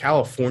 these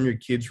California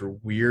kids were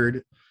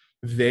weird,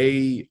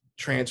 they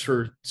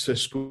transfer to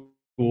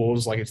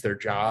schools like it's their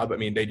job.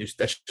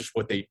 That's just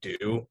what they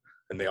do.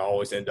 And they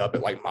always end up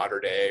at like Mater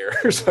Dei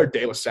or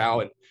De La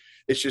Salle. And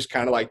it's just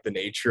kind of like the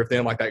nature of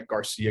them, like that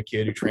Garcia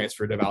kid who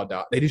transferred to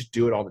Valdosta. They just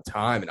do it all the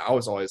time. And I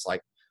was always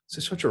like,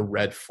 it's such a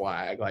red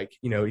flag.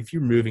 If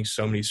you're moving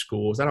so many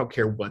schools, I don't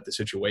care what the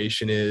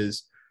situation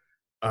is.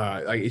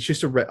 It's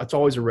just it's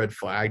always a red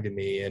flag to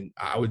me. And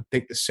I would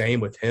think the same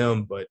with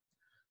him, but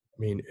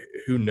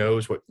who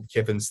knows what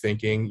Kiffin's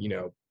thinking,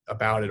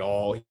 about it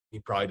all. He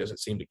probably doesn't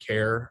seem to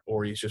care,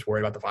 or he's just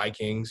worried about the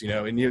Vikings,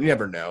 and you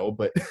never know,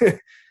 but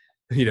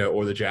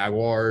or the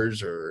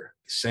Jaguars or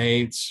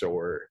Saints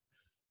or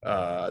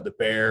the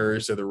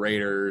Bears or the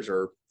Raiders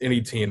or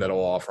any team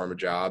that'll offer him a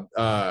job.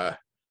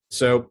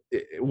 So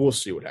we'll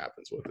see what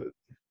happens with it.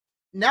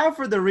 Now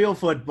for the real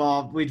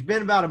football. We've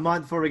been about a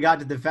month before we got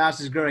to the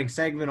fastest growing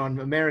segment on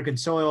American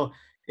soil.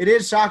 It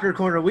is Soccer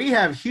Corner. We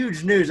have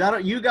huge news.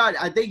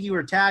 I think you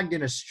were tagged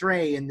in a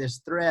stray in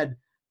this thread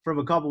from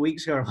a couple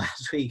weeks ago or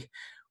last week.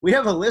 We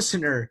have a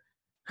listener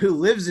who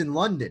lives in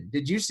London.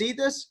 Did you see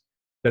this?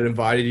 That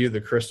invited you to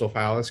the Crystal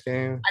Palace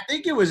game? I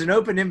think it was an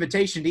open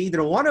invitation to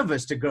either one of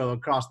us to go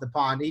across the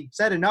pond. He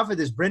said enough of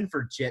this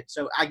Brentford shit,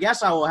 so I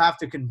guess I will have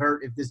to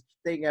convert if this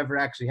thing ever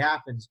actually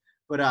happens.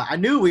 But I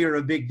knew we were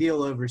a big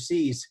deal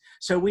overseas.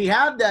 So we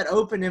have that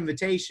open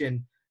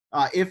invitation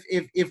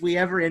if we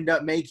ever end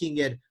up making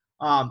it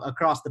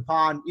across the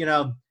pond.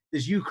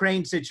 This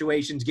Ukraine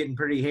situation's getting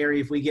pretty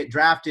hairy. If we get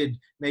drafted,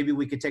 maybe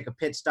we could take a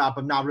pit stop.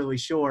 I'm not really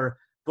sure.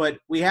 but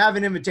we have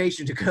an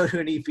invitation to go to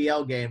an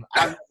EPL game.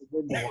 I've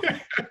never been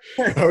to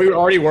one. Are we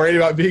already worried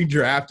about being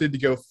drafted to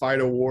go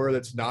fight a war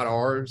that's not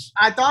ours?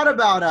 I thought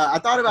about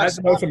That's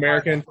the most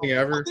American thing I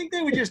ever. think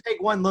they would just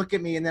take one look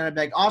at me and then I'd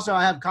be like, also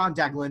I have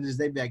contact lenses.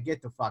 They'd be like,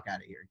 get the fuck out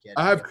of here, kid.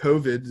 I have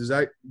COVID. Does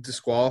that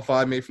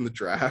disqualify me from the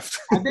draft?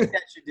 I think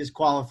that should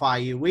disqualify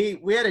you. We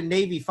had a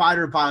Navy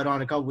fighter pilot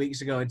on a couple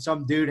weeks ago, and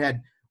some dude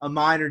had a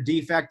minor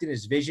defect in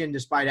his vision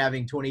despite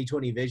having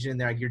 20/20 vision.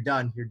 They're like, you're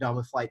done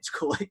with flight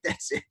school. Like,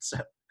 that's it. So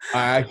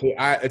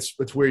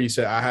It's weird you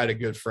said. I had a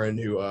good friend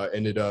who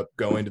ended up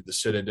going to the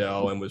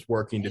Citadel and was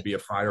working to be a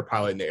fighter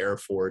pilot in the Air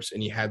Force,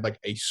 and he had like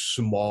a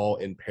small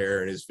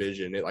impair in his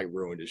vision. It like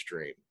ruined his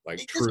dream.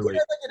 Like it truly.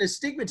 just like an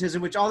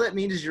astigmatism, which all that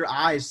means is your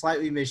eye is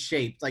slightly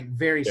misshaped, like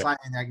very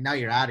slightly. Like, now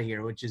you're out of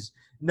here, which is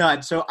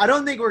nuts. So I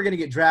don't think we're going to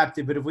get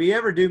drafted, but if we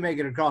ever do make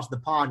it across the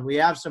pond, we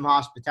have some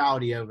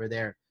hospitality over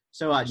there.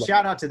 So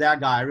shout out to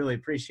that guy. I really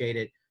appreciate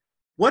it.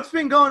 What's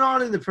been going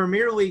on in the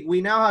Premier League? We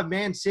now have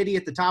Man City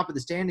at the top of the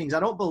standings. I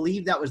don't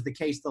believe that was the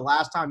case the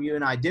last time you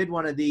and I did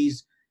one of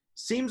these.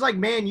 Seems like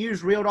Man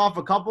U's reeled off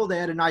a couple. They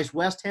had a nice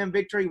West Ham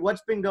victory.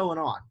 What's been going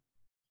on?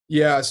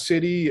 Yeah,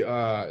 City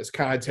is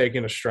kind of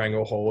taking a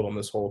stranglehold on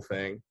this whole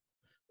thing.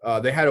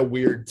 They had a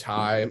weird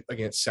tie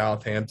against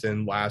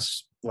Southampton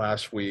last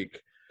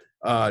week.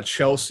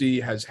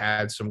 Chelsea has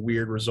had some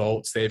weird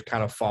results. They've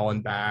kind of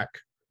fallen back.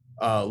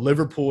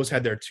 Liverpool has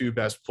had their two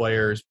best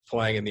players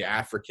playing in the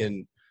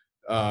African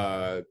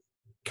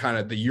kind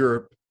of the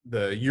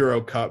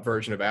Euro Cup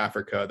version of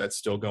Africa that's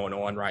still going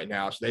on right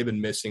now. So they've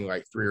been missing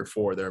like 3 or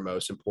 4 of their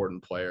most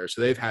important players.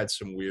 So they've had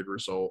some weird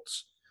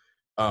results.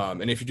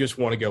 And if you just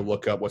want to go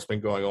look up what's been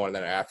going on in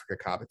that Africa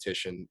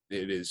competition,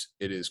 it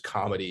is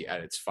comedy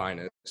at its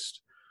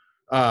finest.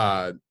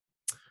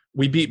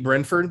 We beat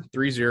Brentford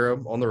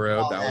 3-0 on the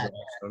road. That was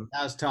awesome.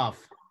 That was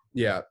tough.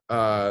 Yeah.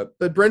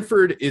 But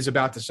Brentford is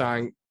about to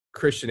sign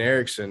Christian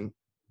Eriksen,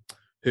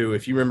 who,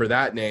 if you remember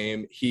that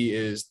name, he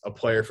is a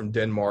player from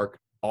Denmark,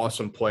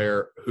 awesome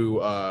player who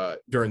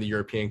during the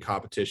European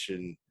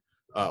competition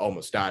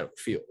almost died on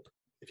the field,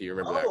 if you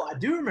remember that. Oh, I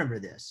do remember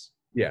this.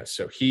 Yeah,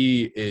 so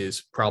he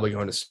is probably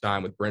going to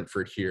sign with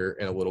Brentford here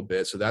in a little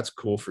bit, so that's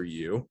cool for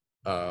you.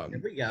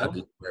 Here we go.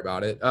 Don't worry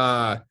about it.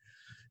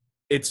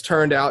 It's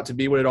turned out to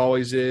be what it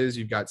always is.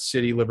 You've got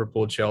City,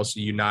 Liverpool,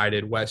 Chelsea,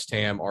 United, West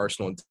Ham,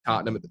 Arsenal, and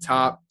Tottenham at the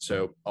top.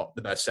 So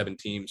the best 7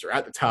 teams are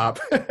at the top.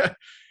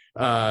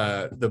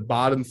 The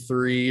bottom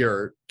 3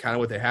 are kind of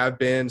what they have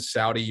been: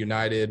 Saudi,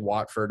 United,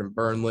 Watford, and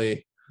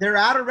Burnley. They're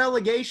out of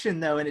relegation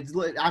though,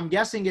 and I'm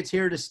guessing it's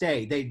here to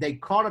stay. They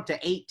caught up to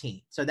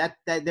 18, so that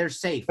they're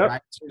safe,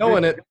 right? Still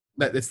in it.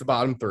 It's the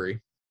bottom 3.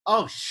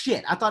 Oh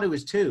shit! I thought it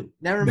was 2.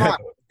 Never mind.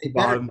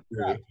 Bottom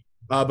 3.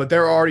 But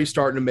they're already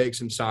starting to make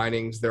some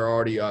signings. They're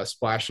already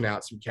splashing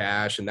out some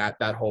cash, and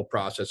that whole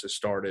process has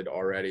started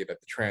already. That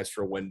the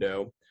transfer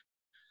window.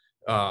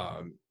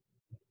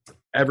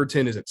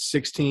 Everton is at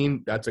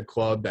 16. That's a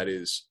club that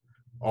is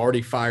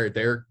already fired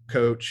their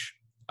coach.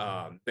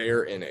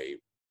 They're in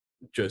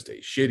just a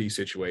shitty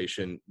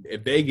situation.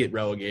 If they get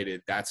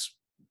relegated, that's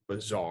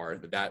bizarre.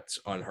 That's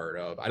unheard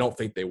of. I don't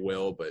think they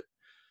will, but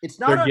it's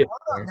not unheard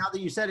of now that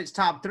you said it's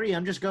top 3.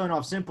 I'm just going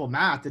off simple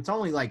math. It's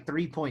only like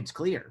 3 points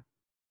clear.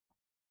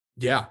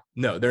 Yeah,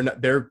 no, they're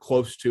not. They're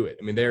close to it.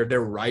 I mean, they're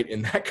right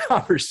in that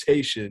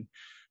conversation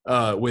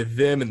with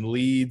them and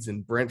Leeds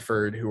and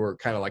Brentford, who are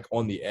kind of like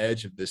on the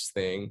edge of this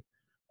thing.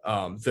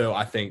 Though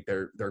I think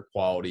their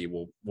quality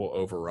will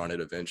overrun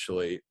it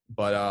eventually.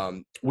 But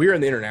we're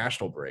in the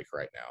international break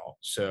right now,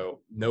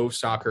 so no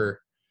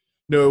soccer,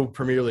 no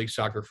Premier League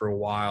soccer for a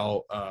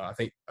while. I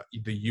think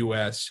the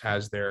U.S.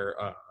 has their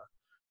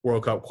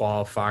World Cup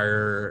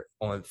qualifier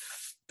on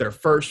their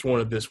first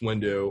one of this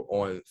window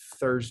on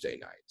Thursday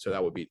night, so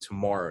that would be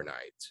tomorrow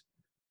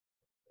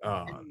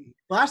night.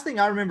 Last thing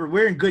I remember,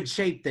 we're in good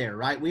shape there,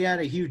 right? We had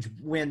a huge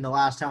win the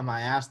last time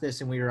I asked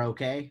this, and we were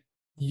okay.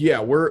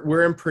 Yeah,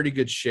 we're in pretty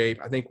good shape.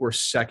 I think we're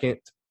second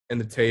in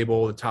the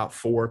table. The top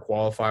 4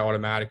 qualify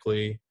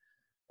automatically,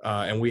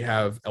 and we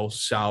have El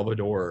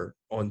Salvador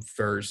on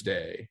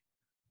Thursday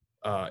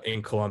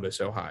in Columbus,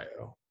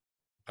 Ohio.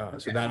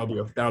 So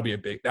that'll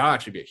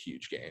actually be a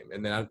huge game.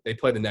 And then they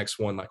play the next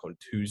one like on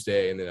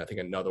Tuesday, and then I think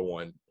another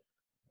one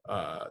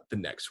the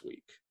next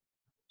week.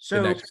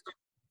 So next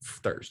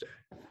Thursday.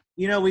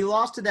 You know, we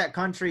lost to that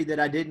country that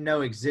I didn't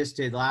know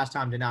existed last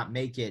time to not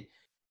make it.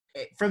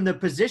 From the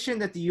position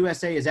that the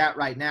USA is at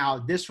right now,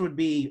 this would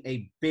be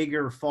a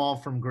bigger fall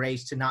from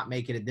grace to not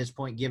make it at this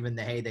point, given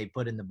the hay they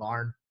put in the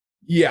barn.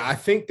 Yeah, I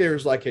think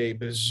there's like a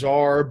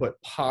bizarre but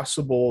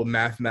possible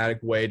mathematic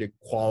way to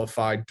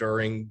qualify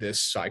during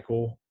this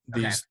cycle,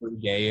 these 3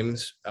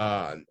 games.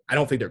 I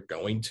don't think they're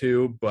going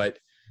to, but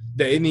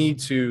they need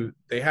to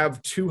 – they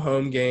have 2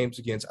 home games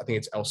against – I think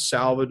it's El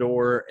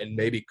Salvador and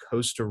maybe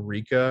Costa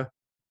Rica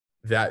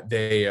that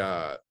they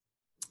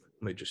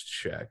let me just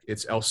check.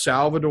 It's El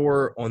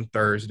Salvador on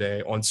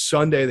Thursday. On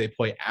Sunday, they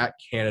play at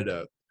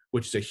Canada,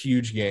 which is a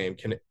huge game.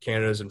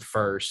 Canada's in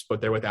first,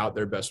 but they're without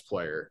their best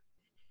player,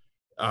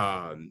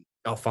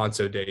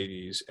 Alphonso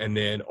Davies. And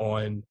then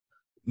on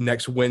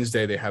next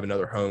Wednesday, they have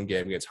another home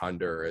game against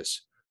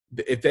Honduras.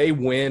 If they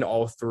win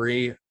all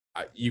three,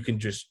 you can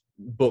just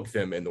book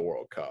them in the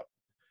World Cup.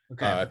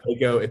 Okay.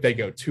 If they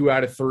go 2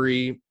 out of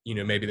 3,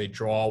 maybe they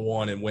draw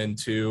 1 and win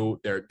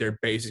 2, they're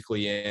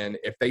basically in.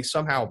 If they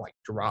somehow like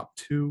drop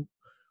 2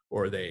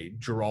 or they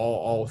draw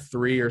all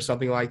 3 or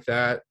something like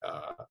that,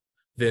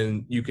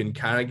 then you can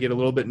kind of get a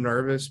little bit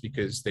nervous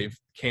because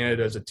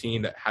Canada is a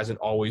team that hasn't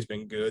always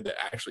been good, that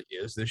actually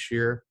is this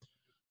year.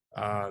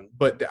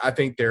 But I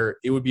think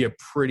it would be a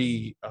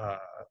pretty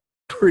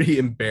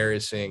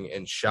embarrassing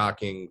and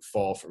shocking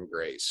fall from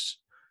grace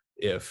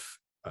if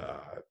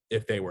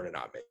they were to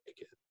not make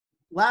it.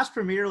 Last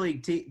Premier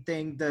League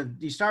thing,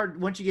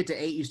 once you get to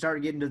 8, you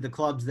start getting to the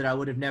clubs that I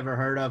would have never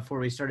heard of before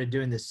we started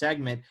doing this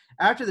segment.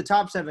 After the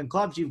top 7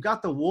 clubs, you've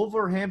got the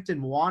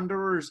Wolverhampton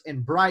Wanderers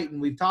and Brighton.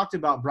 We've talked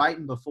about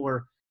Brighton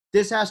before.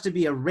 This has to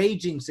be a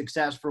raging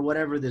success for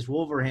whatever this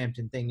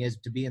Wolverhampton thing is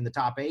to be in the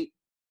top 8.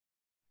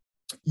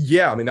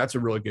 Yeah, I mean, that's a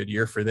really good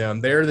year for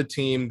them. They're the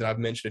team that I've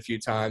mentioned a few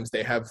times.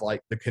 They have like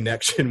the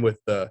connection with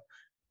the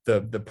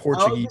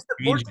Portuguese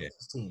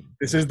team.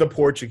 This is the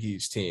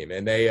Portuguese team,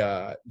 and they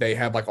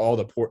have like all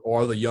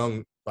the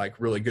young, like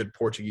really good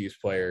Portuguese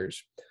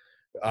players.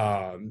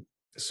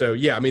 So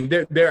yeah, I mean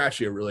they're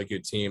actually a really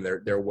good team.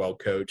 They're well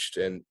coached,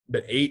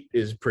 but 8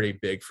 is pretty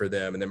big for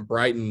them. And then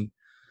Brighton,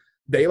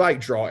 they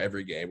like draw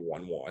every game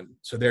 1-1,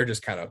 so they're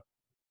just kind of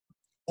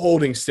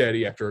holding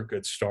steady after a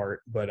good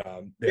start. But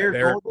their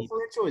goal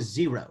differential is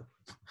 0.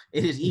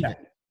 It is even. Yeah.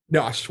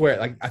 No, I swear.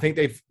 Like I think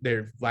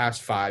their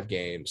last 5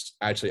 games.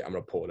 Actually, I'm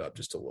gonna pull it up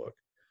just to look.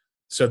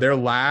 So their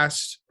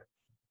last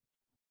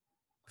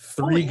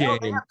 3 games,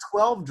 they have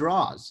 12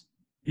 draws.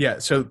 Yeah.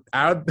 So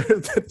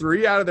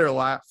 4 out of their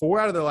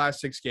last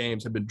 6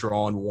 games have been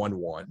drawn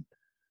 1-1,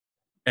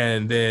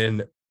 and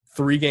then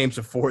 3 games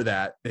before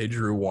that they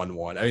drew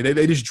 1-1. I mean,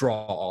 they just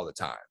draw all the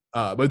time.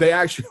 But they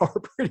actually are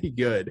pretty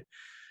good.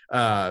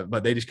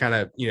 But they just kind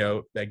of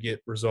they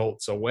get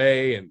results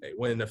away and they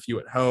win a few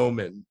at home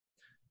and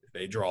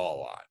they draw a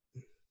lot.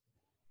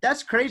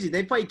 That's crazy.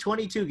 They played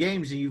 22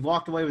 games and you've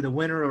walked away with a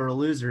winner or a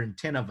loser in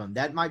 10 of them.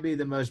 That might be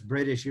the most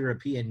British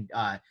European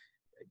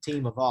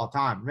team of all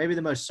time, maybe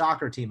the most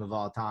soccer team of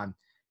all time.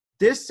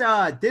 This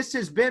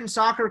has been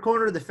Soccer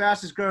Corner, the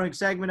fastest growing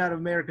segment out of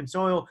American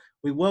soil.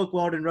 We woke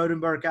Weldon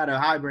Rodenberg out of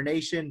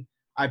hibernation.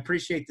 I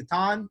appreciate the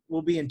time.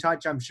 We'll be in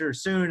touch, I'm sure,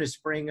 soon as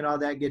spring and all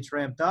that gets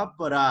ramped up.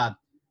 But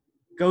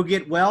go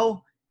get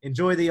well,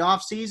 enjoy the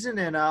off season,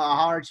 and I'll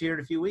holler at you here in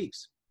a few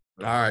weeks.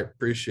 All right.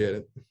 Appreciate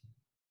it.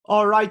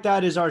 All right.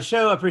 That is our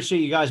show. I appreciate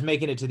you guys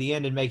making it to the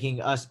end and making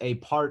us a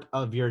part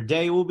of your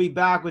day. We'll be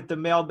back with the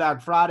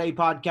Mailbag Friday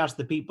podcast,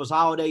 The People's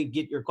Holiday.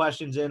 Get your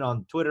questions in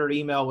on Twitter,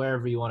 email,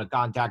 wherever you want to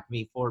contact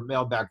me for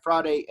Mailbag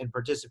Friday and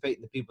participate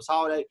in the People's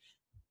Holiday.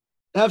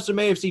 Have some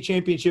AFC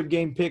Championship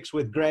game picks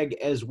with Greg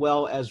as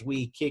well as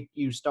we kick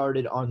you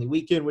started on the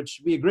weekend, which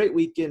should be a great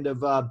weekend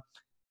of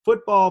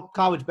football,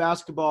 college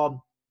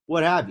basketball,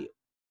 what have you.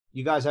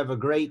 You guys have a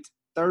great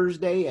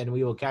Thursday, and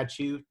we will catch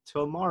you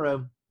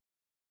tomorrow.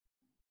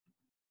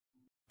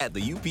 At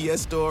the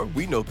UPS Store,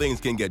 we know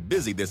things can get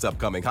busy this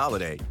upcoming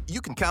holiday.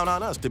 You can count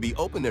on us to be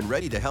open and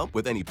ready to help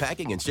with any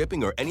packing and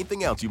shipping or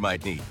anything else you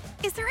might need.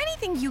 Is there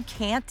anything you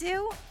can't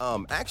do?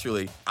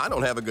 Actually, I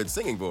don't have a good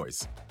singing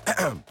voice.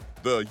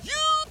 The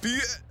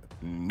UPS...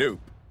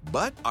 Nope.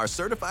 But our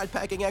certified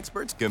packing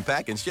experts can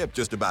pack and ship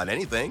just about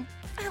anything.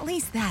 At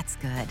least that's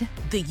good.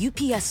 The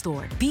UPS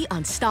Store. Be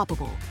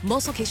unstoppable.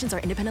 Most locations are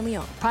independently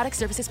owned. Product,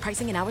 services,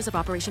 pricing, and hours of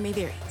operation may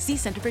vary. See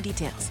Center for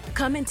details.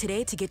 Come in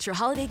today to get your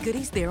holiday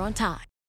goodies there on time.